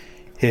 and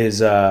his,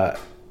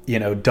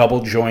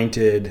 double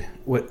jointed,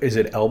 what is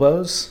it,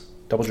 elbows?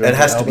 Double jointed It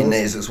has elbows? to be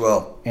knees as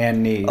well.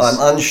 And knees.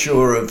 I'm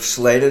unsure of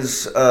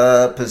Slater's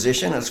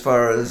position as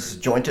far as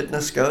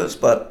jointedness goes,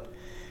 but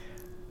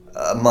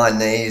my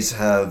knees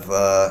have,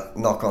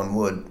 knock on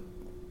wood,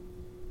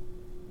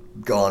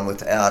 gone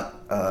without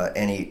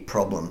any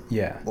problem.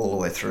 Yeah. All the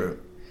way through.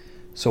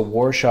 So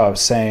Warshaw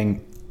was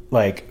saying,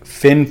 like,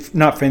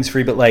 not fins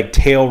free, but like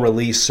tail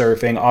release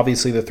surfing,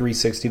 obviously the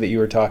 360 that you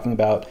were talking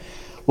about,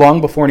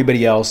 long before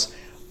anybody else.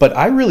 But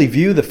I really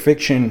view the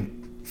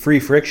free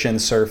friction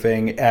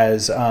surfing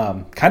as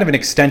kind of an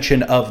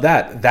extension of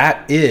that.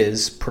 That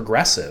is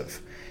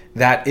progressive.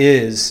 That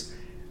is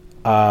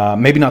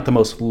maybe not the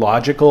most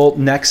logical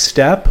next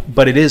step,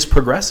 but it is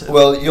progressive.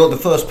 Well, you're the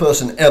first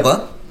person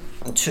ever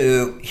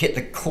to hit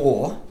the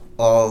core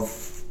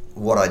of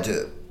what I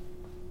do.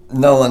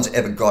 No one's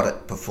ever got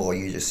it before.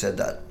 You just said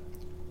that.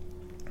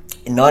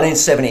 In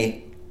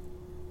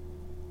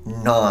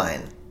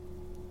 1979,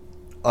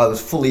 I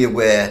was fully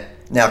aware,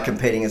 now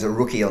competing as a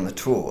rookie on the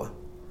tour,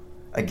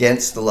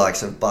 against the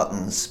likes of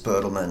Buttons,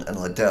 Bertelsmann and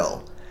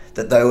Liddell,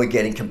 that they were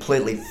getting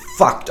completely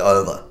fucked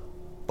over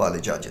by the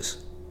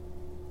judges.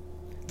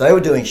 They were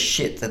doing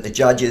shit that the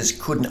judges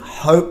couldn't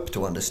hope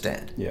to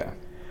understand. Yeah.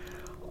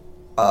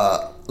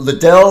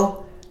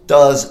 Liddell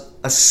does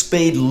a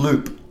speed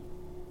loop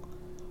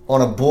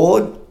on a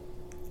board,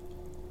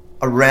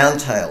 a round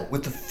tail,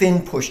 with the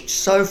fin pushed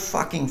so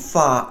fucking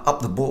far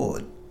up the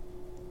board.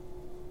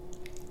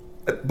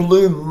 It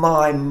blew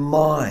my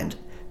mind.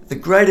 The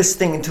greatest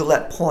thing until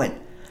that point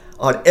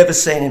I'd ever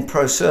seen in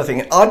pro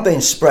surfing. I'd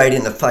been sprayed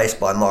in the face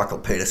by Michael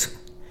Peterson,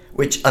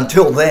 which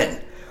until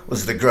then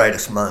was the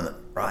greatest moment,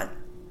 right?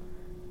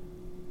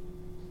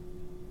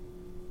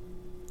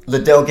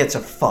 Liddell gets a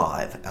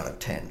 5 out of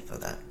 10 for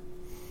that.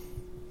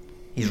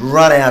 He's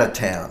run out of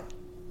town.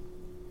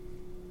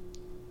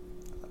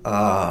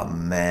 Oh,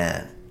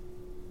 man.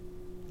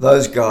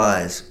 Those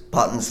guys,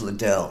 Buttons,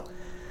 Liddell,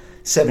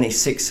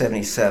 76,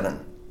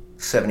 77,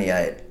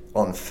 78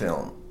 on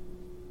film.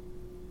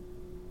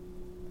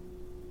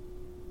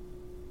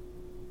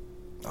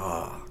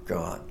 Oh,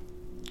 God.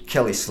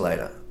 Kelly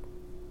Slater,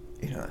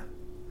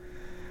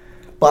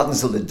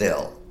 Buttons and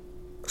Liddell,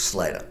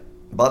 Slater.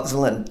 Buttons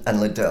and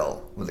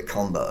Liddell were the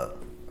combo.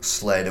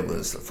 Slater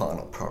was the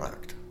final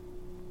product.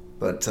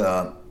 But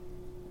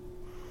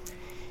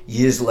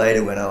years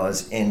later, when I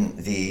was in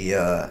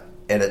the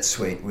edit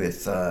suite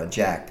with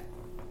Jack,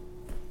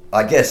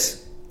 I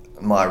guess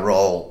my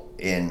role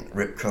in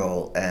Rip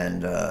Curl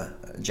and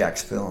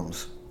Jack's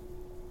films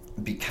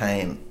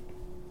became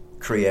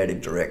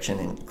creative direction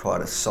in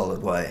quite a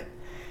solid way.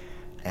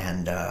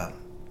 And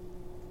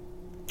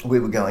we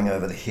were going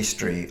over the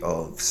history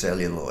of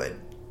celluloid,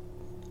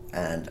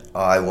 and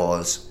I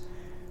was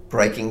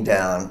breaking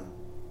down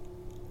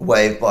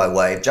wave by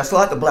wave, just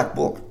like the Black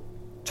Book,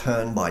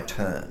 turn by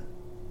turn,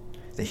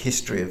 the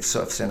history of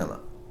surf cinema,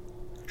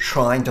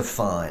 trying to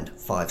find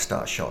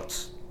 5-star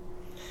shots.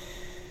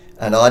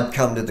 And I'd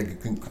come to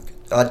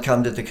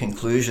the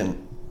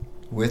conclusion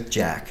with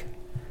Jack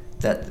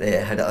that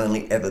there had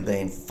only ever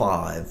been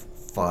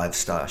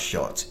 5-star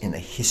shots in the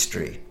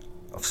history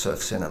of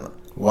surf cinema,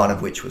 one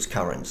of which was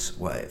Curran's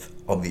Wave,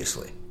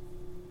 obviously.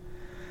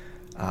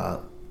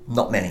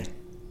 Not many.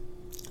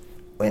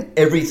 When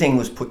everything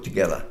was put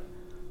together,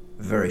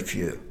 very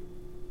few.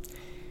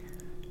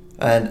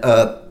 And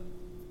I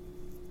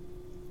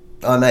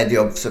made the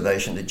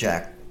observation to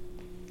Jack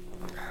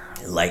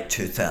late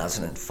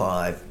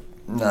 2005,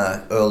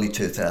 no, early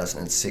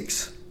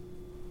 2006,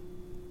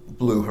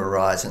 Blue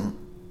Horizon.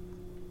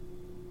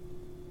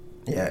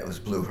 Yeah, it was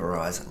Blue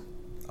Horizon.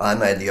 I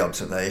made the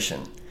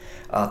observation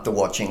after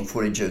watching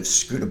footage of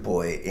Scooter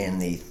Boy in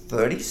the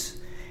 30s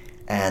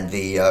and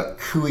the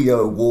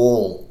Cuyo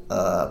Wall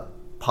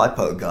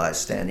Pipo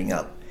guys standing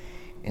up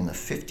in the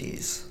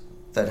 50s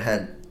that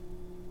had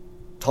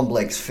Tom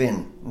Blake's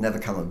fin never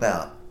come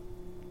about.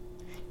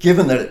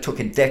 Given that it took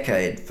a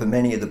decade for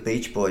many of the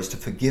Beach Boys to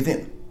forgive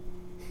him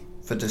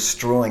for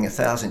destroying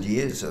 1,000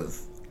 years of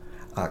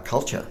our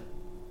culture,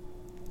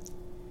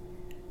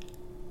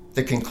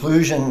 the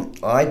conclusion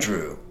I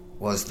drew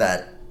was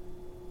that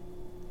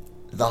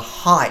the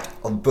height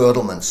of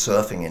Bertelsmann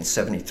surfing in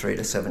 73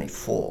 to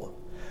 74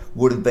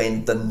 would have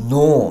been the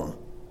norm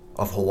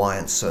of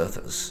Hawaiian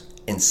surfers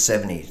in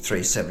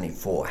 73,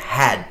 74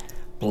 had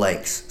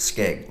Blake's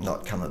skeg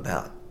not come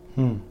about.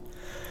 And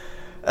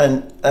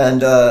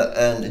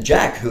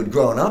Jack, who had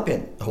grown up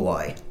in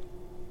Hawaii,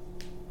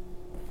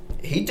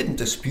 he didn't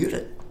dispute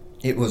it.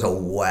 It was a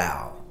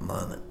wow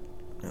moment.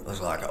 It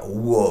was like a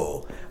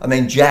whoa. I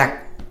mean,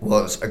 Jack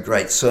was a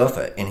great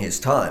surfer in his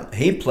time.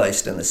 He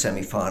placed in the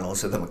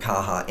semi-finals of the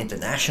Makaha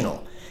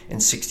International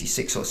in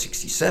 66 or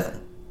 67.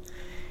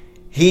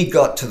 He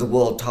got to the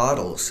world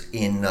titles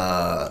in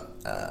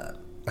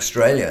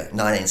Australia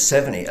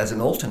 1970 as an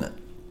alternate.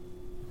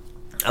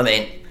 I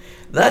mean,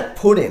 that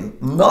put him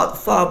not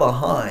far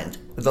behind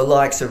the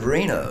likes of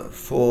Reno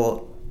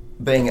for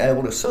being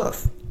able to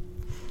surf.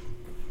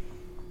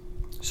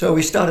 So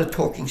we started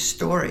talking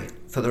story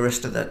for the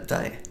rest of that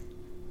day.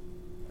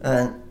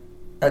 And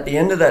at the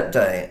end of that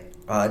day,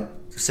 I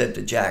said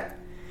to Jack,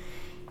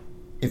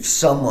 if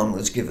someone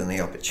was given the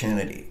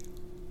opportunity,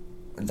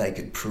 they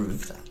could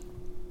prove that.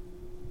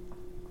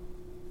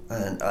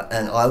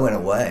 And I went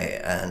away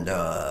and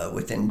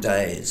within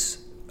days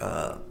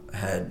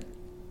had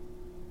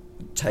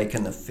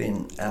taken the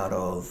fin out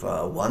of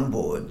one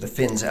board, the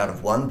fins out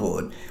of one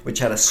board, which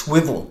had a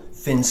swivel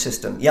fin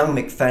system. Young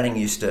Mick Fanning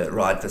used to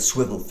ride for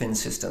swivel fin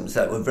systems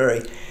that were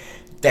very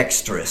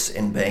dexterous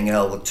in being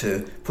able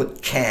to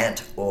put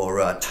cant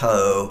or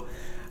toe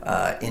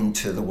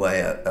into the way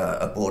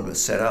a board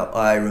was set up.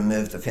 I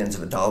removed the fins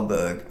of a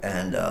Dahlberg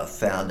and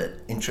found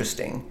it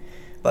interesting.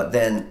 But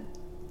then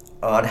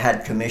I'd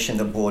had commissioned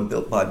a board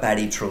built by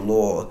Batty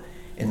Trelaw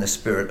in the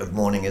spirit of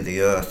Morning of the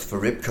Earth for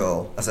Rip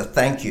Curl as a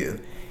thank you,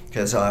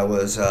 because I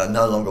was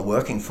no longer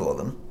working for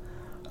them,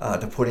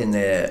 to put in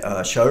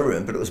their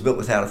showroom, but it was built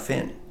without a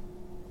fin.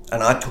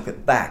 And I took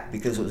it back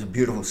because it was a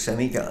beautiful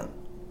semi-gun.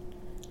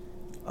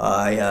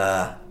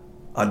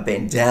 I'd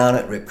been down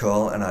at Rip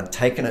Curl and I'd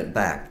taken it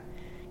back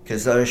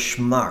because those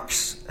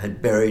schmucks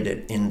had buried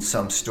it in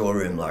some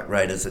storeroom like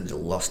Raiders of the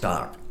Lost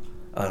Ark.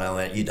 And I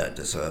went, you don't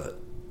deserve it.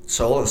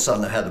 So all of a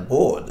sudden I had a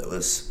board that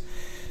was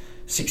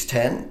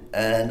 610,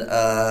 and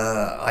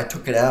I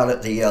took it out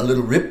at the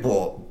little rip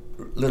bowl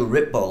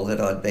that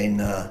I'd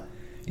been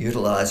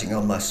utilising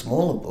on my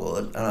smaller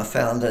board, and I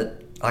found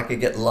that I could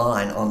get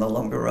line on the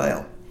longer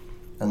rail,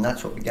 and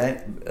that's what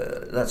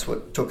that's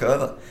what took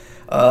over.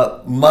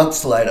 6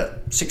 months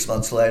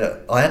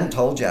later, I hadn't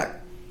told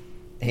Jack.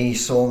 He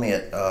saw me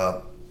at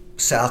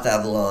South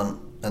Avalon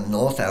and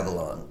North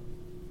Avalon.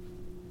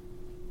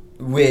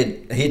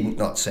 He'd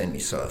not seen me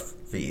surf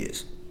for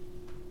years.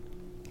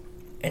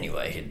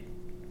 Anyway,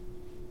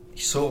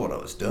 he saw what I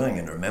was doing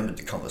and remembered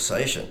the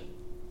conversation.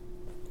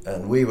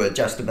 And we were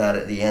just about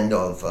at the end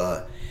of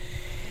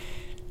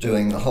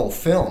doing the whole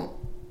film.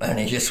 And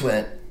he just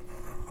went,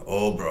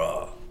 oh,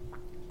 brah,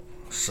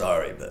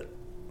 sorry, but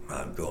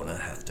I'm gonna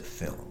have to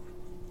film.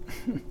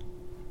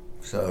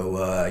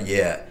 So,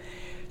 yeah,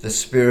 the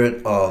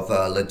spirit of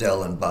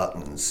Liddell and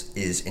Buttons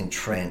is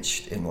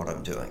entrenched in what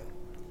I'm doing.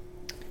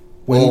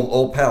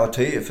 All power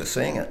to you for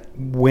seeing it.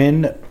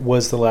 When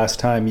was the last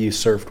time you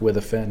surfed with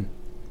a fin?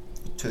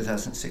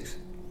 2006.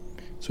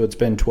 So it's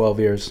been 12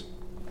 years.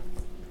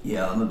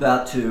 Yeah, I'm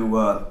about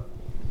to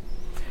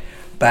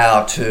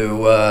bow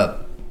to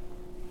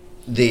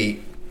the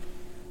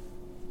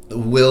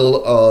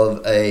will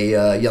of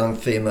a young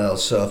female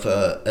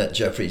surfer at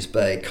Jeffreys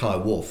Bay, Kai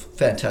Wolf,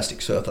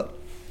 fantastic surfer.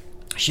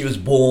 She was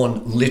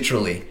born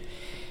literally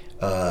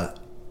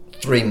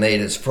 3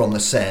 meters from the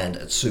sand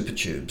at Super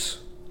Tubes.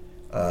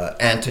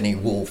 Anthony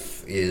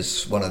Wolf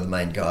is one of the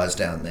main guys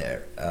down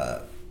there.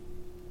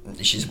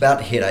 She's about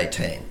to hit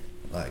 18.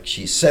 Like,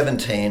 she's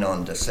 17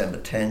 on December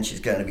 10. She's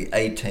going to be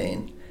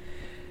 18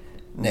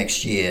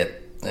 next year.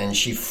 And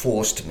she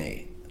forced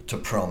me to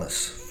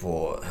promise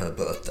for her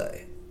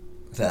birthday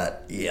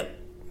that, yep,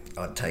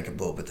 I'd take a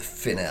board with the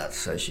fin out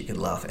so she could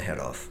laugh her head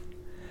off.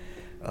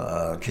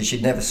 Because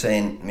she'd never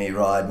seen me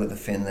ride with a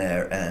fin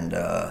there. And,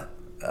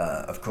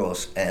 of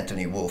course,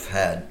 Anthony Wolf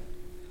had.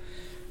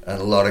 And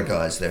a lot of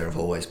guys there have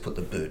always put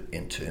the boot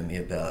into me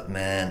about,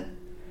 man,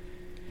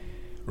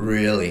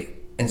 really,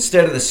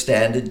 instead of the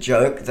standard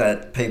joke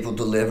that people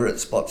deliver at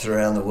spots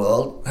around the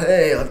world,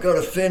 hey, I've got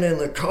a fin in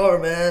the car,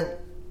 man.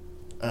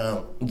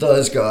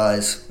 Those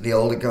guys, the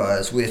older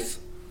guys with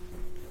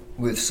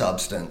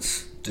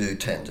substance, do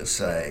tend to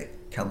say,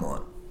 come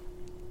on,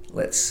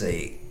 let's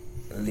see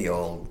the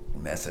old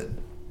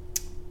method.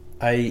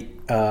 I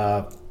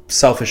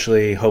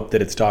selfishly hope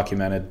that it's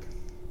documented.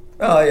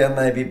 Oh, yeah,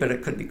 maybe, but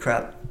it could be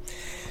crap.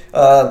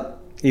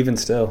 Even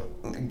still.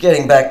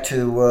 Getting back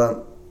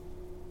to,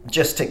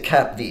 just to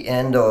cap the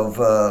end of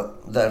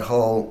that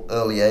whole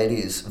early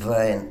 80s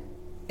vein,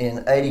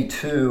 in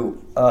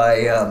 82,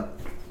 I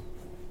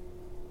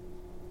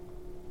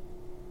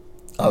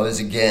was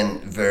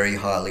again very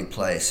highly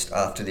placed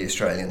after the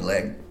Australian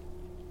leg.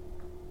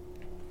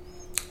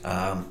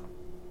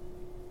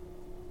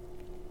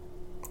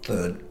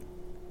 Third.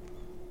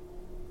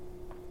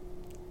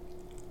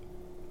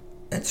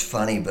 It's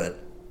funny, but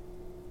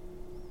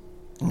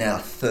now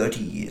 30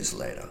 years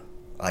later,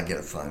 I get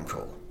a phone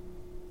call.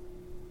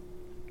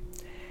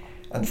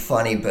 And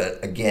funny,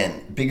 but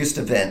again, biggest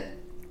event,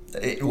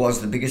 it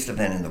was the biggest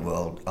event in the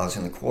world. I was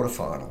in the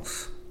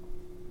quarterfinals.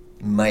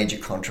 Major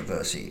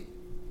controversy.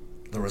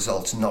 The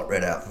results not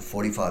read out for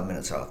 45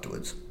 minutes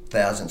afterwards.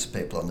 Thousands of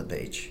people on the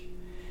beach.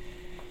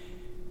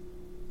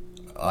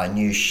 I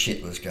knew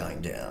shit was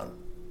going down.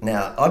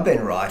 Now, I'd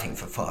been writing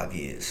for 5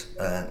 years,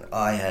 and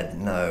I had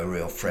no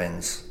real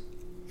friends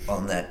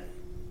on that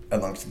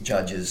amongst the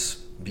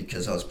judges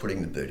because I was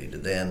putting the boot into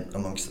them,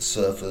 amongst the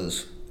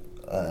surfers.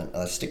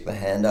 I stick my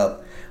hand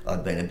up.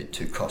 I'd been a bit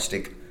too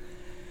caustic.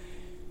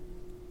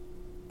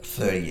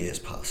 30 years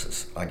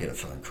passes. I get a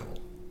phone call.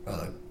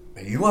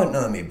 You won't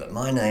know me, but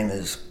my name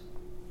is,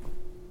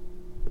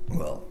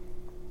 well,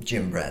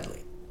 Jim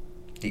Bradley,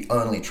 the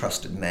only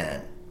trusted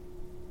man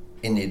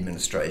in the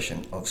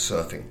administration of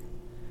surfing.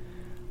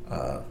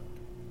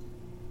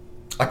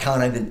 I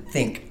can't even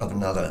think of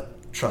another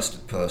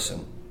trusted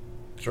person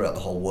throughout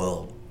the whole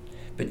world.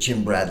 But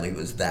Jim Bradley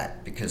was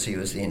that because he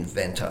was the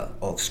inventor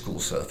of school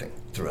surfing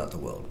throughout the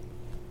world.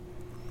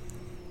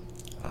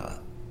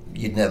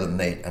 You'd never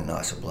meet a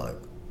nicer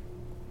bloke.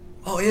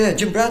 Oh yeah,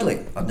 Jim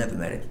Bradley. I've never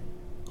met him.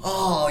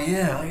 Oh,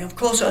 yeah, of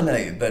course I know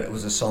you, but it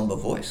was a somber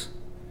voice.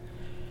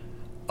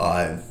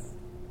 I've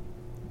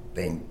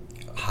been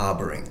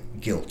harbouring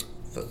guilt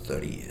for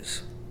 30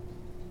 years.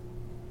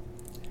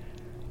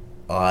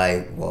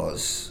 I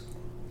was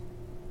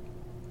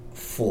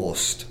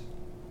forced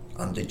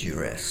under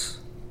duress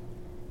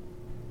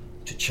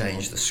to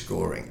change the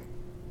scoring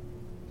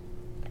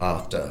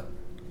after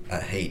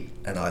a heat,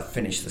 and I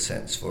finished the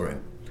sentence for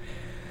him.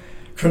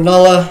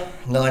 Cronulla,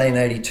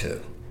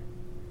 1982.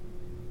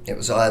 It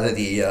was either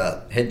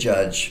the head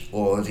judge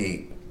or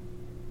the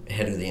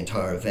head of the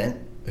entire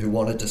event who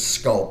wanted to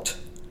sculpt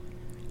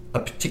a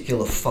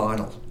particular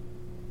final,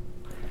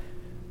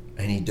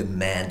 and he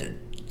demanded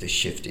the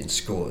shift in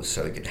scores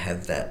so he could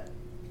have that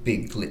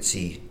big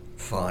glitzy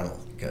final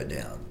go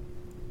down.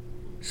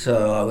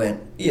 So I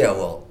went, yeah,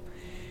 well,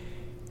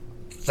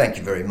 thank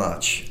you very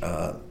much.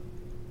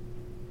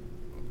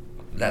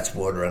 That's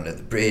water under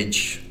the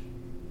bridge.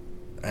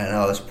 And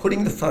I was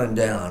putting the phone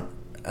down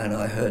and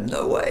I heard,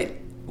 no, wait,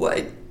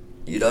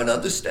 you don't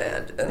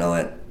understand. And I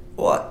went,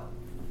 what?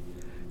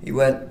 He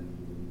went,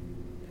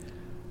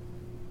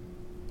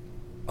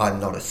 I'm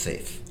not a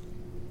thief.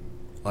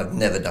 I've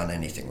never done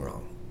anything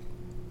wrong,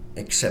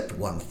 except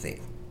one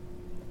thing.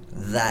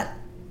 That,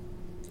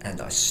 and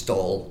I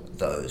stole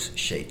those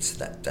sheets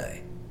that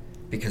day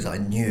because I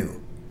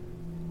knew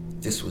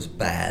this was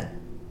bad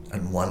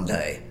and one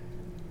day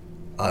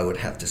I would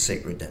have to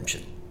seek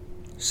redemption.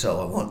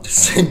 So I want to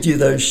send you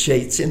those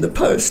sheets in the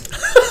post.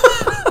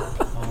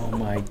 Oh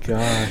my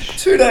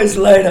gosh. 2 days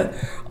later,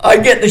 I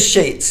get the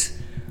sheets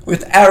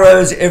with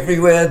arrows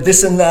everywhere,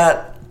 this and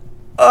that.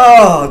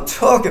 Oh,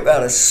 talk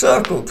about a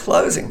circle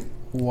closing.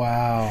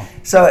 Wow.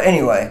 So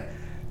anyway,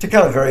 to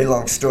cut a very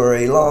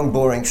long,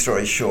 boring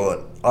story short,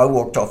 I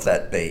walked off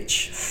that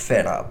beach,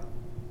 fed up,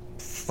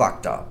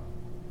 fucked up.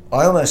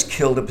 I almost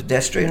killed a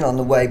pedestrian on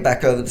the way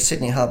back over the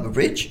Sydney Harbour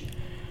Bridge.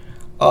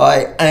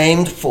 I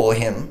aimed for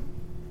him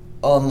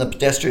on the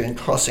pedestrian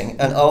crossing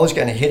and I was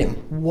going to hit him.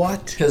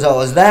 What? Because I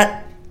was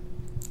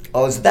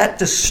that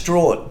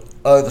distraught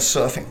over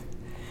surfing.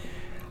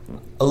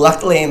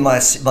 Luckily,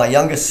 my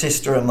younger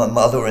sister and my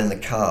mother were in the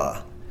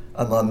car,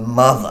 and my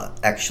mother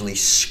actually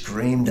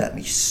screamed at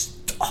me,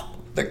 "Stop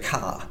the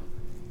car,"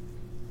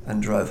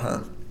 and drove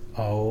home.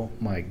 Oh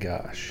my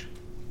gosh.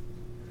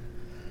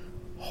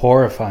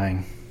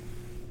 Horrifying.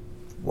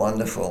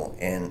 Wonderful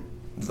in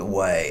the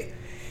way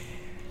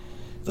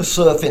the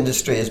surf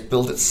industry has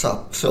built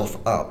itself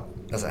up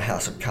as a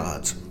house of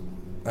cards.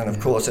 And of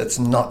course, it's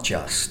not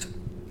just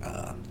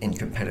in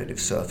competitive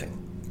surfing.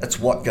 It's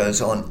what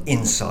goes on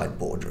inside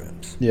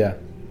boardrooms. Yeah.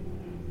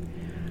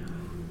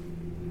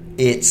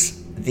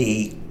 It's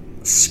the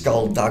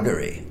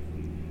skullduggery.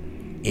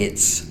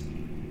 It's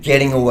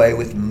getting away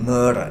with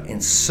murder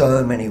in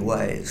so many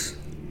ways.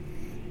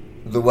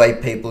 The way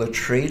people are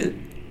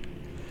treated,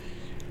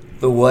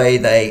 the way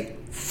they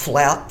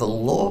flout the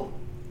law.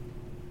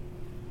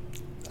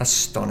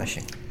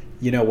 Astonishing.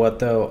 You know what,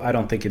 though? I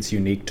don't think it's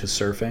unique to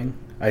surfing.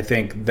 I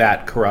think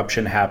that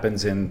corruption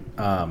happens in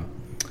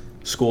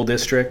school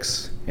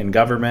districts, in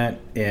government,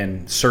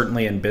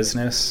 certainly in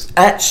business.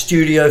 At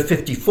Studio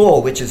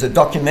 54, which is a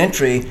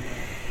documentary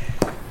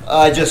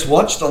I just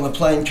watched on the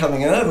plane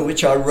coming over,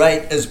 which I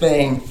rate as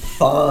being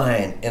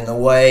fine in the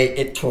way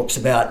it talks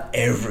about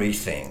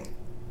everything.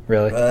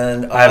 Really?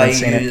 And I haven't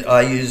seen it.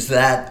 I use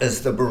that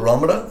as the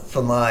barometer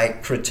for my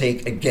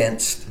critique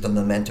against the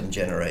momentum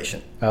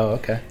generation. Oh,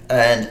 okay.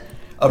 And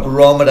a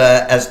barometer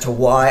as to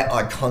why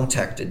I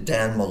contacted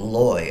Dan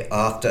Malloy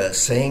after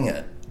seeing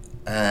it.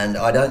 And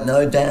I don't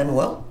know Dan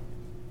well.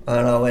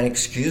 And I went,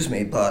 excuse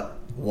me, but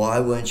why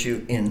weren't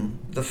you in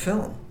the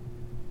film?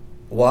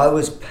 Why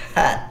was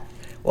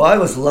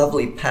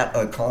lovely Pat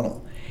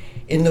O'Connell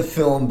in the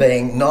film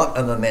being not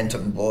a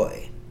momentum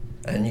boy?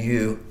 And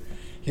you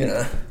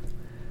know...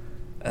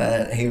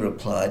 And he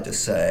replied to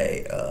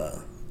say,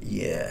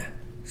 yeah,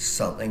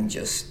 something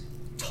just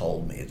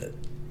told me that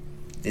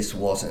this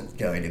wasn't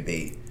going to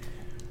be...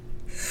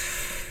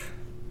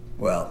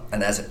 Well,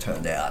 and as it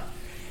turned out,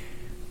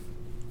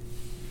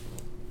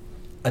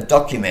 a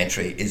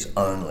documentary is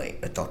only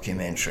a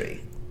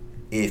documentary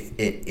if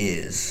it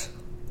is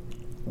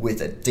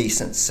with a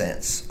decent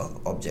sense of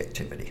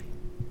objectivity.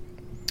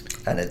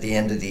 And at the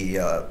end of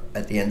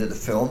the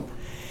film,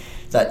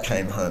 that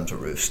came home to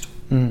roost,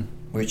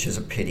 which is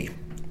a pity.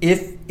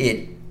 If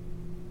it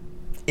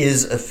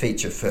is a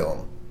feature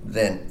film,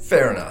 then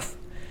fair enough.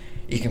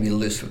 You can be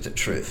loose with the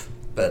truth.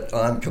 But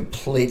I'm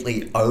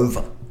completely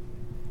over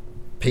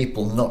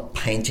people not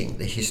painting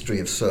the history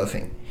of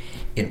surfing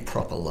in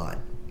proper light.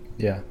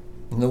 Yeah.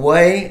 And the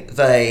way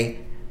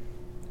they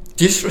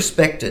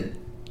disrespected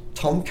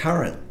Tom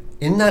Curran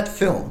in that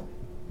film,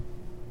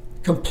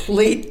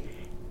 complete,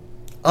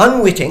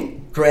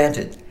 unwitting,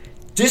 granted,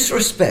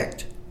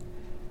 disrespect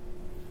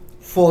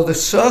for the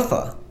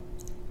surfer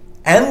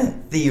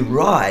and the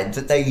ride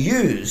that they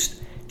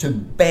used to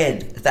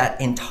bed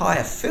that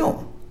entire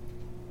film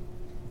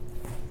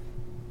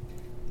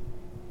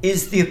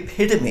is the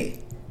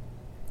epitome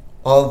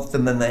of the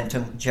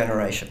momentum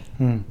generation.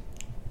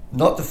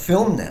 Not the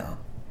film now,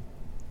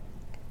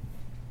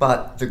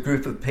 but the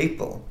group of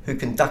people who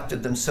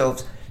conducted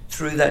themselves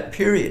through that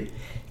period,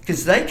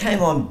 because they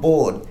came on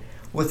board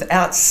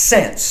without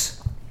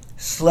sense,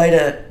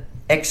 Slater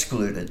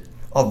excluded,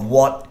 of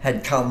what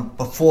had come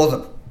before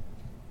them.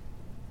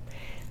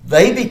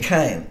 They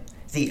became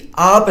the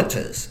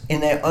arbiters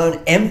in their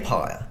own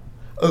empire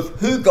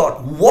of who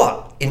got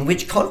what in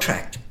which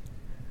contract.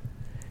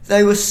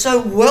 They were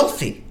so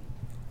wealthy,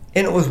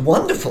 and it was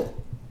wonderful.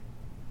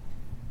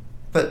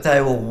 But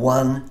they were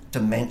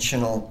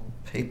one-dimensional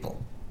people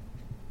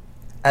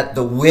at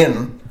the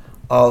whim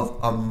of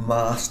a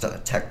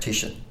master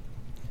tactician.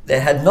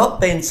 There had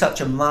not been such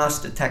a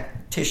master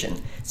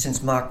tactician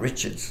since Mark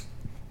Richards.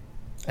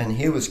 And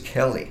here was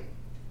Kelly,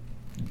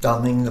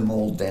 dumbing them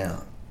all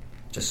down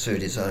to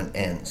suit his own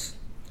ends,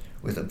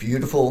 with a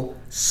beautiful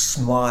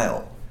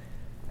smile,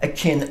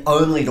 akin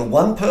only to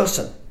one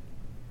person,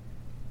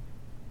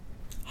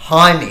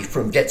 Jaime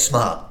from Get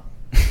Smart.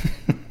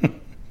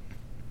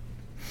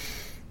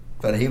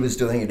 But he was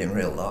doing it in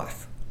real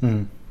life.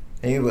 Mm.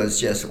 He was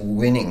just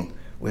winning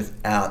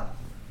without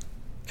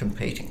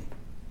competing.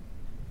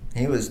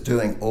 He was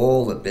doing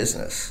all the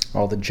business.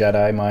 All the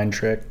Jedi mind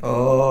trick.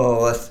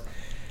 Oh,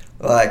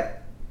 like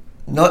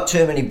not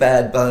too many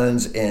bad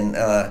bones in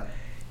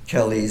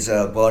Kelly's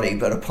body,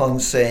 but upon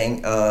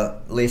seeing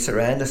Lisa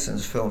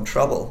Anderson's film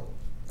Trouble,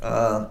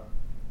 I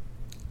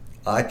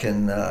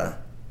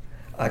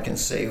can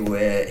see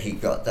where he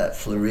got that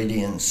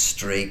Floridian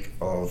streak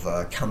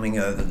of coming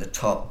over the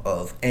top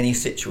of any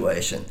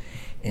situation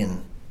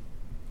in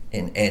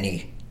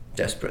any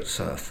desperate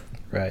surf.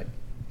 Right.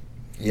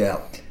 Yeah.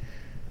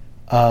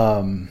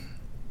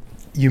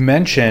 You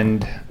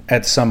mentioned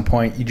at some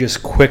point, you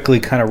just quickly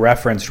kind of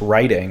referenced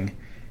writing.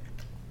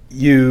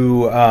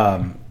 You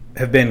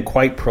have been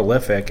quite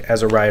prolific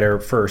as a writer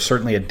for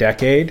certainly a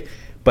decade,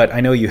 but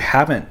I know you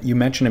haven't. You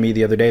mentioned to me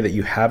the other day that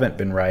you haven't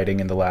been writing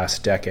in the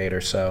last decade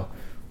or so.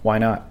 Why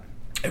not?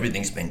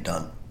 Everything's been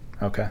done.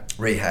 Okay.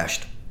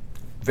 Rehashed.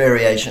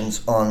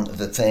 Variations on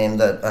the theme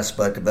that I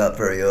spoke about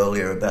very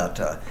earlier about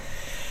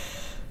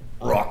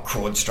rock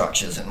chord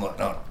structures and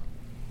whatnot.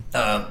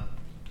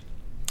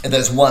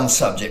 There's one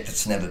subject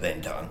that's never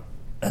been done,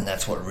 and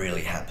that's what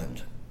really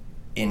happened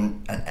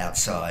in and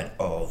outside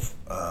of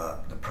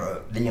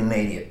the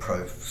immediate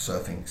pro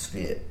surfing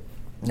sphere.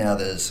 Now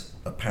there's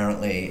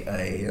apparently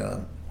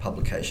a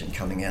publication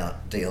coming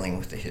out dealing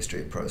with the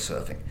history of pro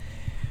surfing.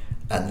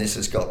 And this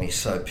has got me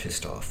so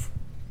pissed off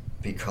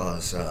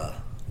because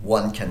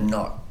one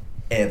cannot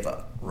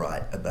ever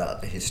write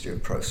about the history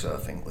of pro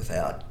surfing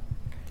without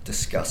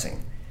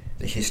discussing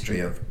the history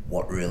of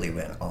what really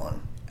went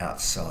on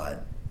outside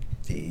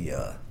the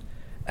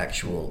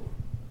actual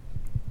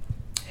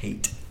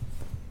heat.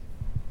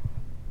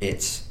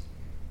 It's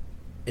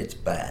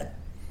bad.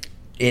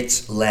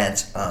 It's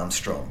Lance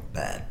Armstrong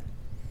bad.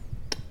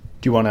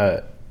 Do you want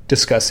to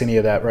discuss any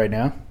of that right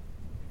now?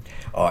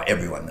 Oh,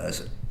 everyone knows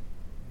it.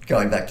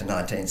 Going back to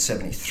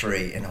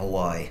 1973 in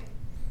Hawaii,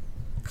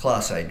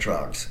 Class A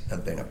drugs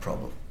have been a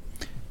problem.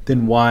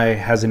 Then why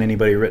hasn't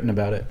anybody written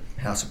about it?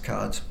 House of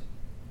Cards.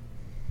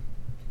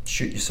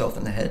 Shoot yourself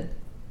in the head.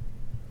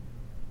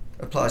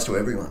 Applies to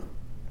everyone.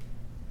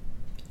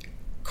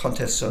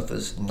 Contest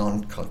surfers,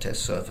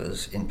 non-contest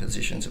surfers in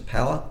positions of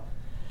power.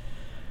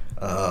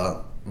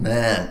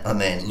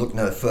 Look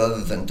no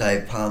further than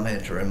Dave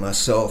Parmenter and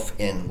myself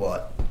in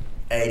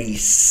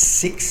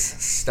 86,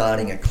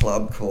 starting a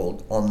club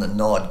called On the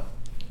Nod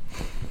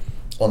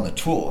on the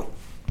tour,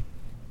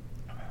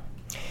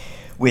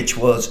 which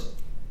was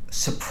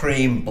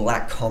supreme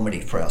black comedy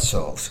for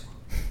ourselves.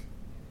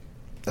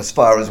 As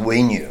far as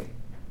we knew,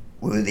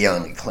 we were the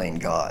only clean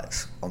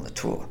guys on the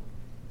tour.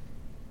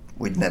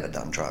 We'd never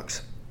done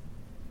drugs.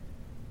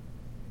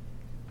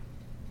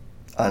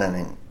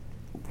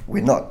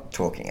 We're not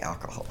talking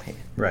alcohol here.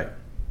 Right.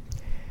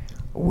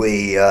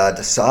 We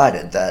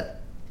decided that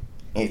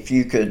if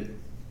you could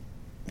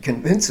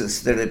convince us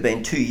that it had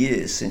been 2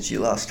 years since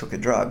you last took a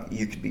drug,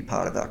 you could be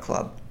part of our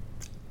club.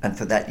 And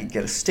for that, you'd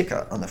get a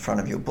sticker on the front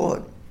of your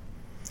board.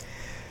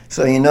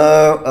 So,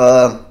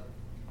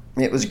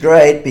 it was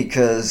great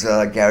because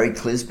Gary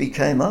Clisby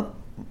came up,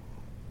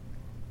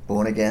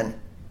 born again.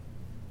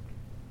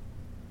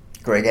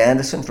 Greg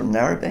Anderson from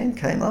Narrabeen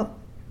came up,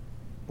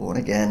 born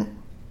again.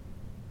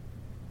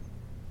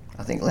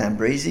 I think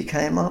Lambrisi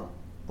came up,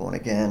 born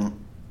again.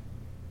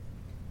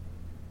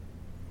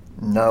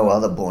 No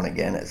other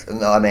born-againers.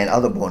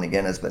 Other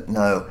born-againers, but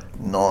no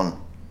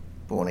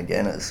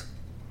non-born-againers.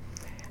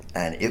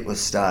 And it was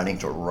starting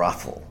to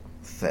ruffle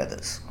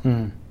feathers.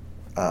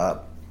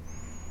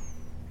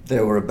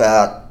 There were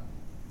about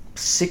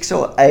 6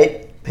 or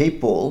 8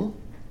 people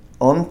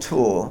on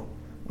tour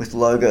with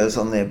logos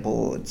on their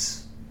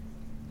boards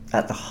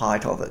at the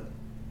height of it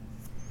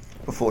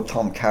before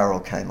Tom Carroll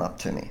came up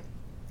to me.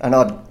 And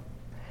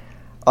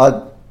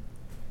I'd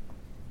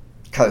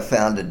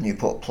co-founded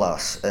Newport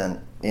Plus, and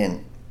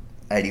in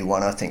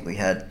 81 I think we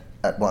had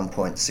at one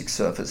point 6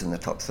 surfers in the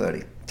top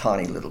 30,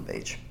 tiny little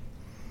beach.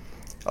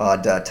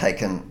 I'd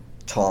taken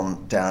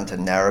Tom down to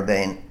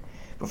Narrabeen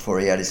before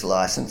he had his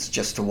license,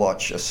 just to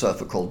watch a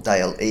surfer called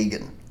Dale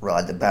Egan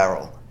ride the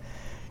barrel,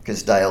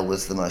 because Dale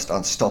was the most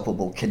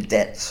unstoppable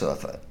cadet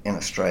surfer in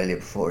Australia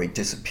before he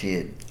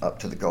disappeared up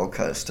to the Gold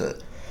Coast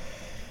to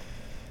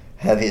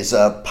have his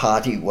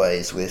party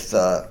ways with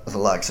the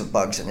likes of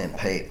Bugs and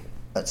MP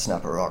at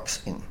Snapper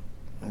Rocks in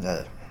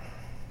the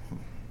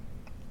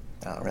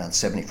around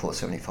 74,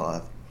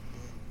 75.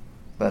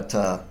 But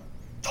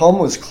Tom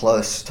was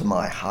close to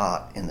my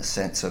heart in the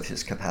sense of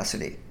his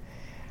capacity,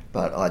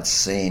 but I'd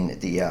seen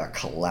the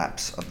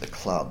collapse of the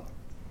club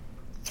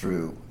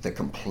through the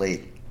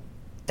complete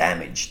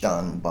damage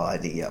done by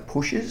the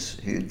pushers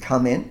who'd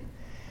come in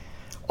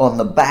on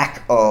the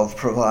back of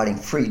providing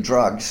free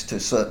drugs to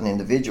certain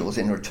individuals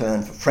in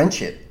return for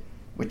friendship,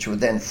 which would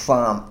then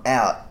farm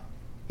out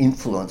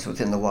influence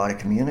within the wider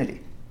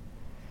community.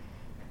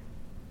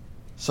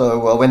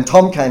 So when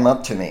Tom came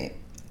up to me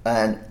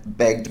and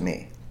begged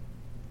me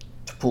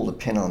to pull the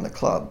pin on the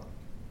club,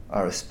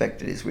 I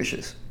respected his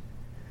wishes.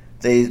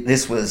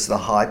 This was the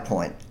high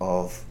point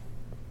of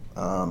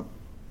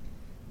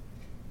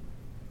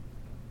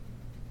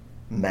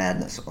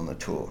madness on the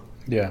tour.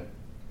 Yeah.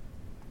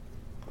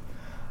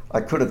 I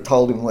could have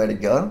told him where to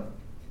go,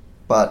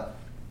 but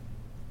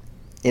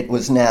it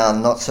was now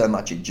not so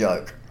much a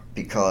joke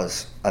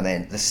because,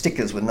 the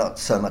stickers were not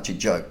so much a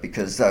joke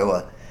because they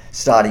were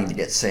starting to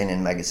get seen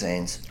in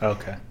magazines.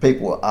 Okay.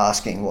 People were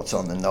asking what's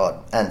on the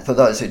nod. And for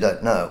those who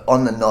don't know,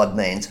 on the nod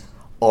means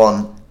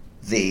on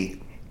the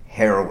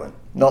heroin.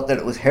 Not that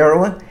it was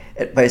heroin,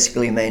 it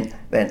basically meant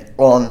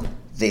on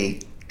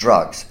the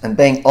drugs. And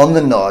being on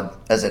the nod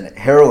as a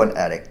heroin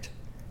addict,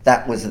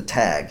 that was the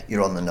tag,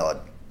 you're on the nod.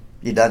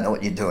 You don't know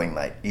what you're doing,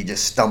 mate. You're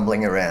just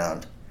stumbling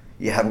around.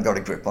 You haven't got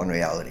a grip on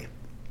reality.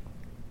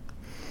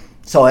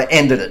 So I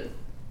ended it.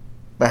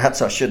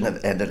 Perhaps I shouldn't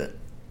have ended it.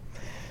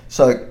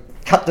 So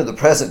cut to the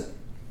present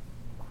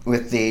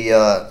with the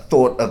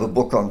thought of a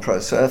book on pro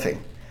surfing.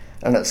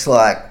 And it's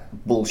like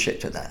bullshit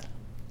to that.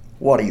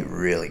 What are you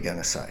really going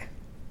to say?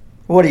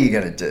 What are you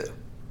going to do?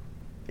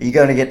 Are you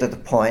going to get to the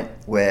point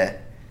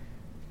where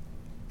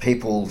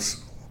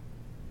people's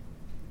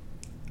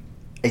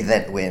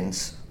event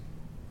wins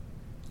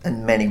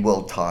and many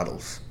world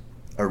titles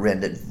are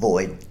rendered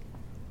void?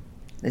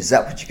 Is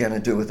that what you're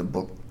going to do with a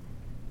book?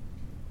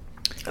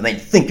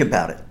 Think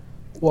about it.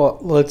 Well,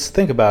 let's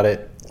think about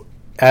it.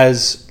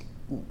 As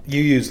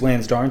you use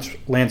Lance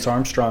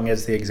Armstrong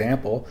as the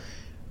example,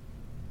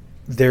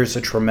 there's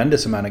a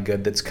tremendous amount of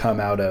good that's come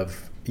out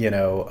of,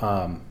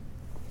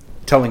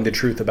 telling the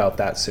truth about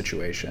that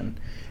situation.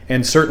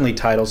 And certainly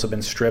titles have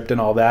been stripped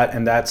and all that,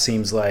 and that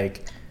seems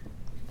like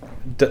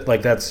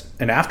that's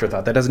an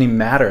afterthought. That doesn't even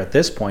matter at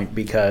this point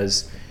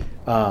because,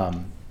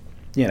 they've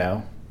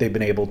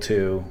been able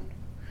to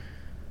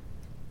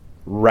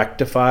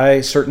rectify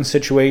certain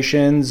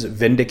situations,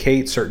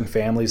 vindicate certain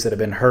families that have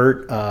been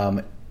hurt,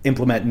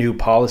 implement new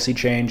policy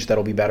change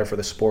that'll be better for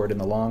the sport in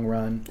the long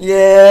run.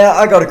 Yeah,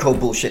 I got to call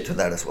bullshit to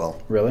that as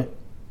well. Really?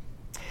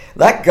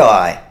 That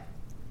guy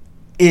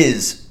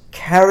is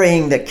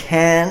carrying the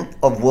can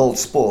of world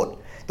sport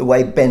the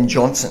way Ben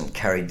Johnson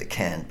carried the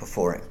can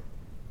before him.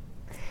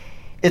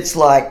 It's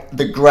like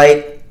the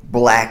great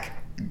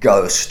black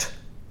ghost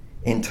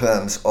in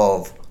terms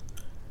of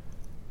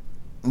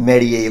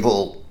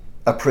medieval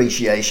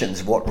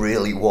appreciations of what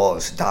really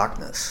was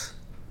darkness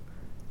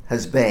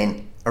has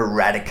been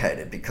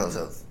eradicated because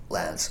of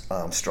Lance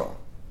Armstrong.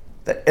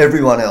 That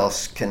everyone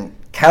else can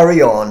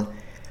carry on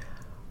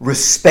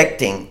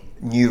respecting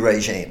new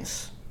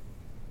regimes.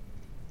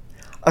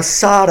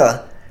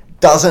 Asada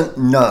doesn't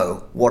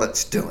know what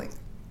it's doing.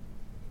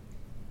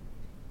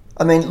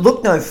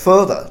 Look no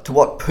further to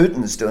what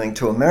Putin's doing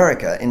to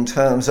America in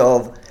terms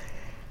of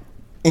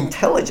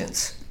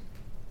intelligence.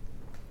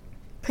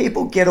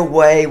 People get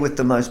away with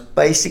the most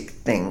basic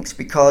things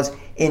because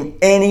in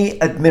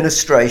any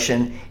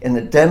administration in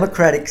the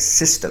democratic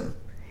system,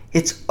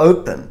 it's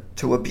open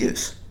to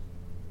abuse.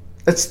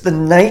 It's the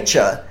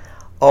nature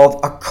of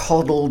a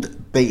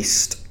coddled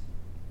beast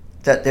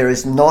that there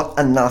is not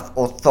enough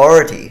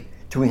authority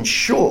to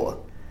ensure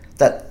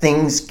that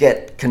things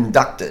get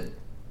conducted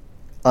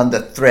under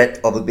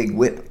threat of a big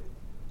whip.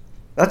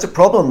 That's a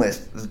problem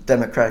with the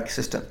democratic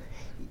system.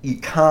 You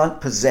can't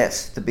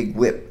possess the big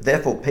whip.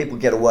 Therefore, people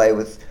get away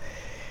with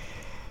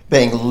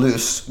being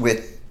loose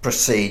with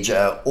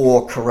procedure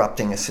or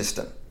corrupting a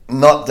system.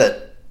 Not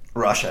that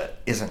Russia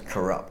isn't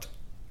corrupt,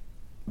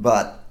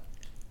 but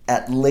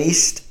at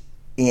least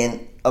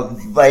in a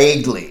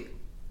vaguely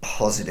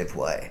positive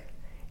way,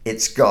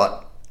 it's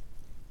got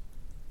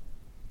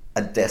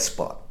a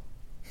despot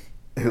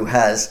who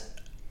has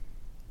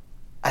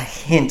a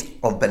hint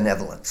of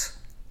benevolence.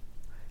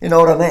 You know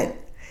what I mean?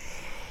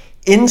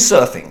 In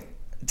surfing,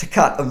 to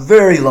cut a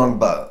very long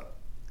bow,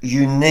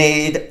 you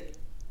need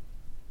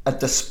a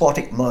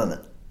despotic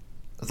moment,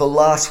 the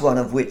last one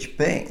of which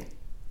being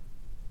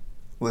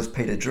was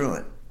Peter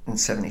Druin in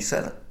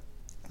 77.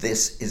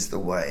 This is the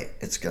way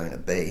it's going to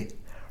be.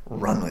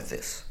 Run with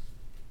this.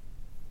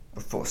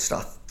 Before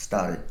stuff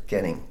started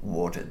getting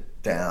watered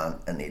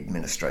down and the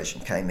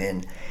administration came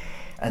in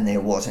and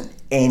there wasn't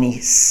any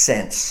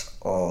sense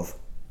of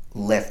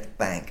left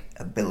bank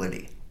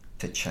ability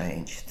to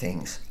change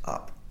things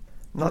up.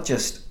 Not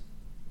just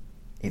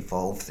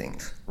evolve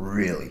things,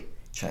 really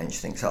change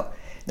things up.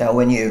 Now,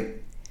 when you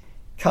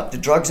cut to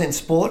drugs in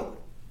sport,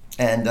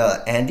 and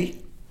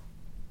Andy,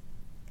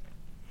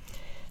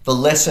 the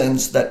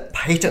lessons that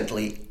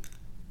patently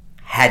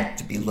had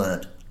to be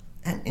learnt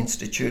and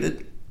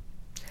instituted,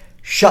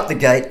 shut the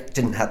gate,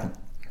 didn't happen.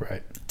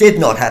 Right. Did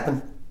not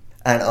happen.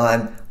 And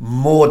I'm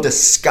more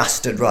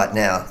disgusted right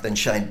now than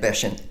Shane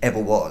Beschen ever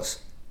was.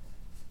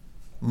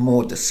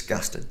 More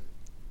disgusted.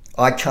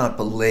 I can't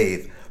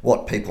believe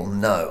what people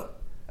know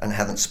and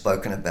haven't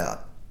spoken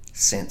about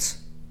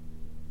since.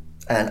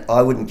 And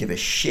I wouldn't give a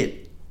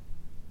shit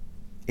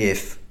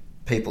if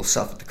people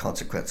suffered the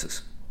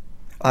consequences.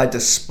 I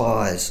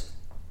despise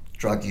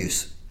drug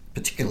use,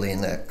 particularly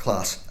in the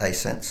Class A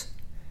sense.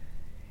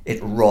 It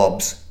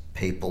robs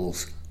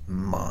people's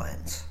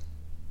minds.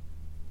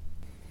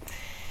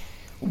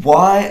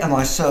 Why am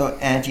I so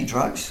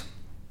anti-drugs?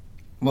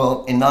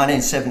 Well, in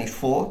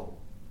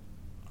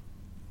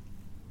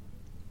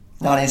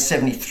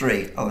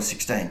 1973, I was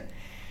 16.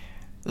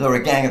 There were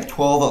a gang of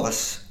 12 of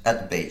us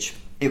at the beach.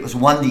 It was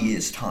Wonder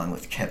Year's time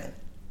with Kevin.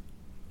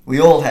 We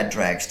all had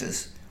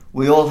dragsters.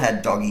 We all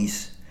had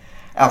doggies.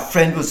 Our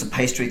friend was the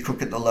pastry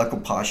cook at the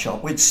local pie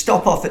shop. We'd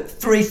stop off at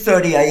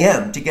 3:30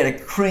 a.m. to get a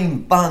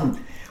cream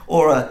bun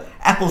or an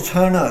apple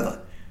turnover.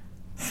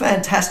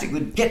 Fantastic.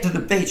 We'd get to the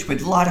beach,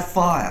 we'd light a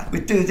fire,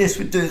 we'd do this,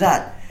 we'd do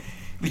that.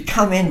 We'd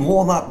come in,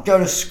 warm up, go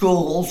to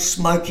school, all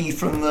smoky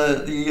from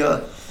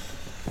the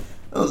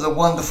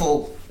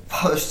wonderful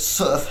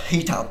post-surf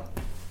heat up.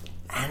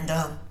 And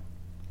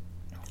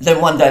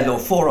then one day there were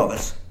four of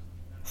us.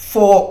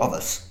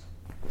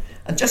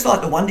 And just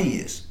like the Wonder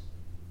Years,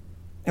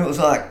 it was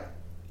like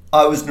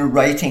I was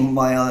narrating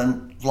my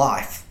own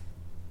life.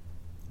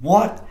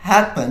 What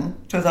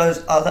happened to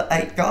those other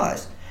 8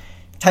 guys?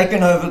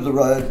 Taken over the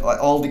road by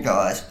older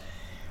guys,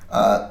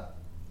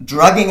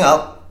 drugging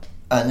up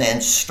and then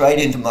straight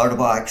into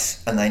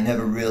motorbikes, and they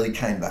never really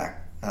came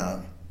back.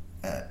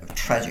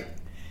 Tragic.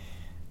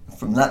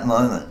 From that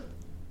moment,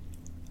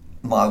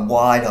 my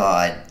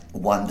wide-eyed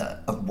wonder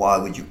of why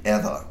would you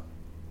ever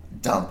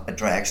dump a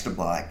dragster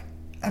bike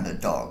and a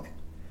dog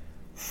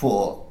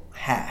for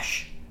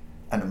hash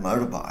and a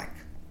motorbike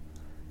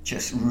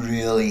just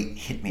really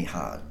hit me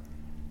hard.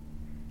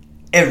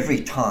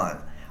 Every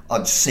time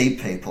I'd see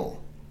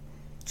people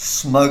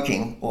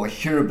smoking or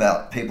hear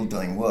about people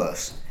doing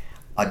worse,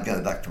 I'd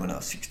go back to when I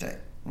was 16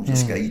 and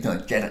just go, you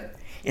don't get it.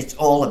 It's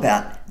all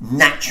about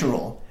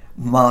natural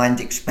mind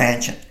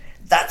expansion.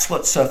 That's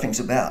what surfing's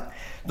about.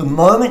 The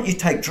moment you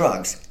take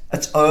drugs,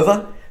 it's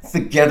over,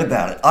 forget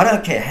about it. I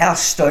don't care how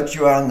stoked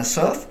you are on the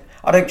surf.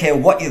 I don't care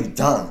what you've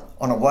done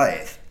on a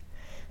wave.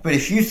 But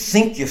if you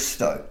think you're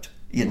stoked,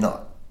 you're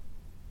not.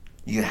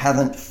 You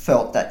haven't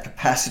felt that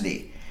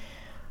capacity,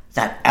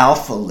 that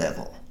alpha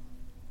level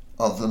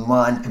of the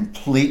mind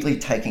completely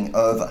taking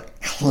over,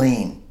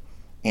 clean,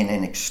 in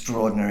an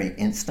extraordinary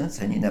instance,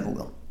 and you never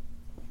will.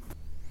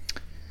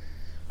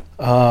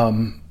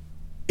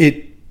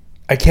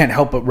 I can't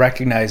help but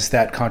recognize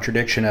that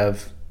contradiction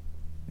of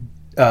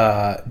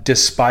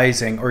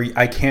despising, or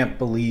I can't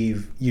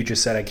believe, you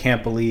just said, I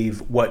can't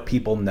believe what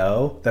people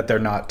know that they're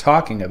not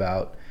talking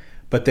about,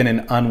 but then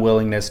an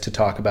unwillingness to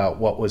talk about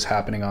what was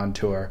happening on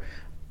tour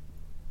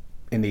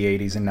in the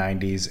 80s and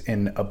 90s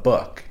in a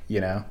book,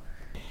 you know?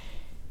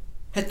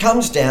 It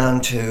comes down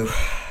to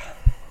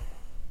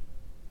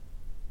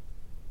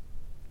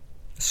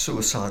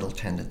suicidal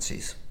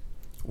tendencies,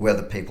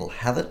 whether people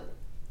have it,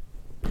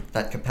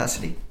 that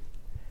capacity,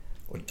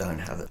 or don't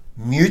have it.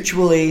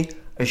 Mutually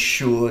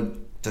assured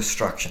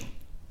destruction.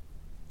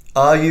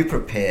 Are you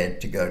prepared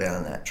to go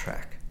down that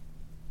track?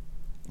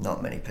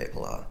 Not many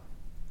people are.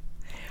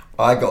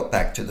 I got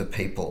back to the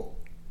people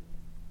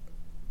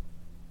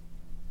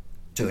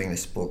doing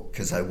this book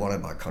because they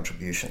wanted my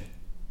contribution.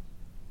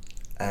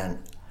 And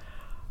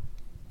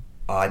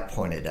I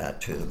pointed out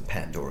to them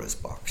Pandora's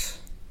box.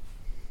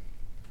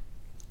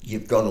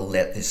 You've got to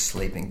let this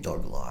sleeping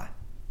dog lie.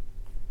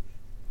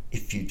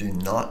 If you do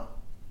not,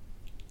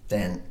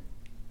 then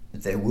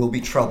there will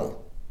be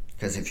trouble.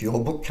 Because if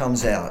your book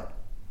comes out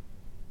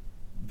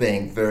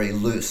being very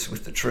loose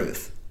with the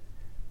truth,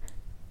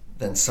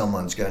 then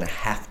someone's going to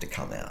have to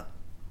come out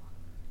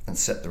and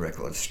set the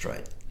record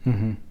straight.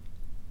 Mm-hmm.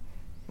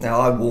 Now,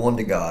 I warned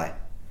a guy,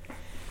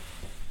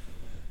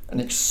 an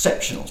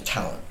exceptional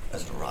talent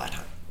as a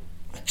writer,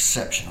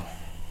 exceptional,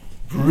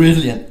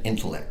 brilliant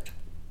intellect.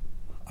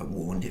 I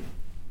warned him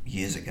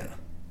years ago,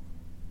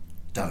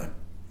 don't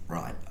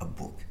write a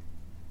book,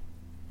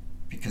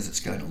 because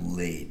it's going to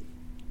lead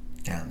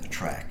down the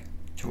track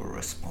to a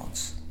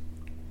response.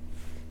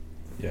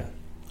 Yeah.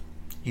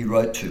 He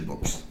wrote 2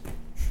 books.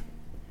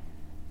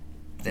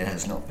 There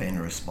has not been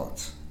a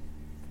response.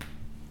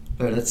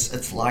 But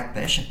it's like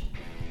Beschen.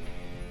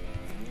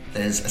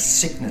 There's a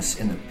sickness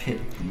in the pit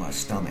of my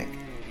stomach,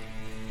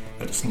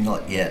 but it's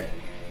not yet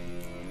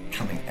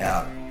coming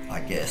out,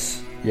 I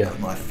guess, yeah, of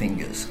my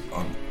fingers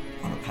on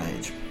a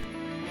page.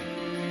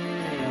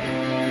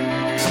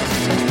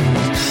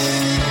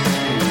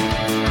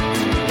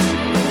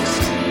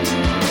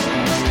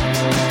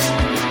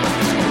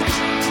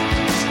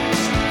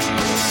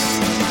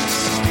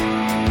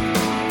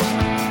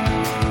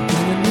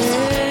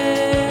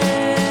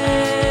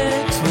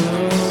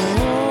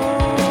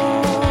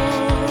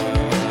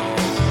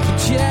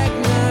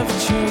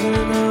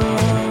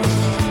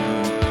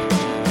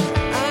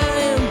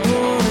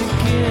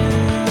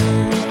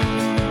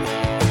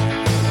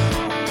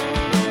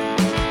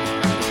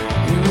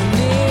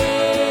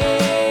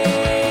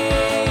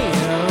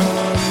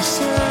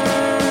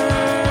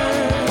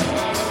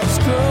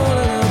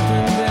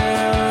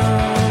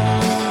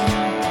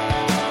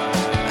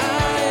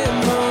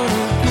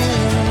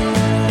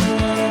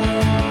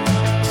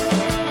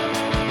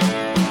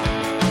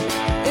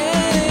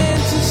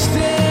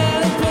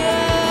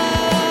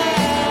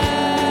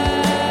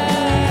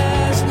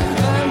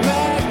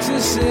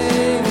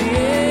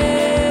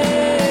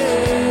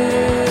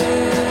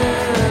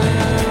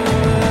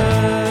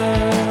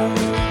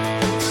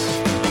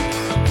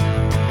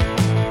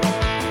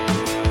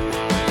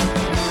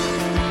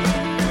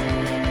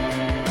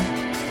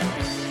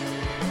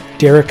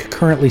 Derek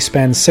currently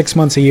spends 6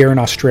 months a year in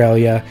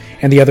Australia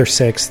and the other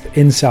 6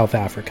 in South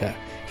Africa.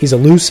 He's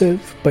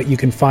elusive, but you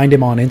can find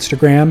him on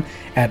Instagram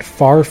at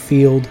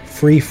Farfield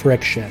Free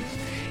Friction.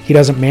 He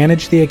doesn't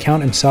manage the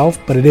account himself,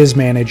 but it is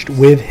managed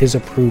with his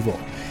approval.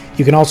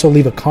 You can also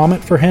leave a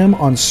comment for him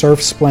on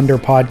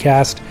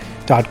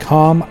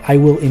surfsplendorpodcast.com. I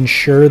will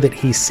ensure that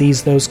he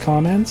sees those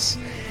comments.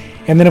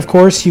 And then, of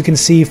course, you can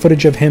see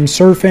footage of him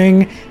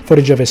surfing,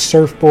 footage of his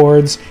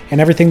surfboards, and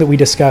everything that we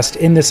discussed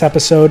in this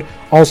episode,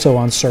 also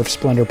on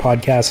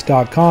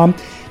surfsplendorpodcast.com.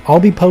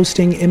 I'll be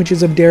posting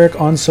images of Derek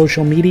on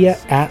social media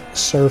at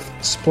Surf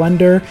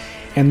Splendor.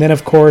 And then,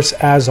 of course,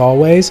 as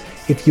always,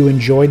 if you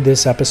enjoyed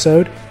this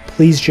episode,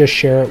 please just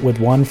share it with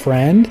one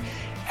friend.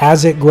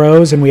 As it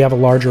grows and we have a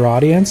larger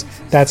audience,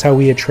 that's how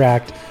we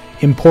attract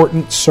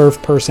important surf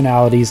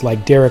personalities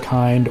like Derek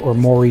Hind or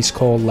Maurice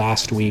Cole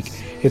last week.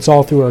 It's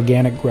all through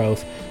organic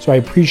growth. So I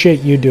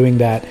appreciate you doing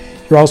that.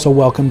 You're also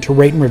welcome to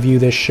rate and review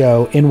this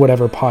show in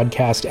whatever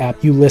podcast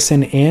app you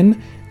listen in.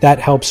 That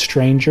helps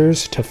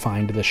strangers to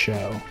find the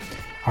show.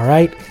 All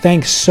right.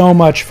 Thanks so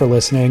much for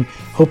listening.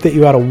 Hope that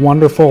you had a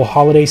wonderful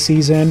holiday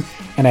season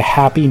and a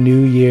happy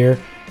new year.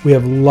 We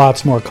have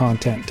lots more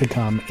content to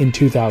come in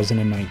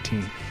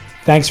 2019.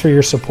 Thanks for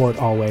your support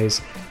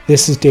always.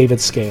 This is David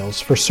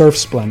Scales for Surf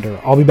Splendor.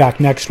 I'll be back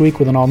next week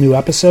with an all-new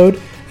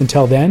episode.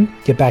 Until then,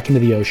 get back into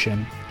the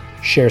ocean,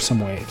 share some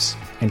waves,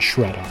 and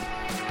shred on.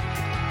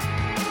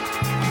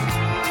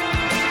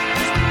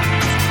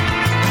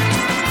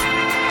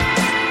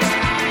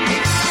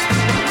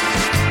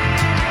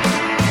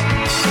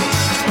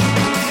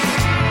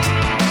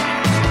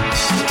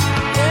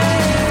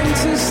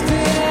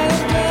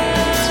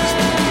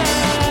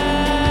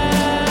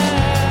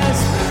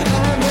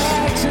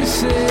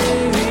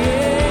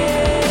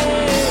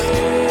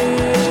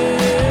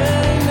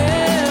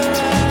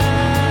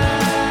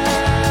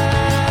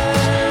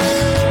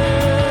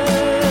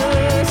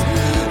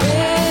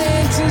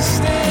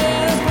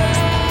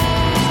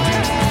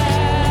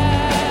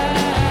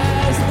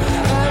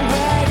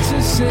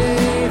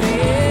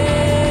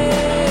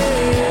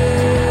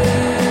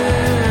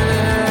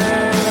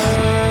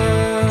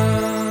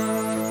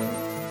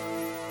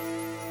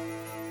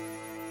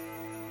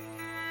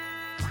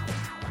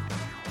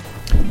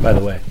 By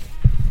the way,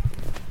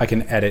 I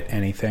can edit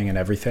anything and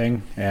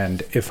everything,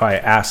 and if I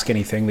ask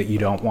anything that you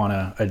don't want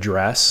to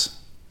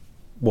address,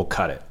 we'll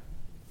cut it.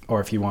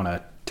 Or if you want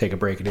to take a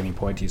break at any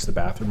point to use the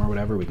bathroom or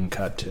whatever, we can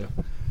cut too.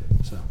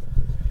 So,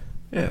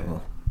 yeah,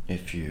 well,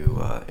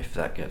 if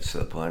that gets to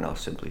the point, I'll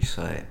simply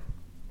say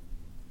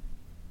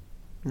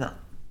no.